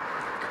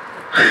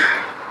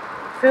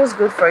 Feels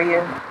good for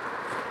you.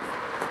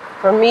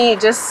 For me,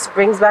 it just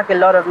brings back a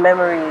lot of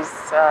memories.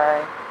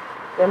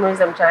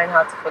 Memories I'm trying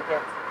hard to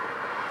forget.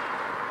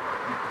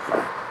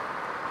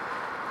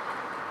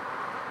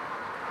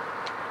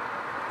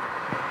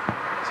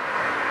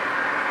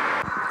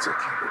 It's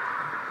okay.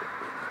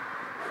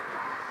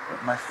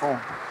 My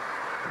phone.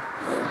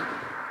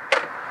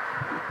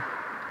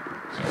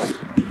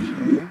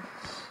 Okay.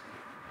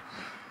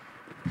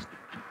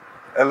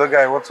 Hello,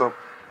 guy. What's up?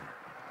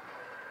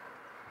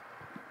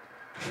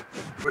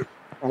 Wait,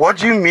 what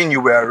do you mean you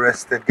were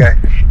arrested, guy?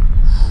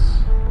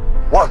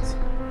 What?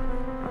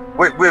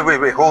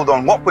 Wait. Hold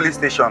on. What police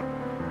station?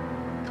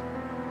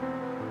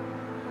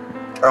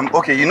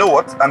 Okay, you know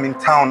what? I'm in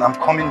town. I'm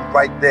coming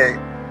right there.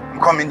 I'm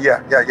coming.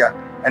 Yeah.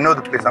 I know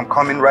the place. I'm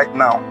coming right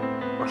now.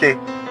 Okay?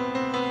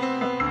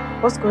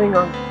 What's going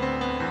on?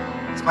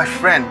 It's my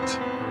friend.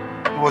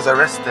 He was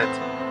arrested.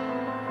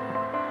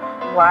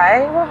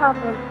 Why? What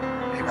happened?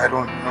 Babe, I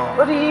don't know.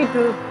 What did he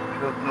do? I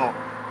don't know.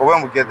 But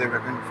when we get there, we're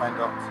going to find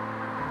out.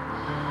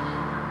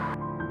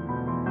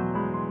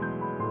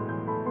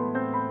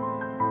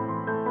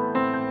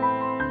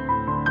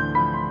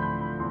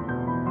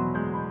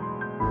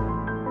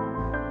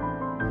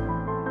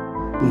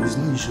 No, it's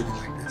not usually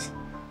like this.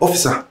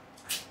 Officer,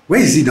 where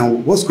is he now?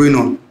 What's going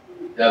on?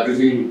 They are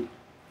bringing you.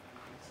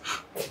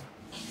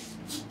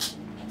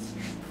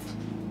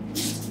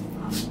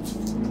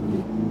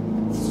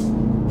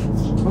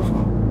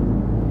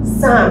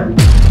 Sam.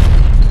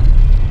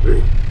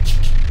 Wait.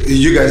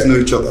 You guys know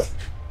each other?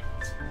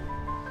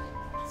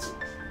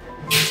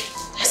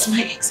 That's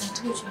my ex, I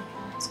told you.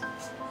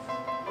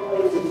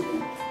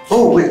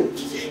 Oh,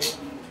 wait.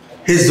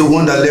 He's the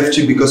one that left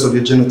you because of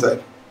your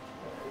genotype.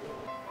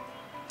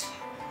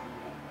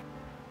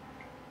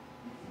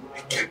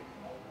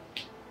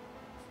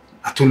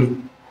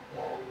 Atulu.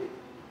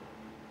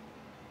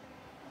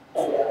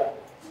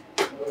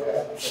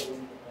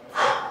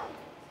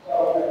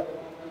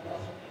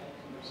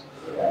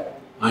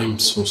 I'm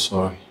so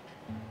sorry.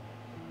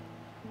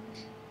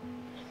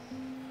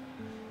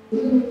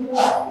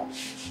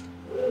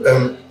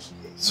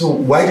 So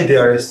why did they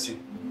arrest you?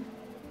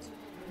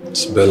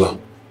 It's Bella.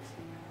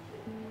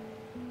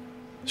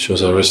 She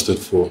was arrested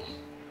for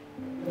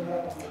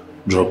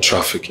drug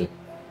trafficking.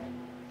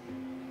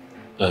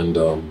 And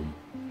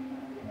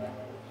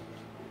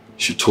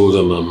she told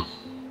them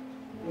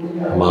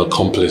I'm an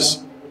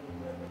accomplice.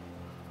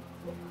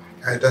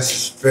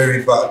 That's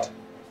very bad.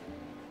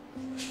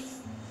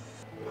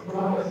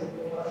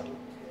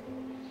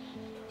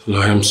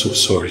 I am so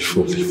sorry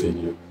for leaving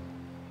you.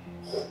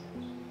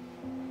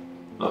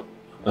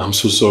 I'm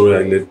so sorry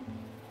I let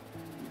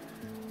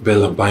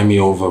Bella buy me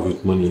over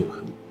with money.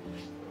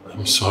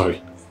 I'm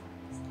sorry.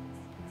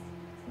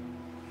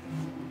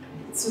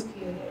 It's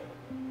okay.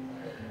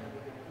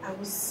 I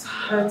was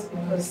hurt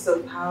because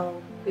of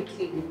how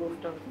quickly you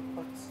moved on,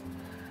 but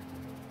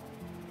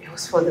it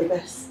was for the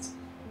best.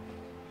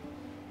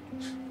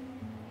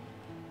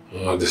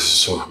 Oh, this is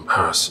so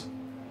embarrassing.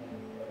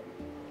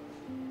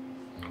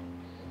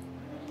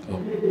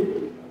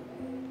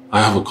 I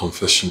have a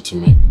confession to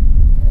make.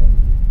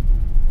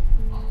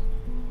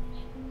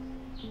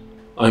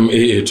 I'm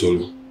AA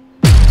Tolu,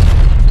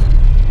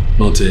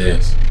 not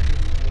AS.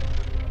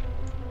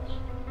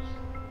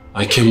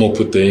 I came up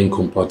with the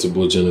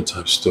incompatible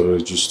genotype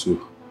story just to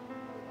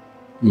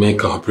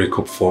make our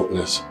breakup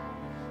faultless.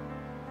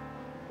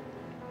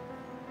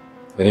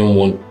 I didn't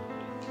want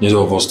neither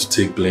of us to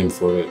take blame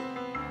for it.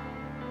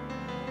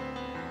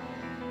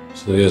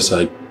 So yes,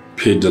 I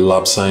paid the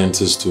lab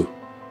scientists to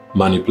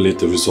manipulate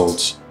the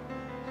results.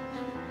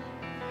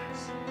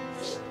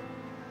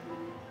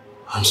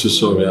 I'm so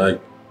sorry.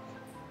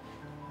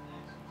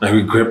 I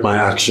regret my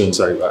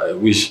actions. I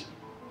wish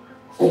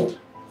I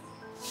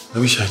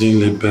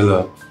didn't let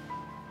Bella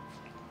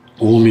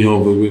hold me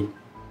over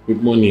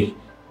with money.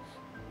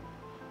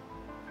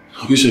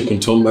 I wish I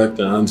could turn back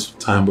the hands of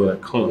time, but I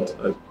can't.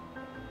 I'm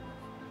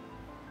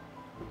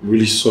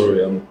really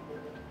sorry. I'm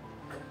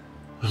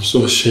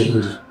so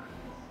ashamed.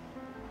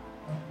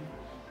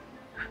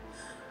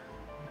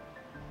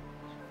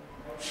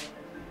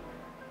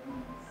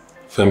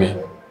 Femi,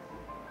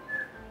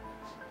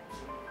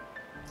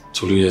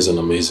 Tolu is an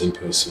amazing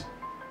person.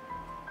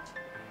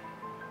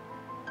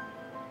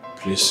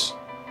 Please,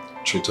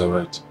 treat her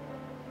right.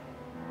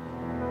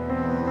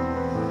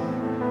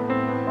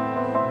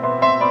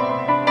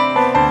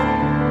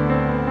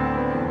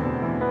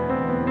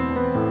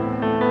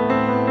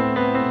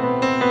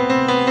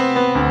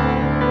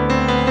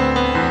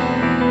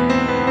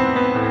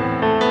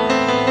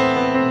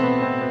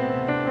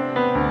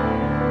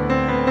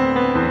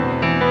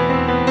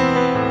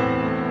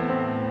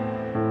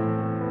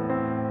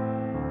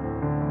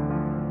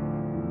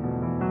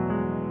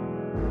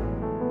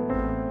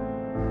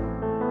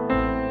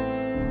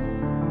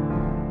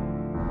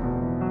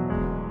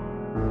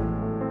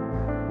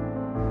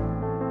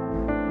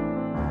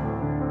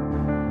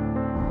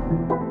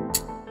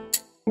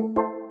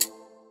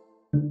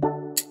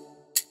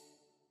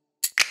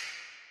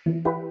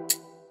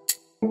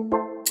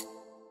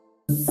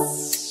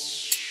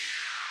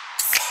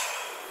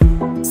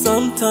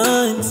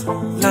 Sometimes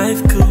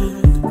life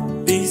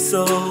could be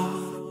so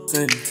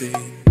tempting,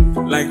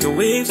 like the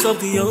waves of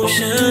the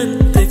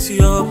ocean takes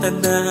you up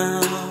and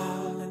down.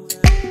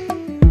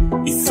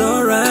 It's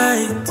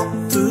alright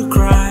to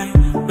cry,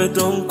 but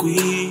don't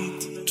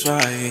quit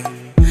trying.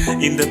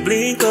 In the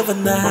blink of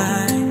an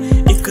eye,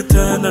 it could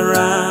turn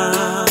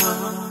around.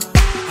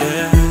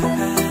 Yeah.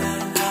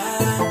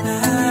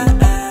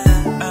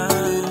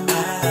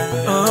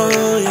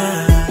 Oh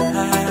yeah.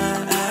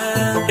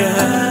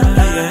 Yeah.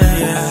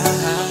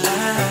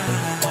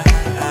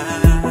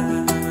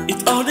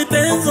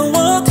 Depends on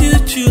what you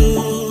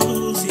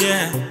choose,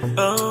 yeah.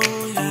 Oh,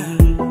 yeah.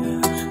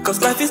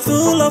 Cause life is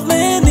full of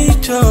many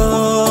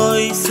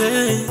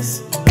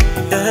choices,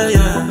 yeah,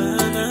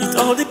 yeah. It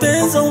all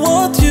depends on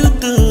what you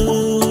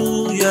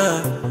do,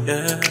 yeah,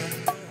 yeah.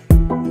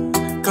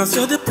 Cause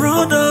you're the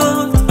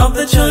product of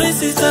the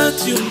choices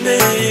that you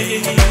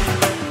make.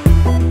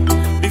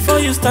 Before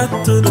you start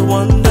to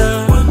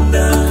wonder,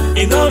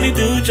 in all you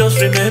do,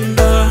 just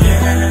remember,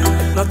 yeah.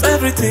 Not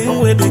everything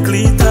with the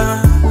glitter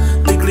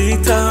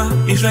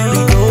is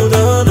really gold,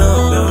 oh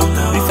no.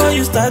 Before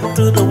you start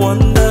to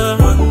wonder,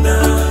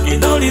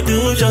 in all you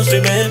do, just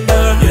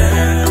remember,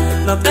 yeah.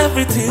 Not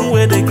everything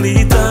where they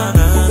glitter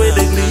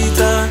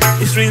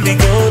is really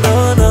gold,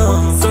 oh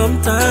no.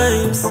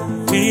 Sometimes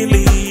we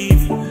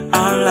live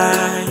our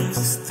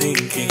lives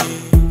thinking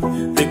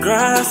the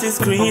grass is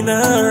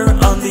greener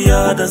on the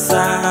other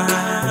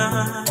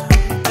side,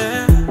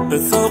 but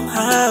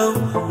somehow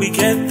we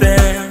get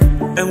there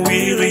and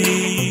we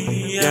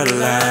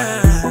realize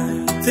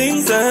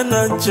things are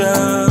not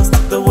just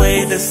the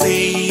way they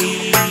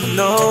seem.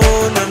 No,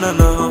 no, no,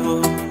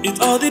 no. It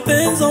all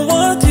depends on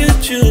what you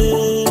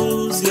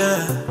choose,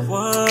 yeah.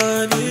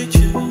 What you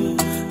choose.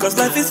 Cause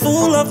life is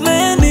full of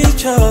many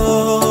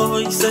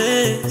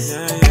choices.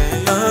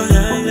 Yeah,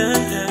 yeah,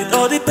 yeah. It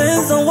all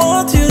depends on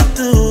what you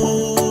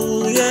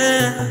do,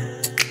 yeah.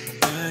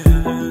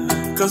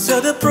 Cause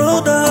you're the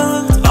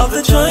product of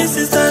the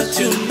choices that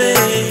you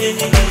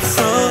make.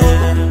 So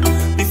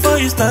before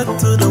you start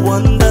to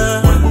wonder,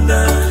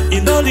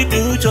 in all you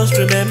do, just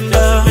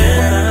remember,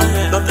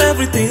 not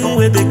everything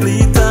with the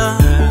glitter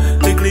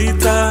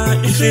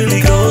is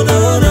really gold,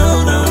 no,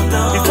 no,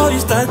 no. Before you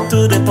start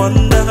to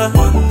ponder,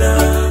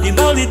 in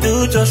all you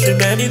do, just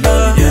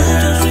remember,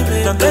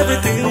 not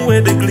everything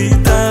with the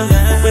glitter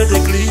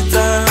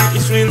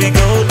is really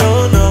gold,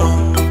 no, no.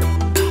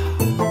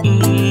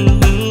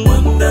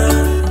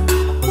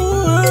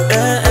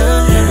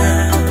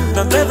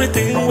 Not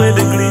everything with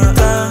the glitter